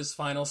Beth is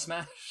Final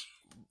Smash.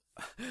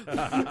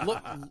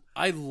 Look,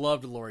 I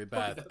loved Lori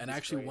Beth, and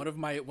actually one of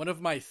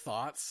my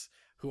thoughts,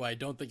 who I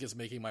don't think is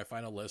making my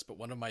final list, but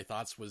one of my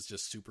thoughts was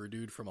just Super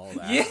Dude from all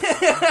that. Yeah,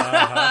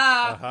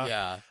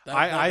 yeah.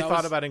 I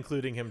thought about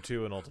including him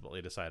too, and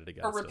ultimately decided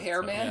against a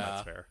repairman. So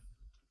that's fair.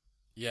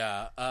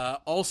 Yeah.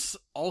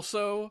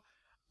 Also,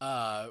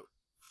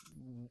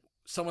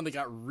 someone that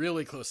got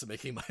really close to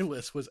making my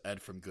list was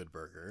Ed from Good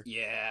Burger.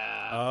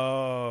 Yeah.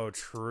 Oh,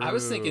 true. I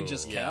was thinking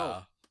just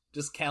Kel.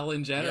 Just Kel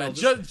in general.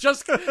 Yeah,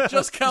 just Kel as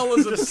just Kel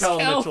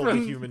Mitchell, from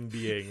the human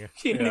being.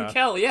 Keenan and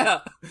Kel, yeah.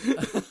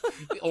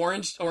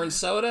 orange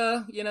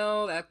soda,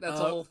 that's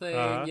a whole thing.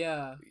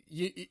 Yeah.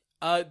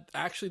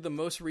 Actually, the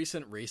most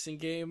recent racing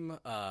game,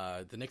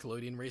 the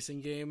Nickelodeon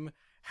racing game,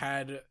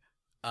 had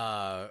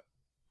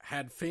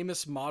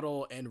famous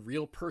model and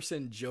real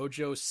person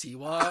JoJo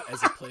Siwa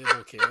as a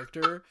playable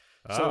character.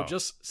 Oh.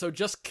 So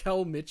just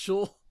Kel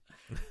Mitchell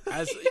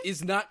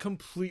is not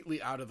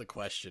completely out of the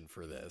question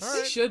for this.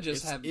 They should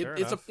just have.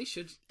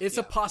 It's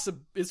a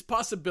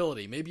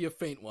possibility, maybe a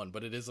faint one,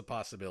 but it is a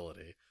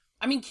possibility.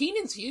 I mean,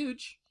 Keenan's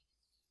huge.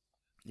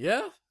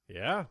 Yeah.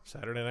 Yeah.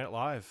 Saturday Night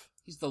Live.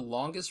 He's the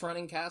longest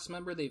running cast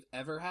member they've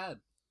ever had.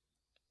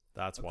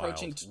 That's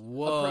approaching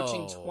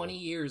 20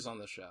 years on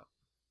the show.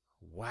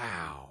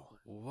 Wow.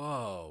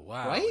 Whoa.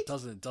 Right?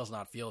 It does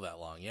not feel that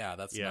long. Yeah,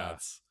 that's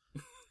nuts.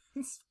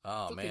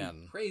 Oh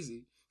man,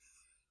 crazy.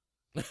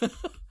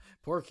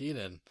 Poor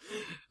Keenan.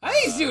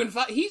 He's doing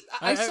fine. You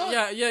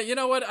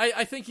know what?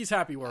 I think he's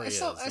happy where he is.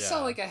 I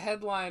saw like a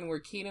headline where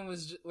Keenan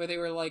where they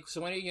were like,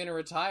 "So when are you going to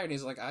retire?" And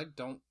he's like, "I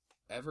don't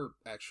ever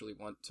actually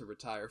want to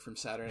retire from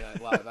Saturday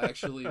Night Live. I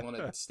actually want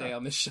to stay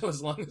on this show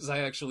as long as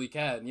I actually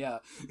can." Yeah.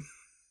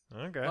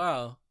 Okay.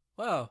 Wow.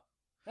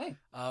 Hey.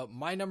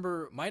 My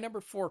number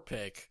 4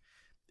 pick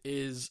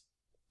is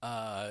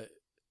and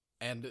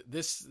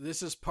this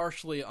is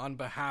partially on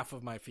behalf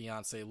of my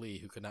fiance Lee,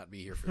 who could not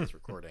be here for this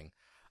recording.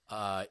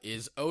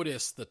 Is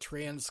Otis, the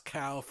trans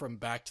cow from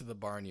Back to the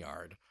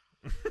Barnyard.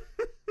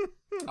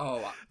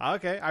 Oh,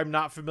 okay. I'm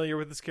not familiar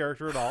with this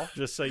character at all,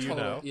 just so you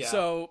know. Yeah.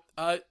 So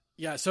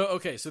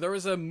there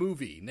was a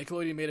movie.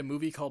 Nickelodeon made a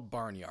movie called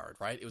Barnyard,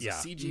 right? It was a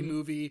CG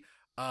movie,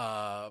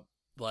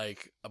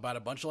 like about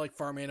a bunch of like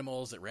farm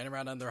animals that ran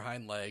around on their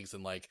hind legs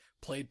and like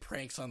played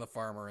pranks on the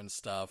farmer and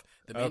stuff.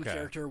 The main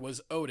character was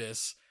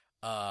Otis,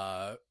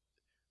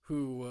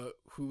 who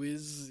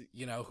is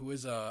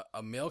a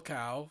male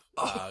cow,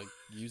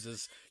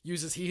 uses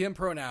he/him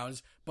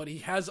pronouns, but he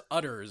has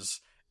udders,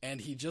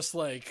 and he just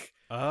like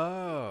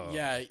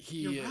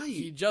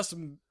he just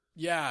and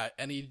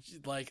he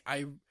like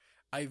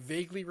I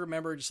vaguely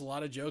remember just a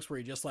lot of jokes where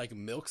he just like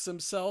milks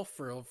himself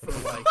for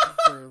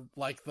the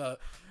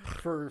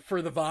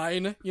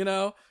vine,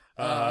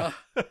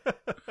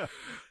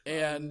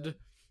 and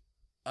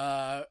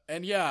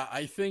yeah,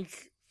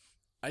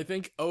 I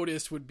think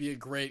Otis would be a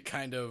great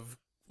kind of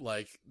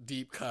like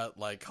deep cut,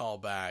 like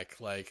callback.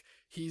 Like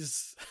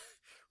he's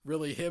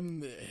really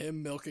him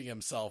milking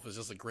himself is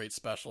just a great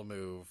special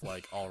move.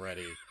 Like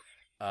already,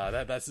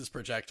 that's his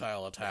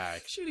projectile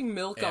attack. Shooting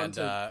milk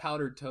onto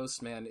powdered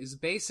toast, man, is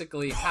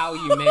basically how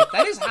you make.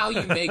 That is how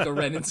you make a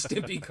Ren and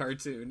Stimpy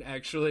cartoon.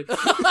 Actually,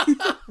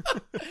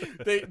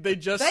 they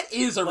just that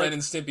is a Ren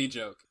and Stimpy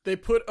joke. They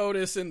put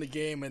Otis in the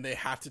game, and they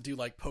have to do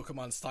like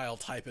Pokemon style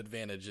type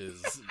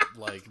advantages,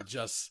 like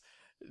just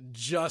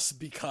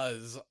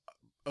because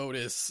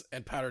Otis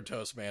and Powdered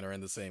Toast Man are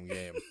in the same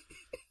game.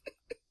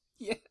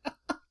 Yeah.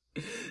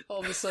 All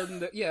of a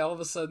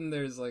sudden,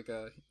 there's like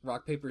a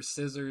rock paper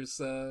scissors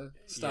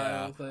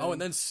style thing. Oh,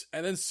 and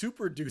then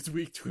Super Dude's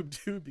weak to him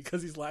too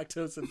because he's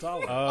lactose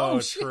intolerant. Oh,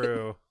 shit.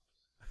 true.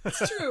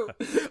 It's true.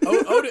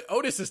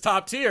 Otis is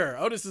top tier.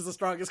 Otis is the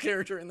strongest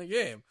character in the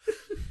game.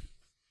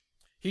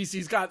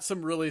 He's got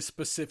some really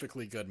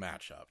specifically good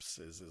matchups.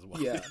 Is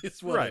what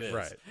it is.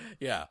 Right.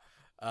 Yeah.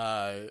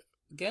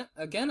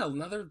 Again,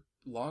 another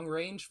long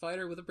range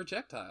fighter with a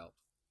projectile.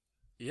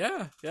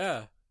 Yeah.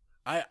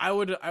 I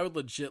would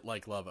legit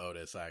love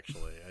Otis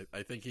actually.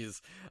 I think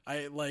he's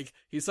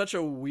such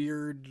a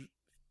weird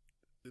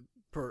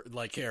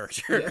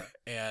character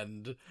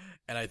and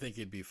I think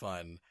he'd be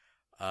fun.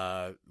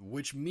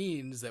 Which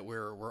means that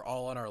we're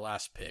all on our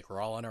last pick. We're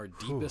all on our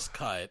deepest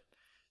cut.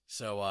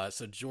 So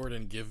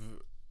Jordan,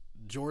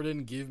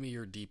 give me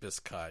your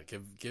deepest cut.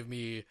 Give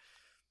me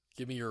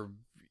your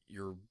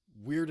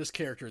weirdest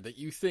character that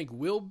you think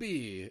will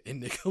be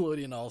in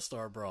Nickelodeon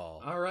All-Star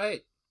Brawl. All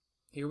right.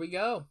 Here we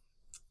go.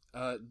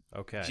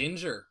 Okay.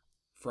 Ginger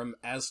from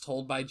As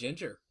Told by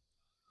Ginger.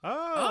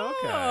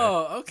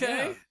 Oh,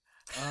 okay.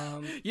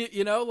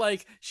 Yeah.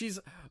 She's.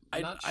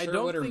 I'm not I sure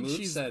don't what her think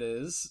she's. moveset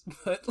is,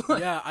 but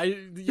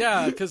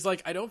Because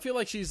I don't feel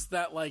like she's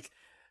that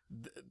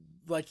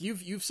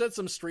you've said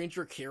some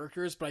stranger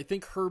characters, but I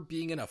think her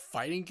being in a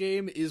fighting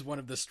game is one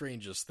of the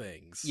strangest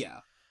things. Yeah.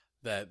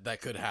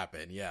 That could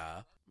happen.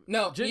 Yeah.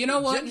 No, you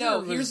know what?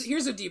 No,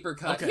 here's a deeper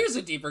cut. Okay. Here's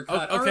a deeper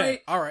cut. Okay.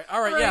 All right.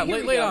 Yeah,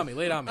 lay on me.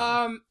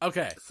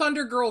 Okay.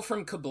 Thunder Girl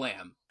from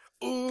Kablam.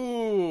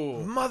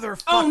 Ooh,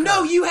 motherfucker! Oh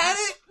no, you had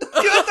it.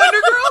 You had Thunder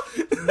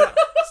Girl.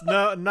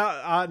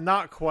 No,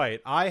 not quite.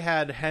 I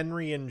had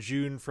Henry and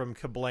June from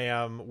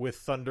Kablam with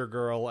Thunder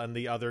Girl and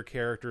the other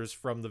characters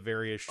from the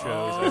various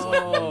shows as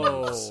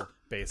moves,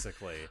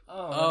 basically.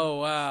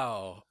 Oh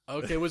wow.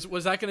 Okay, was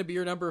that going to be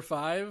your number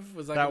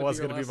 5? That was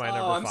going to be my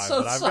number 5. I'm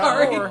so but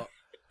sorry. I've got more.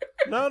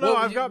 No,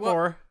 I've got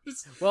more.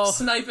 Well,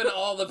 sniping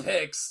all the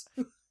picks.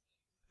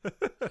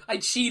 I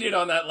cheated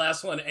on that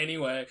last one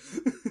anyway.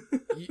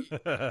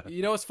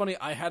 You know what's funny?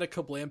 I had a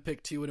Kablam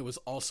pick too, and it was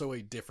also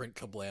a different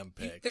Kablam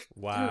pick.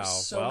 Wow, there's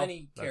so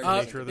many characters. That's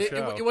the nature of the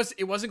show.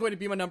 It wasn't going to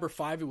be my number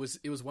 5.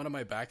 It was one of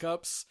my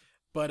backups.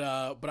 But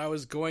I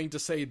was going to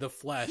say The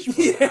Flash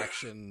from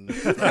Action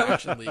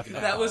League. Now.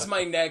 That was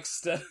my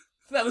next.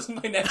 That was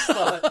my next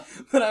thought.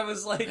 But I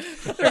was like,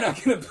 they're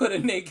not going to put a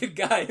naked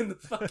guy in the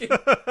fucking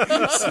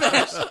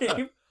Smash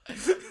game.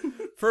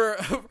 For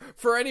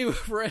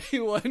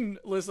anyone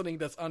listening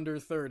that's under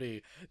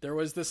 30, there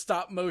was this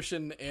stop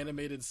motion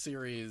animated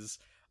series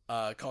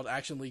called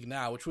Action League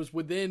Now, which was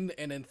within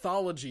an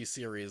anthology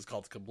series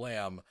called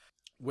Kablam,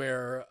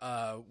 where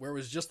it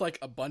was just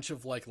a bunch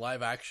of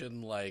live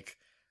action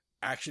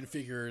action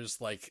figures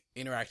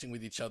interacting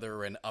with each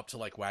other and up to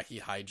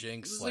wacky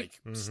hijinks,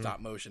 stop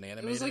motion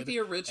animated. It was like the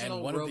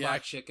original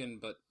Robot Chicken,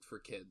 but for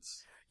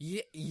kids.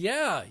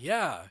 Yeah.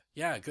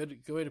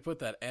 Good way to put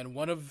that. And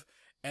one of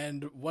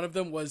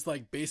them was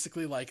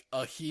basically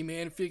a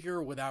He-Man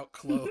figure without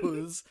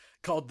clothes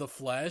called The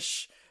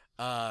Flesh.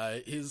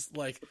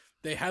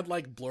 They had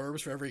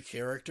blurbs for every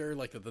character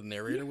that the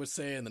narrator would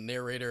say, and the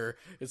narrator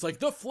is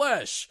The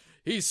Flesh,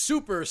 he's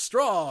super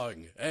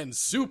strong and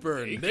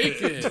super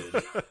naked.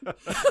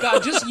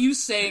 God, just you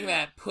saying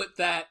that put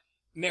that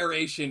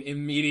narration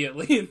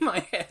immediately in my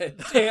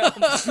head. Damn.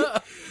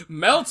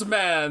 Melt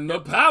Man, the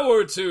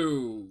power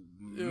to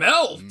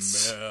melt.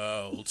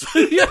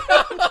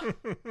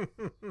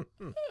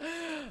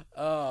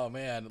 Oh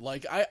man,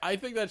 I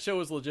think that show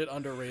is legit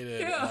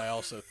underrated, and I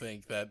also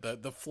think that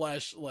the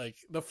Flesh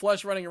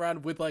running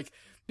around with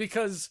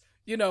because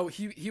he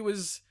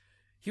was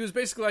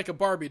basically a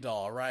Barbie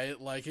doll, right?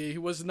 He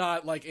was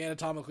not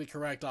anatomically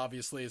correct,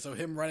 obviously, so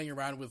him running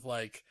around with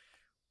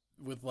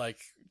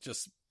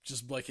just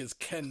his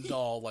Ken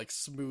doll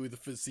smooth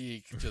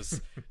physique,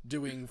 just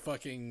doing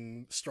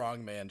fucking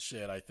strongman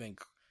shit. I think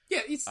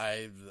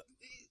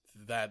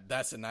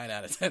that's a 9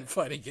 out of 10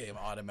 fighting game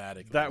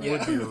automatically. That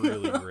would be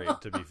really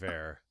great, to be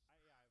fair.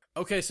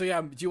 Okay, so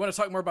do you want to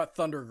talk more about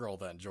Thunder Girl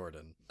then,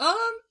 Jordan?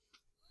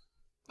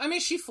 I mean,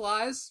 she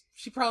flies.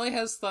 She probably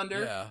has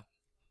thunder. Yeah.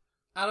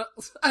 I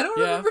don't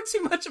remember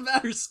too much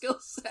about her skill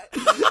set,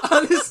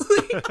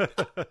 honestly.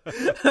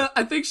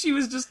 I think she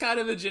was just kind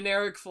of a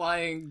generic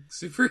flying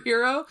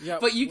superhero,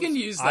 but you can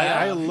use that.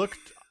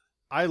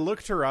 I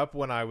looked her up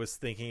when I was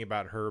thinking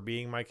about her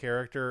being my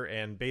character,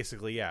 and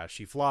basically,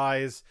 she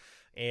flies,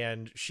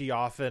 and she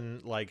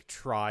often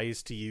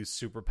tries to use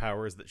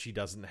superpowers that she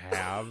doesn't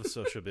have.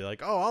 So she'll be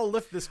like, "Oh, I'll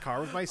lift this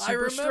car with my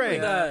super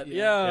strength." That.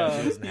 Yeah,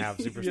 she doesn't have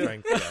super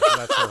strength. Yeah, so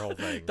that's her whole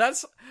thing. That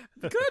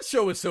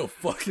show was so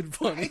fucking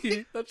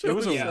funny. That show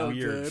was a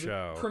weird good.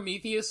 show.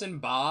 Prometheus and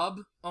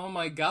Bob. Oh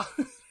my god.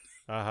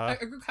 I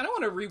kind of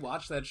want to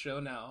rewatch that show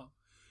now.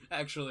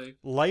 Actually,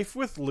 Life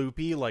with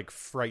Loopy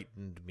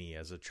frightened me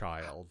as a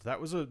child. That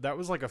was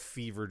a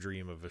fever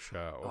dream of a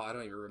show. Oh, I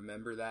don't even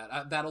remember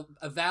that. That'll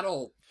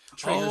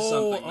trigger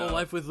something. Oh,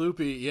 Life with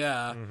Loopy,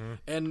 yeah,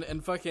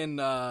 and fucking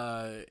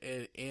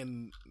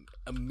and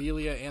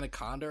Amelia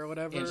Anaconda or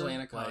whatever. Angela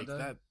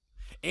Anaconda.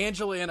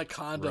 Angela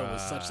Anaconda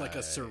was such like a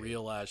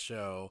surreal ass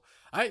show.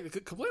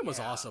 Kablam was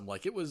awesome.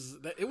 Like it was.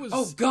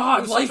 Oh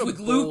God, Life with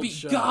Loopy.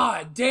 Show.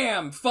 God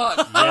damn, fuck.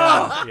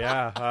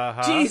 Yeah.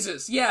 Uh-huh.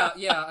 Jesus. Yeah.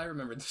 I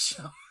remember the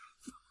show.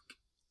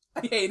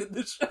 I hated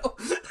the show.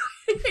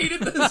 I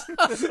hated this.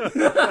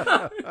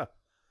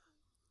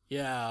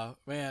 Yeah,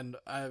 man.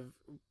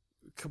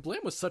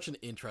 Kablam was such an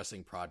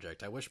interesting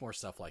project. I wish more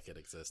stuff like it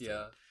existed.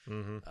 Yeah.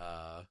 Mm-hmm.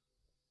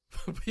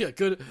 But yeah,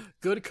 good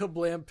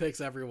Kablam picks,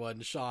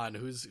 everyone. Sean,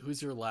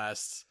 who's your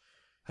last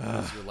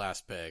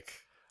pick?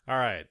 All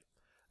right.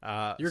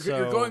 You're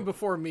going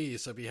before me,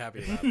 so be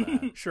happy about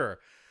that. Sure.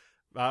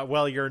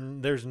 Well,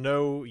 there's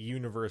no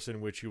universe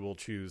in which you will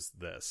choose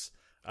this.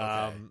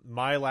 Okay.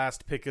 My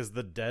last pick is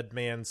the Dead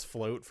Man's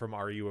Float from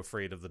Are You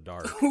Afraid of the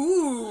Dark?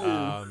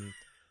 Ooh.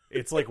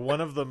 It's like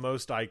one of the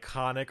most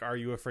iconic Are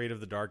You Afraid of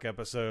the Dark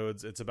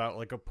episodes. It's about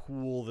like a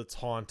pool that's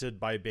haunted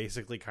by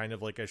basically kind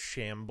of like a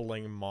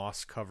shambling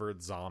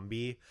moss-covered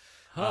zombie.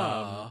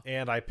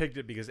 And I picked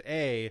it because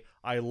A,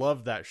 I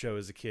loved that show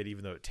as a kid,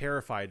 even though it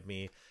terrified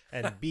me.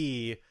 And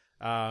B,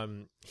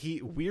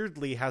 he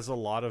weirdly has a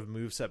lot of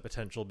moveset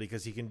potential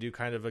because he can do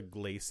kind of a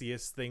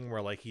Glacius thing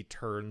where like he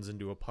turns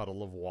into a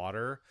puddle of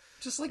water.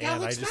 Just like and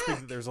Alex I just Mack. think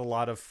that there's a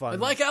lot of fun.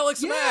 And like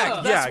Alex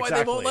Mack. That's yeah, why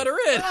they won't let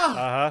her in.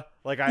 Uh-huh.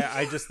 Like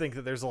I just think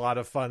that there's a lot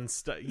of fun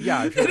stuff. Yeah,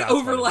 I'm sure It that's why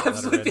they overlaps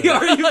won't let with her the in.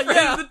 Are You Afraid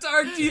Yeah. of the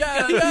Dark deep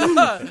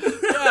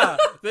cut.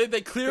 Yeah.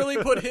 They clearly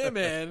put him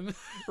in.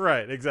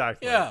 Right,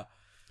 exactly. Yeah.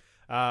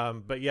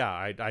 But yeah,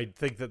 I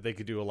think that they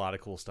could do a lot of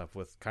cool stuff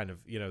with kind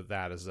of,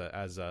 that as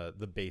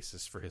the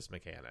basis for his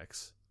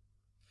mechanics.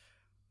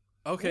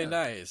 Okay,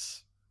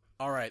 nice.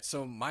 All right,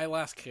 so my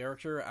last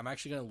character, I'm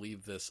actually going to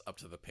leave this up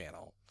to the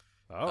panel.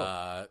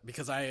 Oh.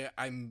 Because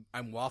I'm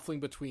waffling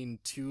between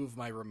two of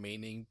my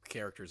remaining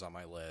characters on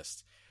my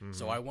list. Mm-hmm.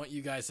 So I want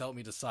you guys to help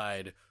me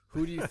decide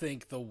who do you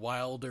think the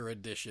wilder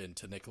addition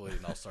to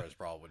Nickelodeon All-Stars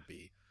Brawl would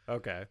be?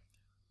 Okay.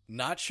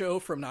 Nacho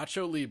from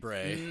Nacho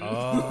Libre.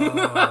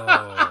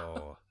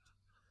 Oh.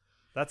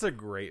 That's a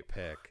great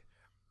pick.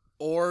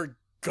 Or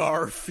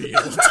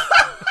Garfield.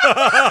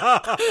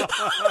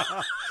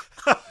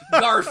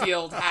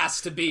 Garfield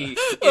has to be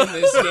in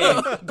this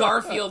game.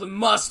 Garfield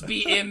must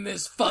be in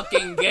this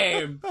fucking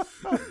game.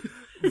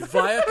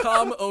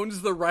 Viacom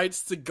owns the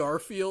rights to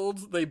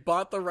Garfield. They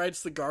bought the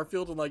rights to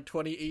Garfield in like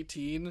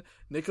 2018.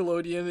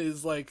 Nickelodeon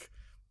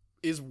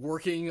is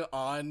working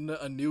on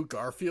a new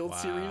Garfield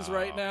series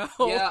right now.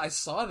 Yeah, I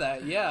saw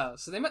that. Yeah,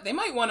 so they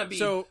might want to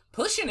be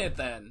pushing it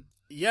then.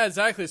 Yeah,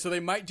 exactly. So they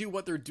might do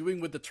what they're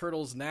doing with the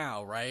Turtles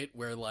now, right?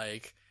 Where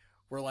the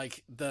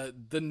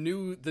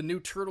new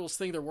Turtles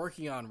thing they're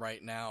working on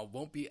right now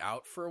won't be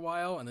out for a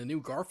while, and the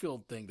new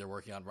Garfield thing they're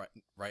working on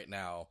right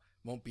now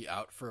won't be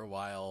out for a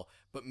while.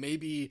 But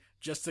maybe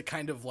just to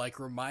kind of like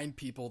remind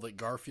people that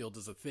Garfield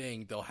is a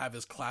thing, they'll have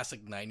his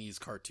classic 90s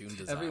cartoon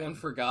design. Everyone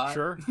forgot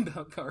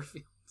about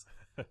Garfield.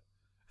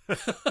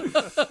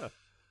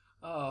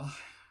 Oh,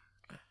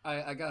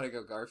 I gotta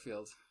go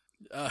Garfield.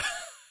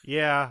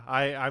 Yeah,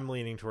 I'm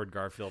leaning toward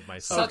Garfield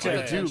myself. Such a I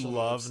do potential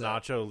love moveset.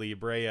 Nacho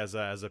Libre as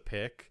a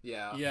pick.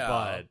 Yeah.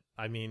 But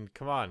I mean,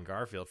 come on,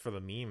 Garfield for the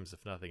memes,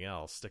 if nothing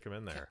else, stick him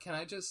in there. Can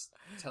I just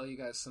tell you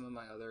guys some of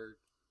my other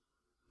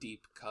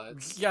deep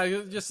cuts? Yeah,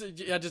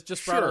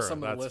 just rattle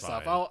some of the list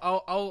off.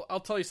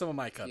 I'll tell you some of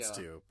my cuts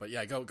too. But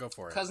yeah, go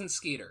for it. Cousin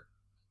Skeeter.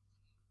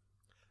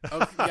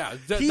 Okay, yeah,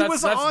 He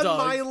was on Doug.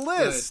 my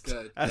list.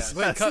 Good. As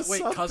Yes.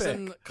 Wait, a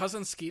sub-pick.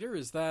 cousin Skeeter,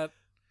 is that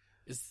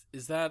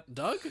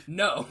Doug?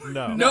 No,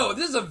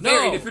 this is a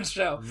very different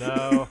show.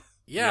 No.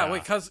 Yeah,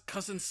 wait,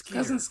 cousin Skeeter.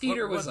 Cousin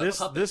Skeeter was a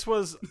puppet. This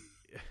was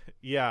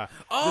this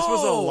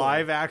was a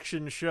live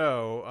action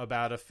show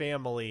about a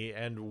family,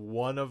 and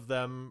one of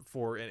them,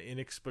 for an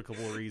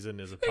inexplicable reason,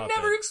 is a They puppet.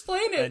 never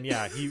explain it. And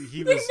yeah,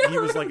 he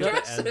never was like at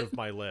address the end it. of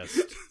my list.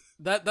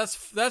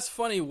 That's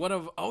funny.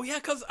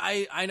 Cause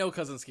I know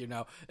Cousin Skeeter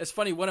now. It's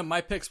funny. One of my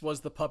picks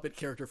was the puppet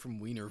character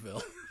from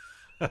Wienerville.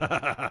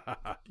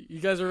 You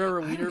guys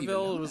remember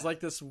Wienerville? It was like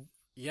this.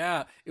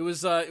 Yeah, it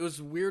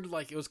was weird.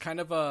 Like it was kind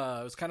of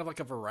like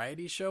a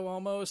variety show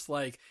almost.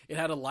 Like it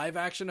had a live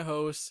action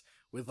host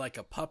with like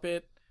a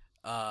puppet,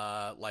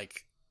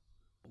 like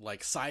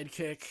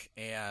sidekick,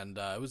 and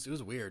it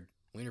was weird.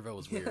 Wienerville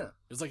was weird. Yeah.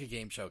 It was like a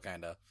game show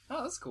kind of.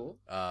 Oh, that's cool.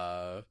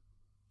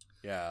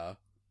 Yeah,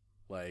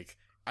 like.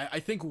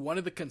 I think one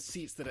of the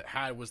conceits that it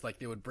had was like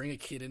they would bring a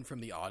kid in from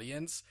the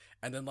audience,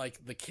 and then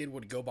like the kid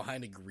would go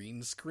behind a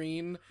green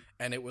screen,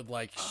 and it would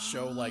like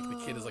show like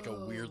the kid as like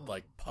a weird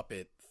like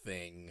puppet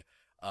thing,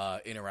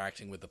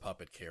 interacting with the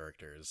puppet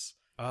characters.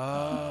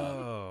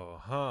 Oh,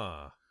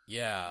 huh.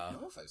 Yeah, I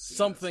don't know if I've seen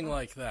something that.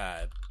 like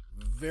that.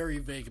 Very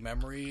vague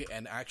memory,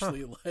 and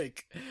actually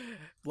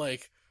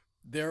like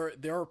there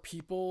are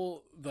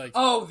people like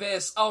Oh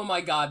my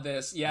god,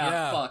 this.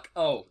 Yeah. Fuck.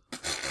 Oh.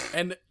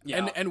 And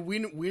Yeah. and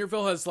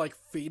Wienerville has like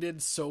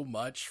faded so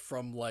much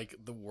from like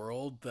the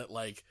world that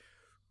like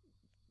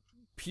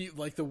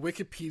the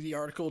Wikipedia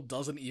article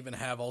doesn't even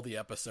have all the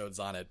episodes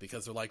on it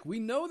because they're like, we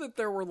know that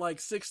there were like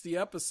 60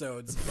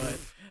 episodes,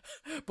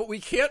 but we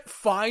can't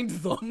find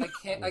them.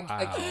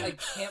 I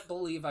can't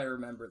believe I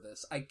remember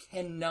this. I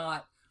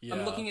cannot. Yeah.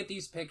 I'm looking at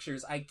these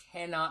pictures. I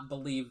cannot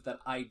believe that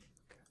I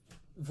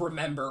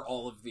remember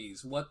all of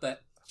these. What the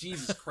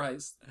Jesus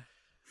Christ!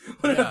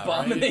 What an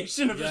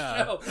abomination of a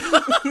show.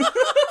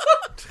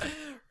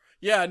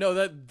 Yeah,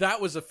 no,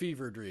 that was a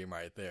fever dream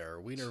right there.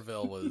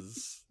 Wienerville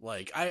was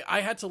like I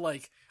had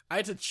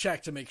to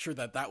check to make sure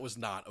that was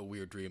not a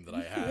weird dream that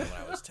I had when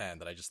I was 10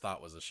 that I just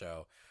thought was a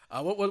show.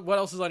 What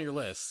else is on your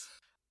list?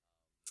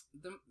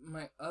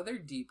 My other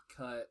deep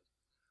cut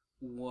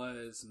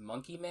was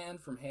Monkey Man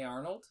from Hey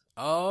Arnold.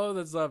 Oh,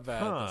 that's not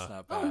bad. Huh. That's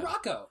not bad. Oh,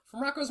 Rocco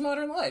from Rocko's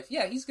Modern Life.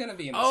 Yeah, he's gonna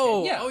be in this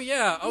game. Yeah.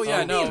 Oh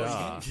yeah. No,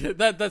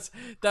 that's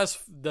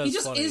he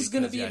just is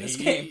gonna be in this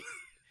game.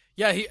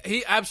 Yeah,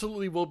 he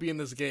absolutely will be in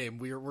this game.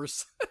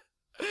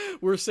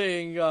 We're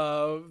saying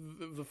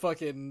the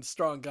fucking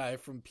strong guy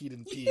from Pete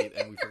and Pete,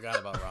 and we forgot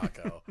about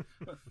Rocco.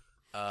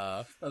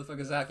 What the fuck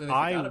exactly?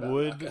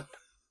 Rocco.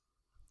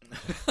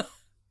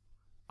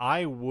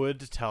 I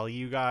would tell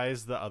you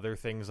guys the other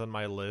things on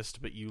my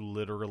list, but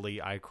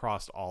I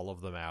crossed all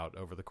of them out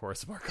over the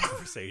course of our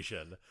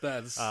conversation.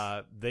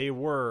 They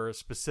were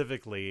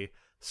specifically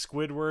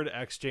Squidward,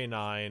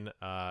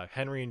 XJ9,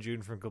 Henry and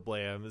June from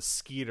Kablam,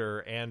 Skeeter,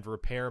 and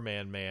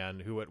Repairman Man,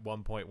 who at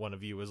one point one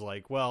of you was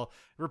like, well,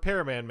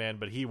 Repairman Man,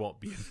 but he won't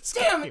be in this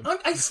game. Damn,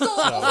 I stole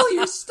all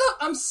your stuff.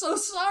 I'm so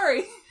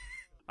sorry.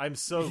 I'm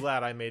so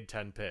glad I made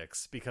 10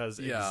 picks, because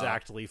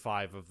exactly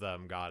 5 of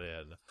them got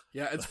in.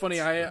 Yeah, it's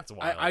funny. I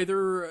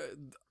either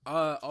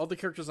all the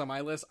characters on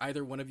my list,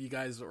 either one of you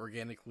guys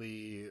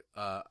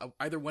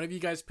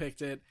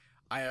picked it.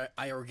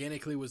 I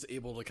organically was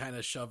able to kind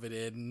of shove it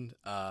in,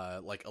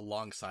 like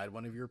alongside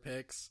one of your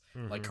picks,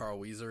 like Carl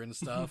Weezer and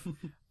stuff.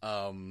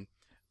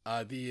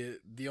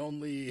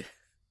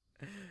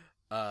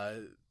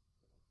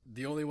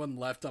 The only one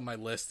left on my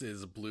list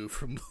is Blue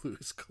from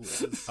Blue's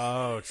Clues.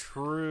 Oh,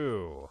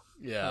 true.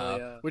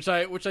 Yeah. Which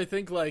I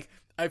think, like,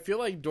 I feel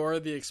like Dora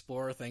the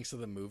Explorer, thanks to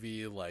the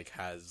movie, like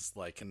has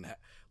like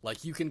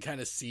you can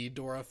kind of see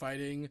Dora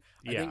fighting.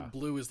 I think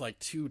Blue is like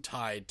too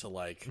tied to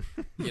like,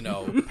 you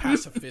know,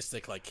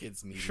 pacifistic like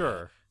kids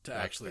media to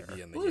actually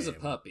be in the Blue's game. A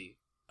puppy.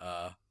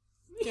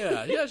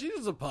 Yeah,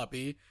 she's a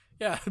puppy.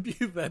 Yeah,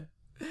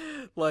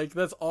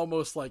 that's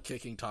almost like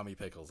kicking Tommy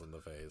Pickles in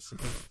the face.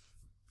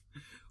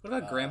 What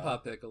about Grandpa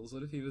Pickles?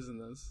 What if he was in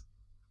this?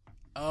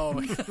 Oh,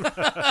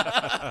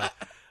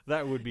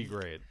 that would be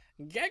great.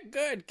 Get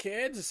good,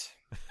 kids.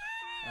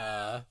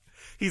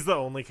 He's the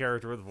only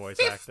character with voice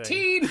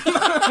 15!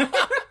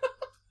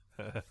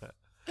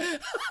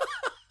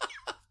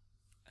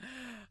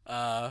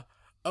 acting.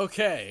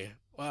 Okay.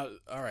 Well,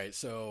 all right.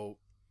 So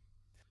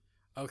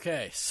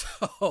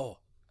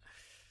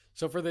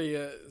for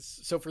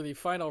the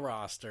final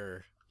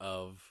roster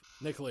of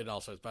Nickelodeon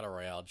All-Stars Battle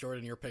Royale,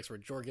 Jordan, your picks were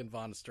Jorgen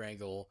Von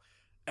Strangle,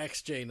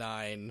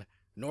 XJ9,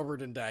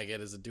 Norbert and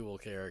Daggett as a dual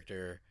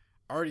character,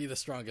 Artie the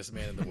Strongest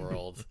Man in the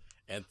World,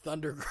 and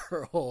Thunder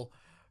Girl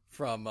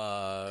from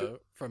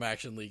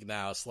Action League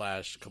Now /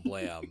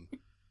 Kablam.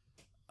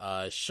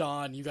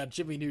 Sean, you got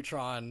Jimmy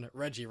Neutron,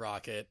 Reggie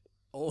Rocket,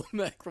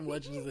 Olmec from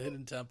Legends of the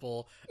Hidden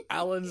Temple,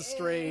 Alan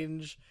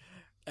Strange,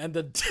 and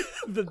the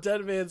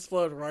Dead Man's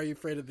Float, Why Are You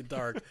Afraid of the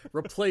Dark,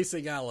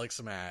 replacing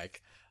Alex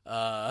Mack.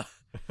 And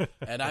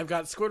I've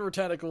got Squidward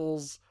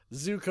Tentacles,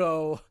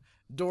 Zuko,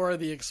 Dora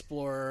the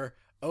Explorer,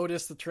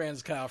 Otis the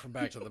Trans Cow from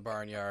Back to the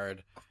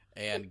Barnyard,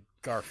 and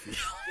Garfield.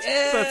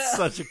 Yeah! That's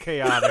such a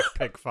chaotic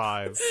pick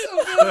 5.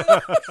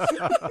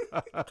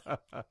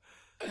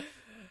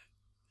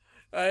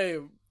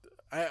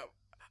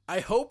 I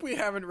hope we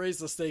haven't raised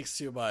the stakes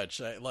too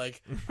much. I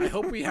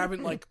hope we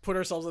haven't like put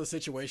ourselves in a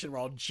situation where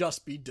I'll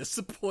just be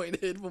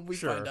disappointed when we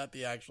find out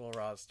the actual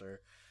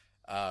roster.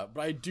 But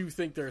I do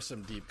think there's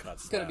some deep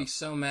cuts. I'm gonna be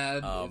so mad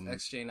if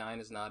XJ9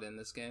 is not in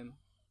this game.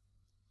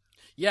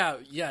 Yeah,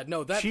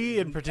 no, that she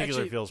in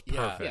particular feels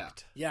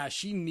perfect. Yeah,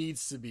 she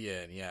needs to be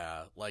in.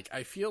 Yeah, like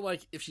I feel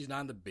like if she's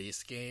not in the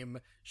base game,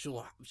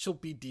 she'll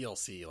be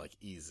DLC like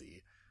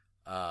easy.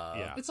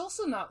 It's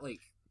also not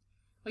like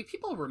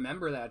people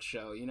remember that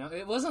show. You know,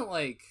 it wasn't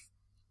like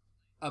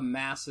a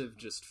massive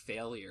just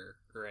failure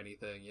or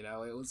anything. You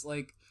know, it was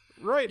like.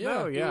 Right, it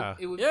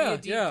would be a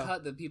deep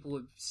cut that people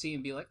would see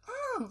and be like,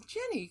 oh,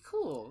 Jenny,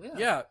 cool.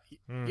 Yeah.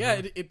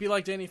 It'd be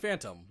like Danny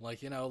Phantom,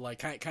 like, you know, like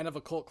kind of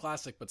a cult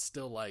classic, but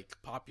still like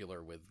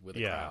popular with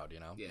a crowd,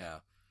 you know? Yeah.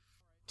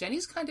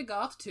 Jenny's kind of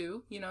goth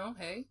too, you know,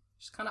 hey,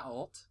 she's kind of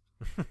alt.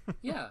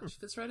 Yeah, she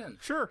fits right in.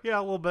 Sure, yeah,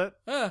 a little bit.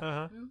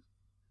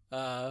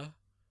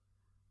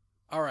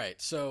 All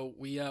right, so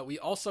we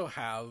also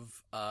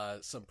have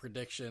some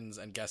predictions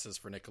and guesses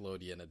for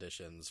Nickelodeon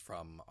editions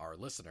from our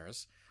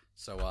listeners.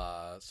 So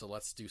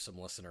let's do some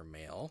listener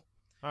mail.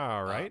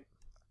 All right.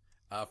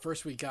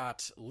 First, we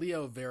got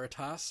Leo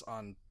Veritas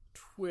on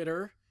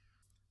Twitter.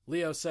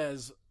 Leo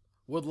says,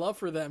 would love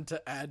for them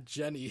to add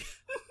Jenny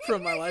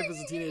from My Life as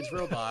a Teenage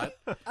Robot.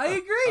 I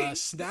agree.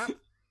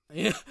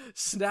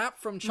 Snap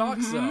from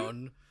Chalk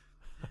Zone,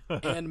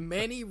 and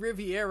Manny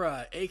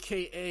Riviera,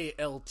 aka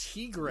El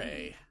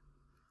Tigre.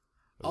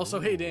 Also,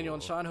 hey Daniel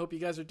and Sean, hope you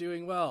guys are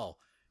doing well.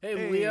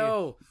 Hey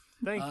Leo,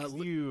 thank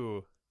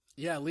you.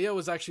 Yeah, Leo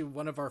was actually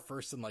one of our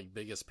first and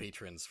biggest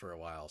patrons for a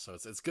while, so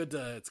it's good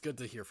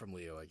to hear from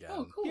Leo again.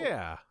 Oh, cool.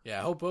 Yeah.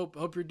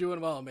 Hope you're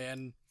doing well,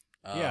 man.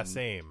 Yeah,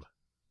 same.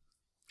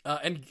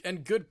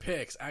 And good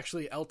picks.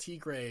 Actually, El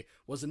Tigre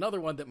was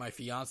another one that my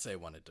fiance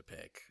wanted to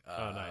pick.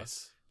 Oh,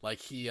 nice. El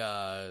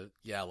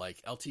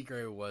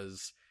Tigre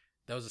was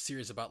a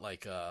series about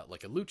like a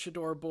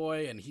luchador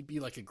boy, and he'd be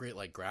a great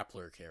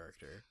grappler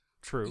character.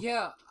 True.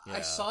 Yeah,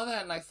 I saw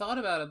that and I thought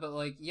about it, but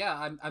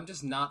I'm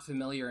just not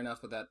familiar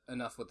enough with that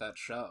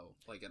show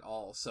at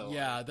all. So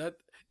yeah,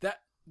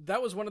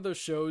 that was one of those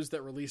shows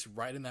that released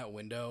right in that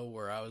window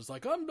where I was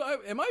like,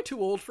 am I too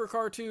old for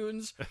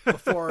cartoons?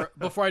 Before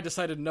I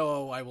decided,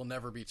 no, I will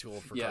never be too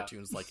old for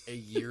cartoons. A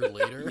year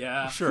later.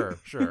 Yeah, sure.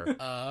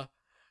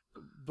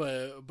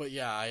 But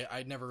yeah,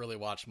 I never really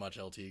watched much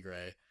El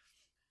Tigre.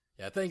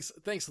 Yeah, thanks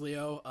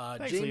Leo.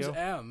 Thanks, James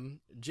Leo.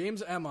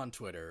 James M on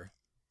Twitter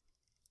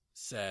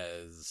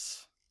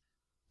says,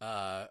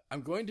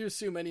 I'm going to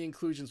assume any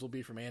inclusions will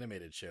be from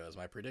animated shows.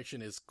 My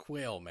prediction is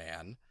Quail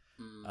Man.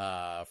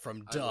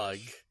 From Doug.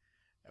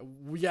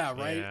 Yeah,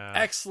 right? Yeah.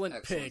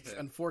 Excellent pick.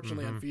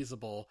 Unfortunately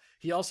unfeasible.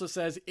 He also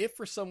says, if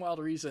for some wild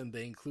reason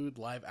they include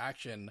live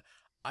action,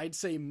 I'd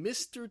say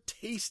Mr.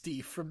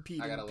 Tasty from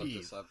Pete I gotta and look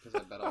Pete. this up because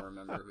I bet I'll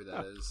remember who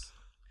that is.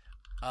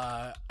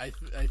 I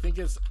think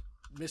it's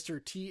Mr.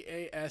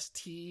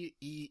 Tastee.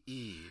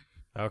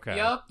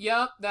 Okay.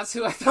 Yep, that's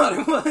who I thought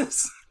it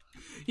was.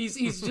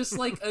 He's just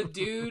a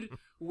dude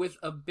with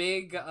a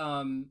big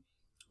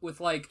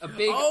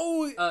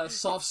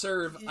soft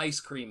serve ice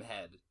cream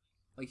head.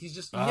 He's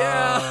just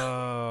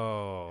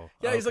Oh.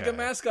 Yeah, he's a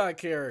mascot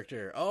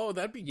character. Oh,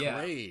 that'd be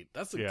great.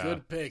 That's a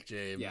good pick,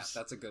 James. Yeah,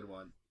 that's a good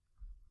one.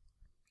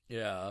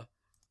 Yeah.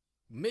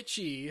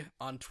 Mitchie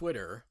on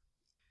Twitter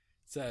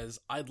says,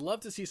 I'd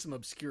love to see some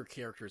obscure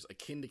characters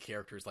akin to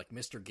characters like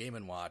Mr. Game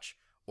 & Watch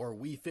or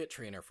Wii Fit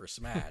Trainer for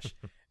Smash.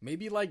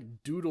 Maybe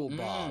Doodle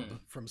Bob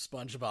from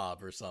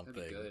SpongeBob or something.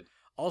 That'd be good.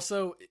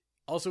 Also,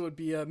 it would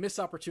be a missed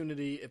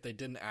opportunity if they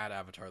didn't add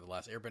Avatar: The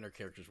Last Airbender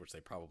characters, which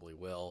they probably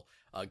will.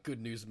 Good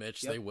news,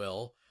 Mitch, they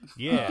will.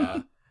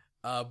 Yeah.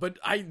 But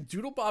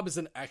Doodle Bob is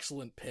an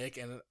excellent pick,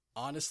 and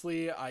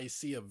honestly, I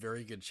see a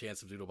very good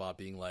chance of Doodle Bob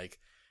being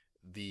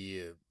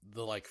the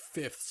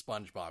fifth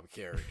SpongeBob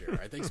character.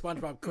 I think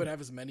SpongeBob could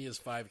have as many as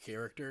 5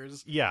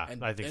 characters. Yeah,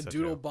 and I think so.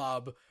 Doodle too.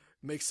 Bob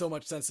makes so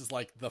much sense as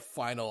the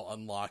final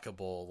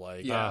unlockable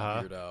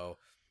weirdo.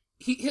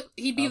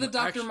 He'd be the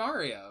Dr.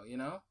 Mario, you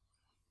know?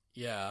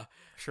 Yeah,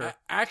 sure.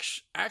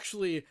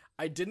 Actually,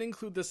 I didn't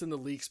include this in the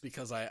leaks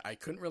because I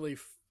couldn't really.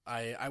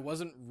 I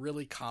wasn't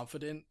really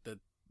confident that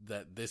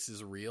this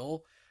is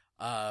real.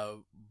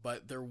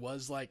 But there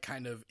was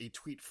kind of a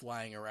tweet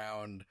flying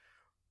around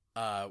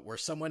where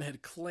someone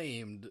had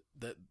claimed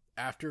that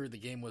after the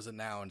game was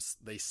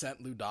announced, they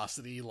sent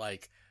Ludosity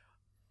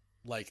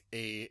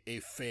a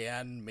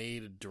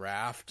fan-made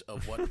draft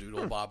of what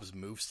Doodle Bob's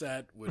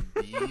moveset would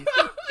be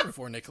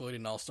for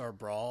Nickelodeon All-Star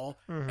Brawl,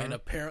 and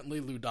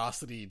apparently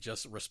Ludosity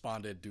just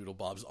responded, Doodle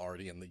Bob's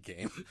already in the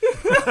game.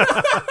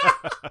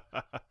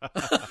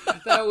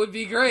 That would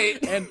be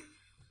great. And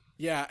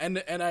yeah, and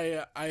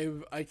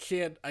I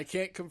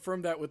can't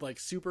confirm that with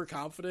super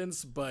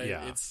confidence, but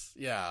it's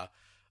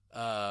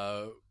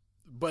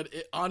but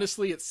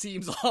honestly it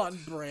seems on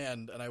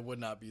brand, and I would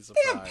not be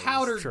surprised. They have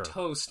powdered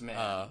toast,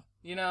 man.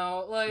 You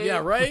know, yeah,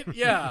 right?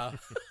 Yeah.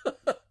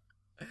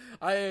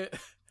 I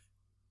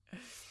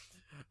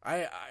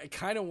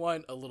kind of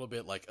want a little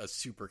bit a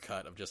super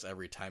cut of just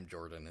every time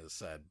Jordan has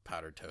said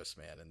powdered toast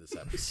man in this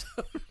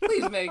episode.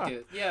 Please make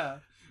it, yeah.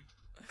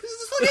 Because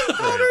it's fucking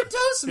powdered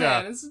toast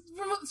man. It's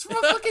from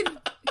a fucking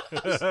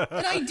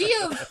an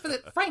idea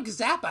that Frank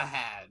Zappa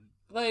had.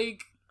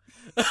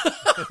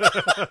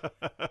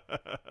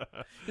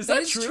 Is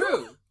that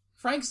true?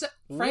 Frank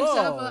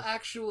Zappa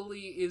actually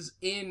is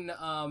in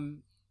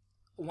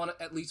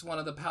at least one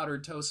of the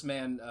Powdered Toast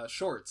Man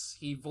shorts.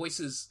 He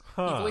voices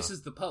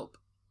the Pope.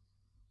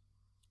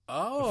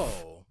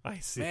 Oh, I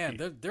see.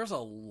 Man, there's a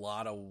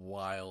lot of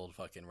wild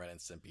fucking Ren and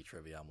Stimpy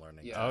trivia I'm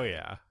learning. Yeah. Oh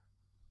yeah.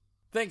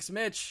 Thanks,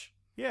 Mitch.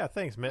 Yeah,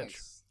 thanks, Mitch.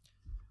 Thanks.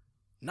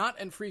 Not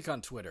and Freak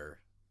on Twitter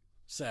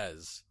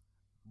says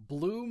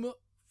Bloom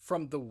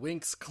from the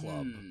Winx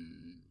Club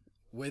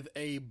with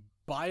a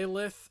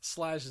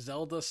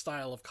Byleth/Zelda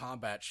style of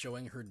combat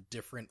showing her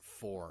different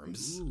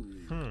forms.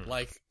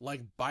 Like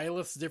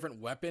Byleth's different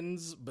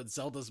weapons, but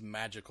Zelda's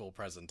magical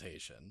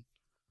presentation.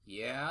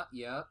 Yeah.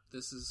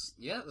 This is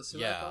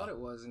what I thought it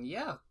was. And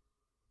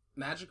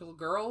magical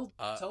girl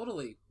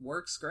totally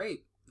works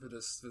great for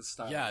this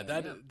style. Yeah,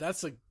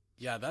 that's a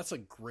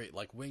great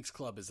Winx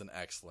Club is an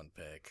excellent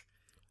pick.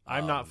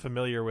 I'm not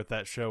familiar with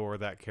that show or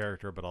that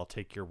character, but I'll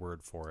take your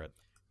word for it.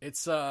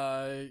 It's it's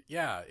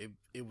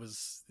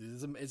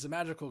a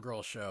magical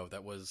girl show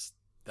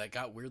that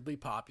got weirdly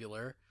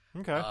popular.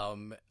 Okay.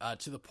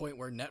 To the point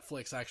where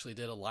Netflix actually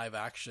did a live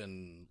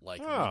action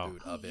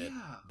reboot of it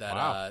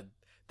Wow.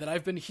 that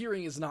I've been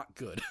hearing is not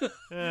good.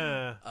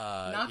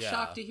 Not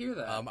shocked to hear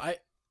that.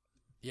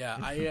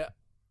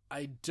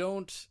 I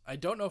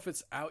don't know if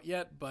it's out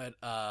yet,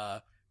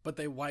 but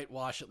they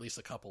whitewash at least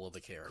a couple of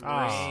the characters.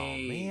 Oh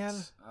man.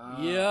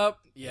 Yep.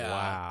 Yeah.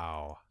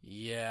 Wow.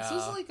 Yeah.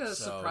 This is like a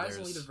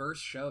surprisingly diverse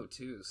show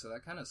too, so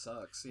that kind of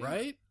sucks.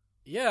 Right?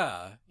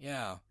 Yeah.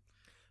 Yeah.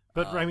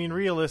 But I mean,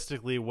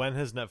 realistically, when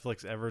has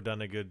Netflix ever done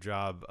a good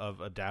job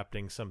of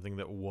adapting something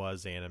that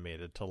was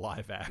animated to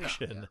live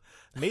action?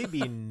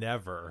 Maybe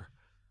never.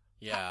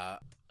 Yeah.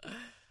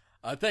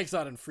 Thanks,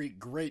 Odd and Freak.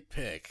 Great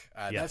pick.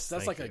 Yes,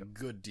 that's like you. a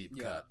good deep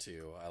cut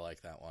too. I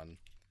like that one.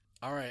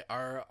 All right,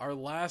 our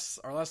last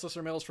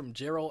listener mail is from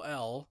Gerald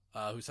L,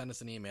 who sent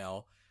us an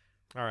email.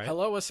 All right.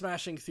 Hello, A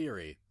Smashing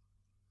Theory.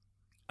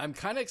 I'm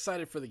kind of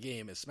excited for the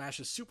game, as Smash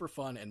is super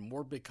fun and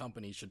more big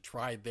companies should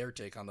try their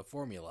take on the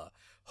formula.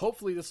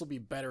 Hopefully this will be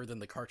better than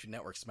the Cartoon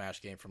Network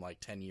Smash game from like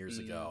 10 years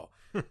ago.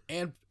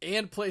 and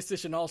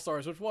PlayStation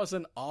All-Stars, which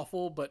wasn't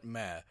awful, but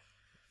meh.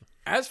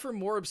 As for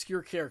more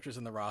obscure characters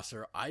in the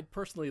roster, I'd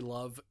personally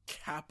love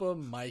Kappa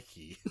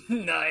Mikey.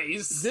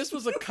 Nice. This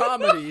was a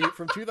comedy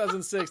from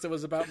 2006 that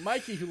was about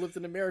Mikey, who lived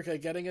in America,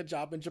 getting a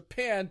job in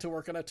Japan to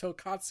work on a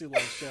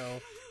tonkatsu-like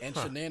show, and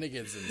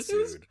shenanigans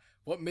ensued.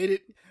 What made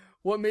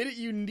it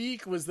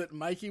unique was that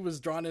Mikey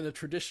was drawn in a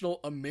traditional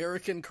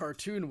American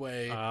cartoon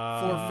way,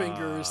 4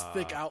 fingers,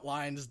 thick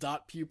outlines,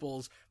 dot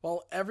pupils,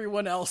 while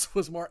everyone else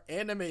was more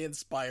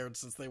anime-inspired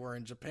since they were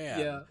in Japan.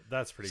 Yeah.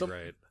 That's pretty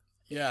great.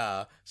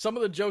 Yeah, some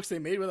of the jokes they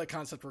made with that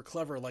concept were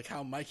clever, like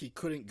how Mikey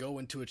couldn't go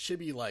into a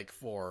chibi-like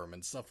form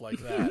and stuff like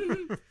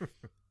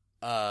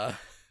that.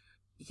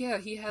 Yeah,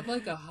 he had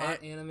like a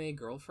hot anime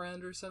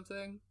girlfriend or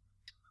something.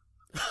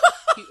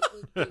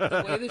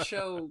 The way the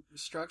show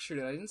structured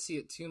it, I didn't see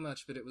it too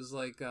much, but it was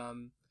like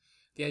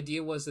the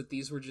idea was that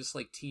these were just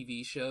like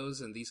TV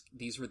shows, and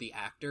these were the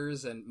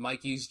actors, and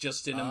Mikey's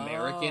just an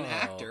American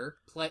actor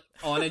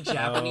on a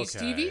Japanese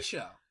TV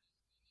show.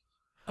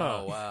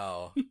 Oh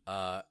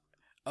wow.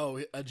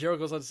 Gerald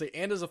goes on to say,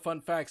 and as a fun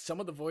fact,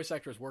 some of the voice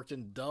actors worked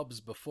in dubs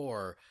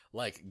before,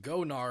 like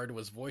Gonard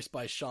was voiced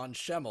by Sean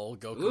Schemmel,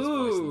 Goku's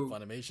voice in the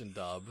Funimation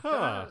dub.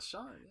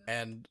 Sean,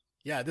 And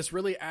yeah, this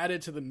really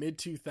added to the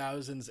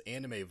mid-2000s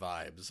anime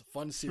vibes.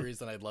 Fun series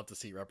that I'd love to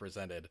see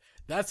represented.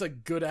 That's a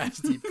good-ass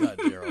deep cut,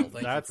 Gerald.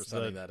 Thank you for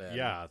sending that in.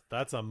 Yeah,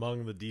 that's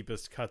among the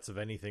deepest cuts of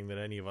anything that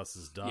any of us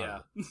has done. Yeah.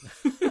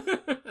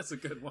 That's a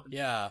good one.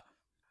 Yeah.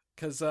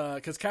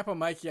 Because Kappa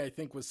Mikey, I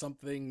think, was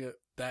something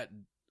that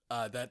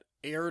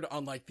aired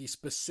on like the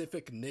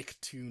specific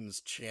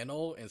Nicktoons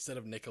channel instead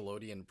of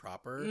Nickelodeon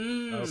proper.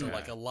 So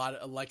like a lot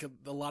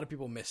of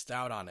people missed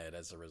out on it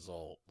as a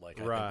result. Like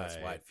I think that's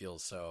why it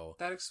feels so.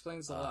 That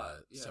explains a lot.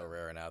 So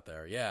rare and out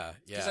there. Yeah.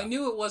 Because I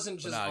knew it wasn't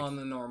just on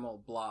the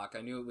normal block.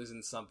 I knew it was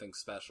in something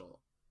special.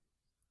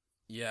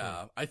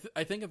 Yeah, I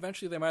think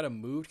eventually they might have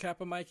moved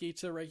Kappa Mikey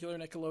to regular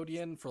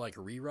Nickelodeon for like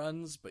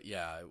reruns, but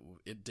yeah,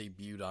 it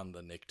debuted on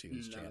the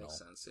Nicktoons channel. That makes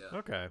sense. Yeah.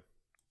 Okay.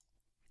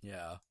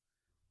 Yeah.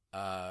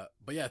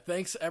 But yeah,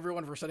 thanks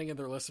everyone for sending in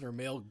their listener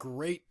mail.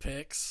 Great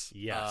picks.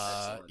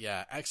 Yes.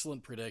 Yeah,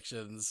 excellent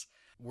predictions.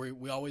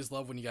 We always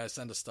love when you guys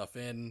send us stuff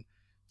in.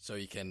 So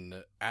you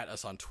can at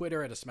us on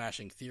Twitter at A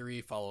Smashing Theory,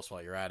 follow us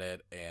while you're at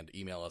it, and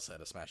email us at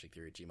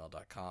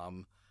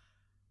asmashingtheory@gmail.com.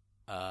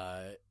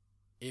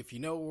 If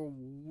you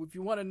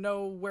want to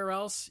know where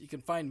else, you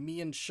can find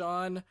me and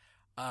Sean.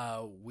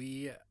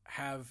 We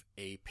have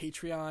a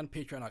Patreon,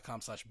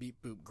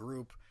 patreon.com/beepboop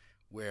group,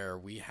 where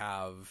we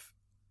have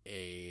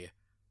a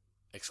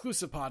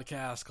exclusive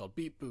podcast called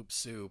Beep Boop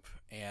Soup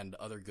and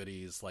other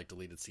goodies like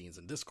deleted scenes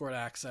and Discord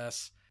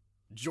access.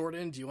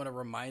 Jordan, do you want to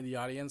remind the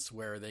audience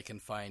where they can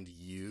find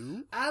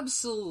you?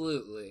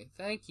 Absolutely.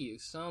 Thank you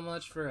so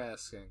much for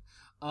asking.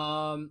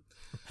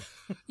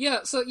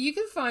 Yeah, so you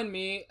can find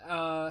me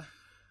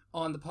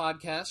on the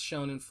podcast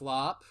Shonen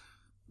Flop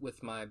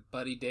with my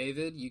buddy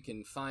David. You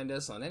can find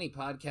us on any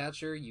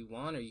podcatcher you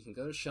want, or you can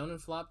go to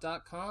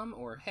shonenflop.com,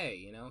 or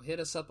hey, hit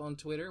us up on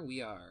Twitter.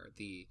 We are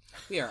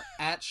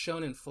at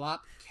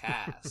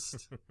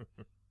shonenflopcast.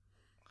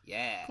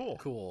 Yeah.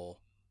 Cool.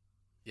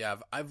 Yeah,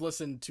 I've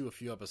listened to a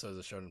few episodes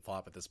of Shonen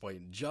Flop at this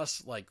point,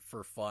 just like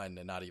for fun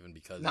and not even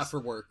because... Not for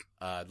work.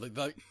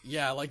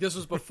 This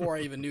was before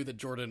I even knew that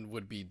Jordan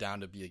would be down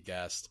to be a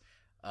guest.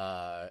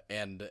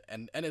 And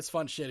it's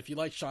fun shit. If you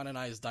like Sean and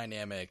I's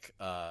dynamic,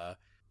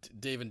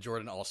 Dave and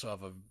Jordan also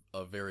have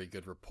a very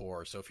good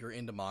rapport. So if you're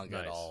into manga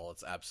at all,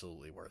 it's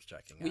absolutely worth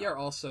checking out. We are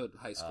also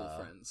high school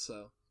friends,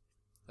 so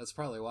that's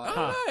probably why.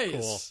 Oh,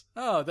 nice.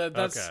 Cool. Oh,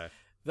 that's okay.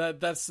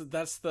 That's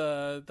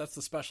the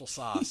special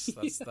sauce.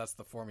 That's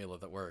the formula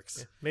that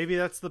works. Maybe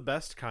that's the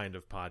best kind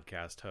of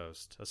podcast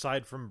host,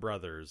 aside from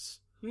brothers.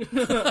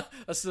 So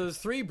there's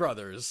 3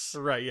 brothers.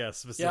 Right, yes,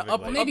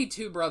 specifically. Yeah, maybe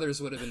 2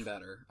 brothers would have been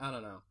better. I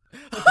don't know.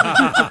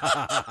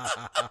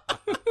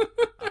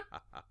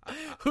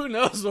 Who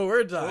knows what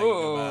we're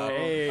talking about?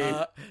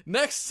 Hey.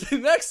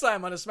 Next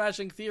time on A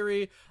Smashing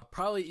Theory,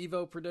 probably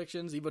Evo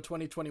predictions, Evo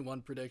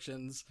 2021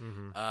 predictions.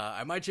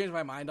 I might change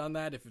my mind on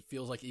that if it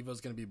feels like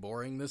Evo's going to be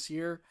boring this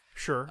year.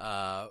 Sure.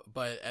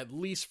 But at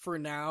least for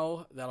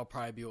now, that'll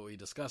probably be what we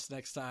discuss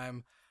next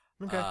time.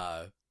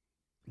 Okay.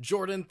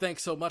 Jordan,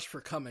 thanks so much for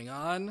coming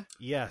on.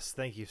 Yes,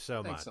 thank you so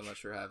much. Thanks so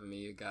much for having me,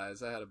 you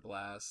guys. I had a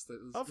blast. This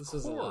was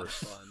was a lot of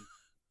fun.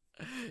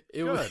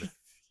 Good.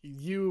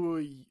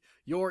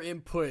 Your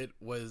input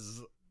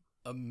was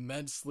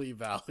immensely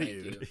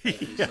valued.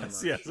 Thank you so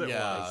much. Yes,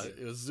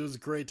 it was. It was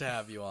great to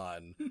have you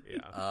on.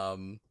 Yeah.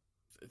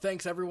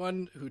 Thanks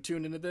everyone who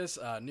tuned into this,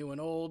 new and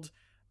old.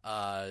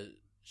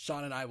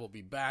 Sean and I will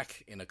be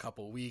back in a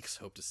couple weeks.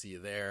 Hope to see you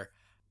there,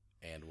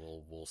 and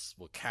we'll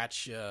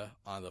catch you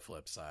on the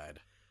flip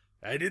side.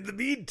 And in the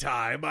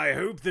meantime, I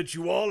hope that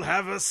you all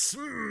have a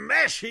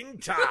smashing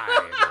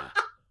time.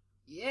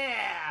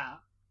 Yeah!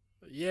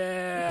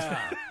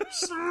 Yeah!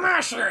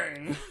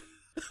 Smashing!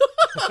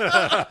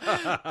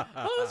 That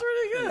was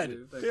really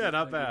good. Thank you, Not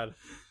thank you. bad.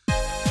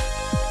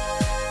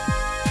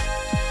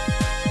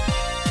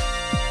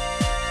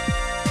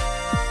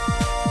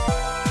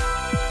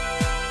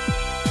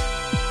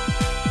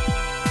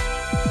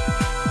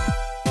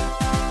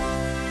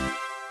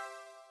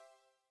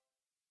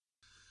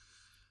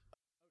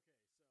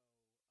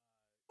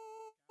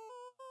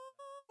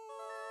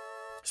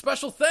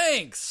 Special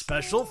thanks!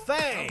 Special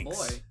thanks.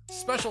 Oh boy.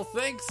 Special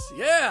thanks,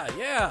 yeah.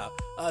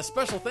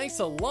 Special thanks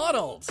to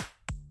Lonald.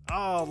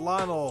 Oh,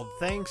 Lonald,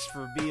 thanks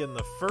for being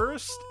the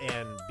first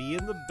and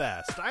being the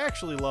best. I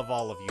actually love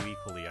all of you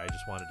equally. I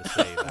just wanted to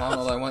say that.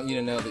 Ronald, I want you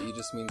to know that you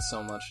just mean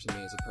so much to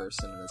me as a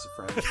person and as a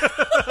friend.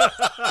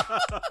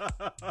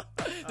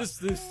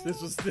 This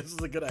was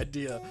a good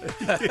idea.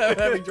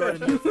 Having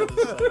Jordan here for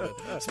this segment.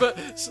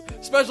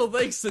 Special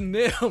thanks to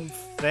Nymph.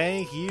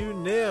 Thank you,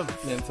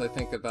 Nymph. Nymph, I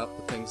think about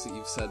the things that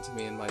you've said to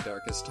me in my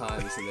darkest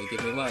times, and they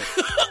give me life.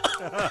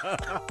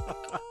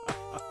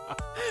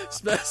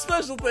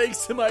 Special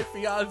thanks to my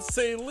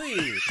fiance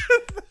Lee.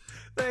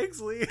 Thanks,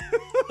 Lee.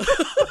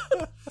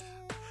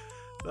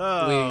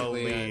 Oh,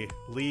 Lee.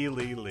 Lee.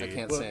 I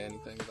can't say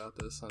anything about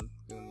this not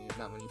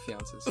when your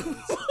fiance's here.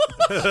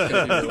 It's gonna be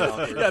really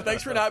awkward. Yeah,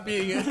 thanks for not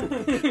being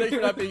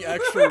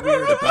extra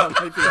weird about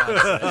my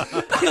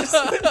fiance.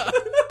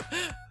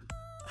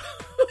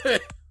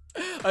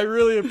 I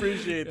really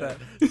appreciate that.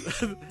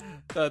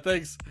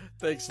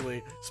 Thanks,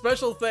 Lee.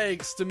 Special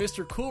thanks to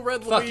Mr. Cool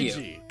Red Fuck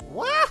Luigi.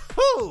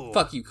 Wahoo!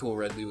 Fuck you, Cool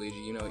Red Luigi.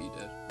 You know what you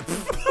did.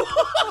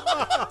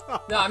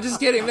 No, I'm just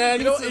kidding, man.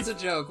 It's a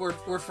joke.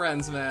 We're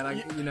friends, man.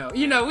 We've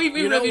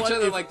read each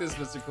other like this,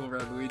 Mr. Cool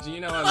Red Luigi.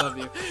 You know I love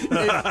you.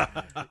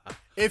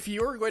 If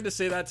you were going to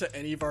say that to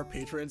any of our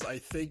patrons, I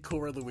think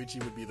Cool Red Luigi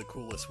would be the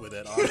coolest with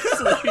it,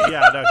 honestly.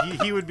 Yeah, no,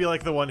 he would be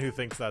like the one who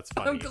thinks that's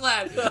funny. I'm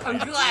glad.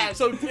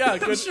 So, yeah,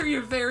 good. I'm sure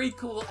you're very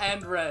cool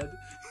and red.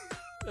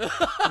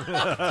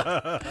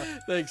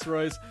 Thanks,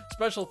 Royce.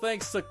 Special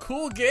thanks to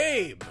Cool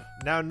Gabe.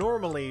 Now,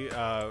 normally,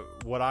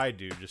 what I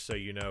do, just so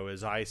you know,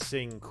 is I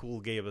sing Cool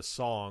Gabe a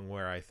song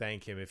where I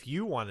thank him. If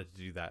you wanted to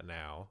do that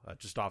now,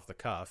 just off the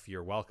cuff,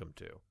 you're welcome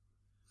to.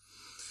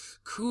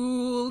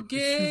 Cool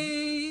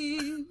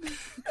Gabe,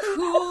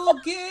 Cool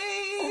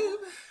Gabe.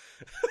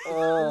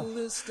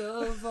 List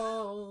of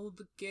all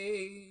the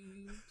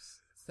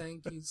Gabes.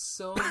 Thank you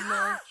so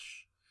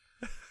much.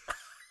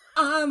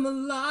 I'm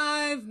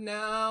alive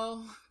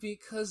now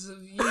because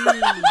of you,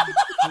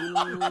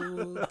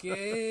 Cool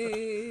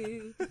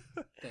Gabe.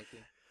 Thank you.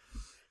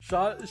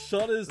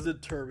 Sean is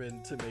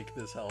determined to make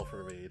this hell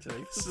for me, to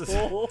make this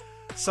full.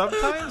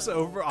 Sometimes,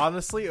 over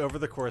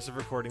the course of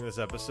recording this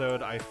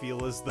episode, I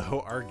feel as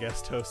though our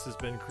guest host has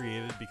been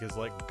created because,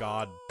 like,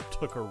 God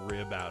took a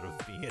rib out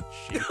of me and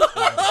shaped it.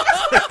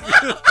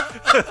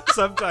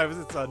 Sometimes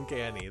it's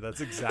uncanny. That's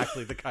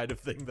exactly the kind of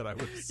thing that I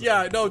was saying.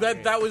 Yeah, no,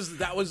 that was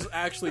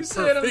actually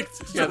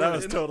perfect. Yeah, that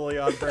was totally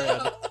on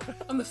brand.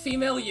 I'm the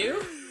female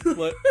you?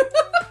 What?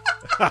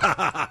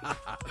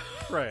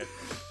 Right.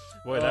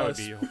 Boy,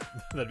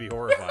 that'd be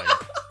horrifying.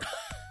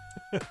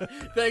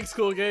 Thanks,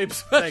 Cool Gabe.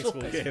 Thanks,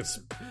 Cool Gabe.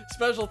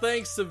 Special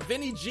thanks to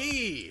Vinny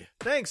G.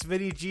 Thanks,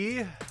 Vinny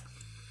G.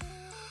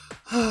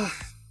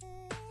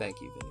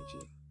 Thank you, Vinny G.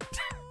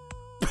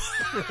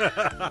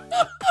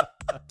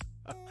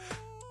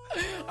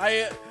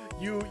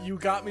 You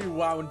got me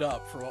wound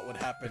up for what would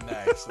happen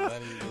next. And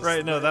then you just,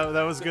 right, no,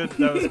 that was good.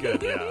 That was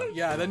good, yeah.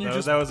 Yeah, then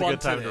that was a good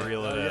time to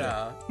reel it in.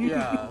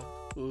 Yeah.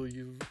 Ooh,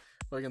 you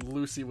fucking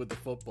Lucy with the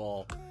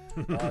football.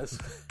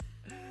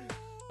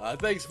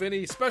 Thanks,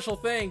 Vinny. Special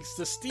thanks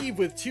to Steve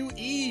with 2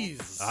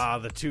 E's.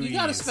 The 2 E's. You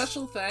got a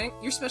special thank?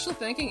 You're special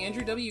thanking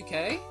Andrew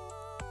WK?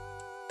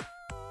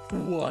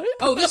 What?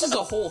 Oh, this is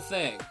a whole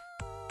thing.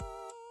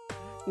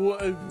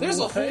 There's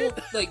what? a whole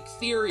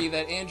theory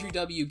that Andrew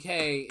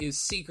WK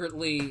is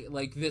secretly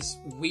this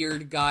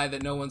weird guy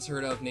that no one's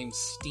heard of named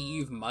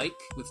Steve Mike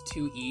with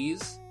 2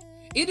 E's.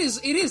 It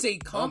is a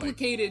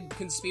complicated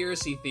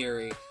conspiracy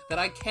theory that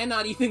I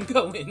cannot even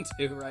go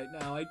into right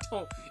now.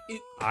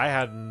 I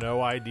had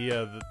no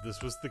idea that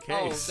this was the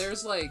case. Oh,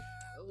 there's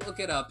look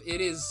it up. It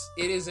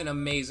is an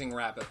amazing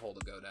rabbit hole to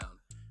go down.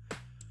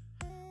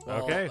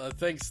 Well, Okay.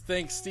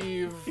 Thanks,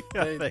 Steve.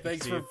 Yeah,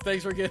 thanks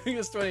for giving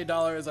us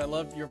 $20. I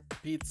love your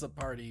pizza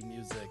party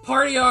music.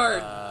 Party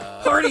hard,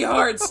 party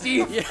hard,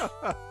 Steve. Yeah.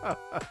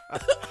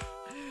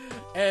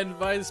 And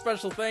my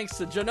special thanks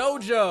to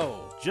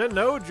Janojo.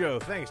 Janojo,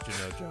 thanks,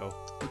 Janojo.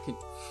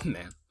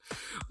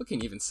 What can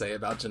you even say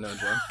about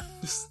Janojo?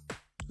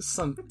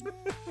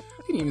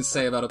 What can you even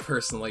say about a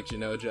person like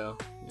Janojo?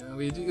 You know,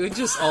 we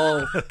just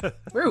all.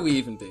 Where would we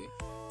even be?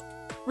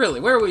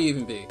 Really, where would we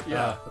even be?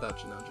 Yeah. Without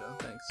Janojo.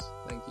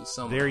 Thank you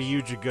so much. There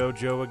you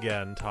Jagojo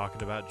again,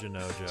 talking about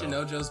Janojo.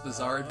 Janojo's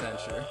Bizarre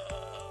Adventure.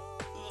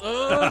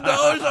 Oh no,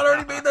 I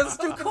already made that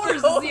stupid. Of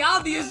course, it's the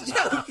obvious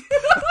joke.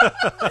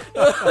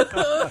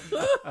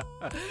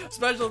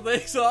 Special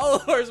thanks to all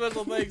of our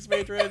special thanks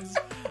patrons.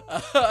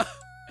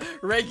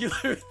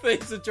 Regular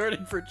thanks to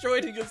Jordan for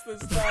joining us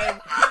this time.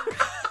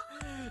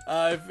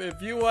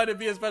 If you want to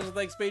be a special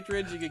thanks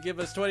patron, you can give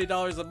us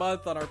 $20 a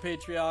month on our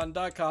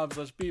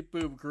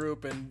patreon.com/beepboop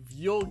group, and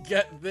you'll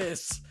get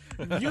this.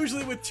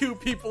 Usually with 2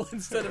 people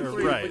instead of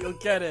 3, Right. but you'll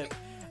get it.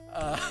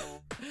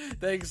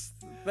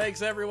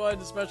 Thanks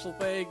everyone. Special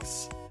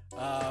thanks.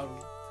 Bye.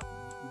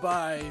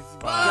 Bye.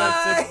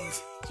 Bye.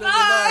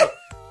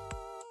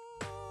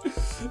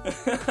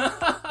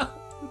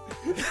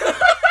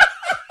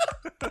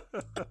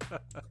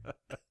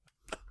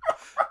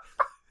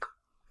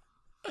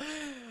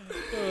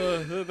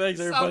 Thanks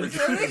everybody.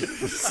 Stop recording.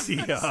 See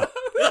ya.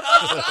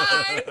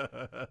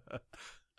 Bye.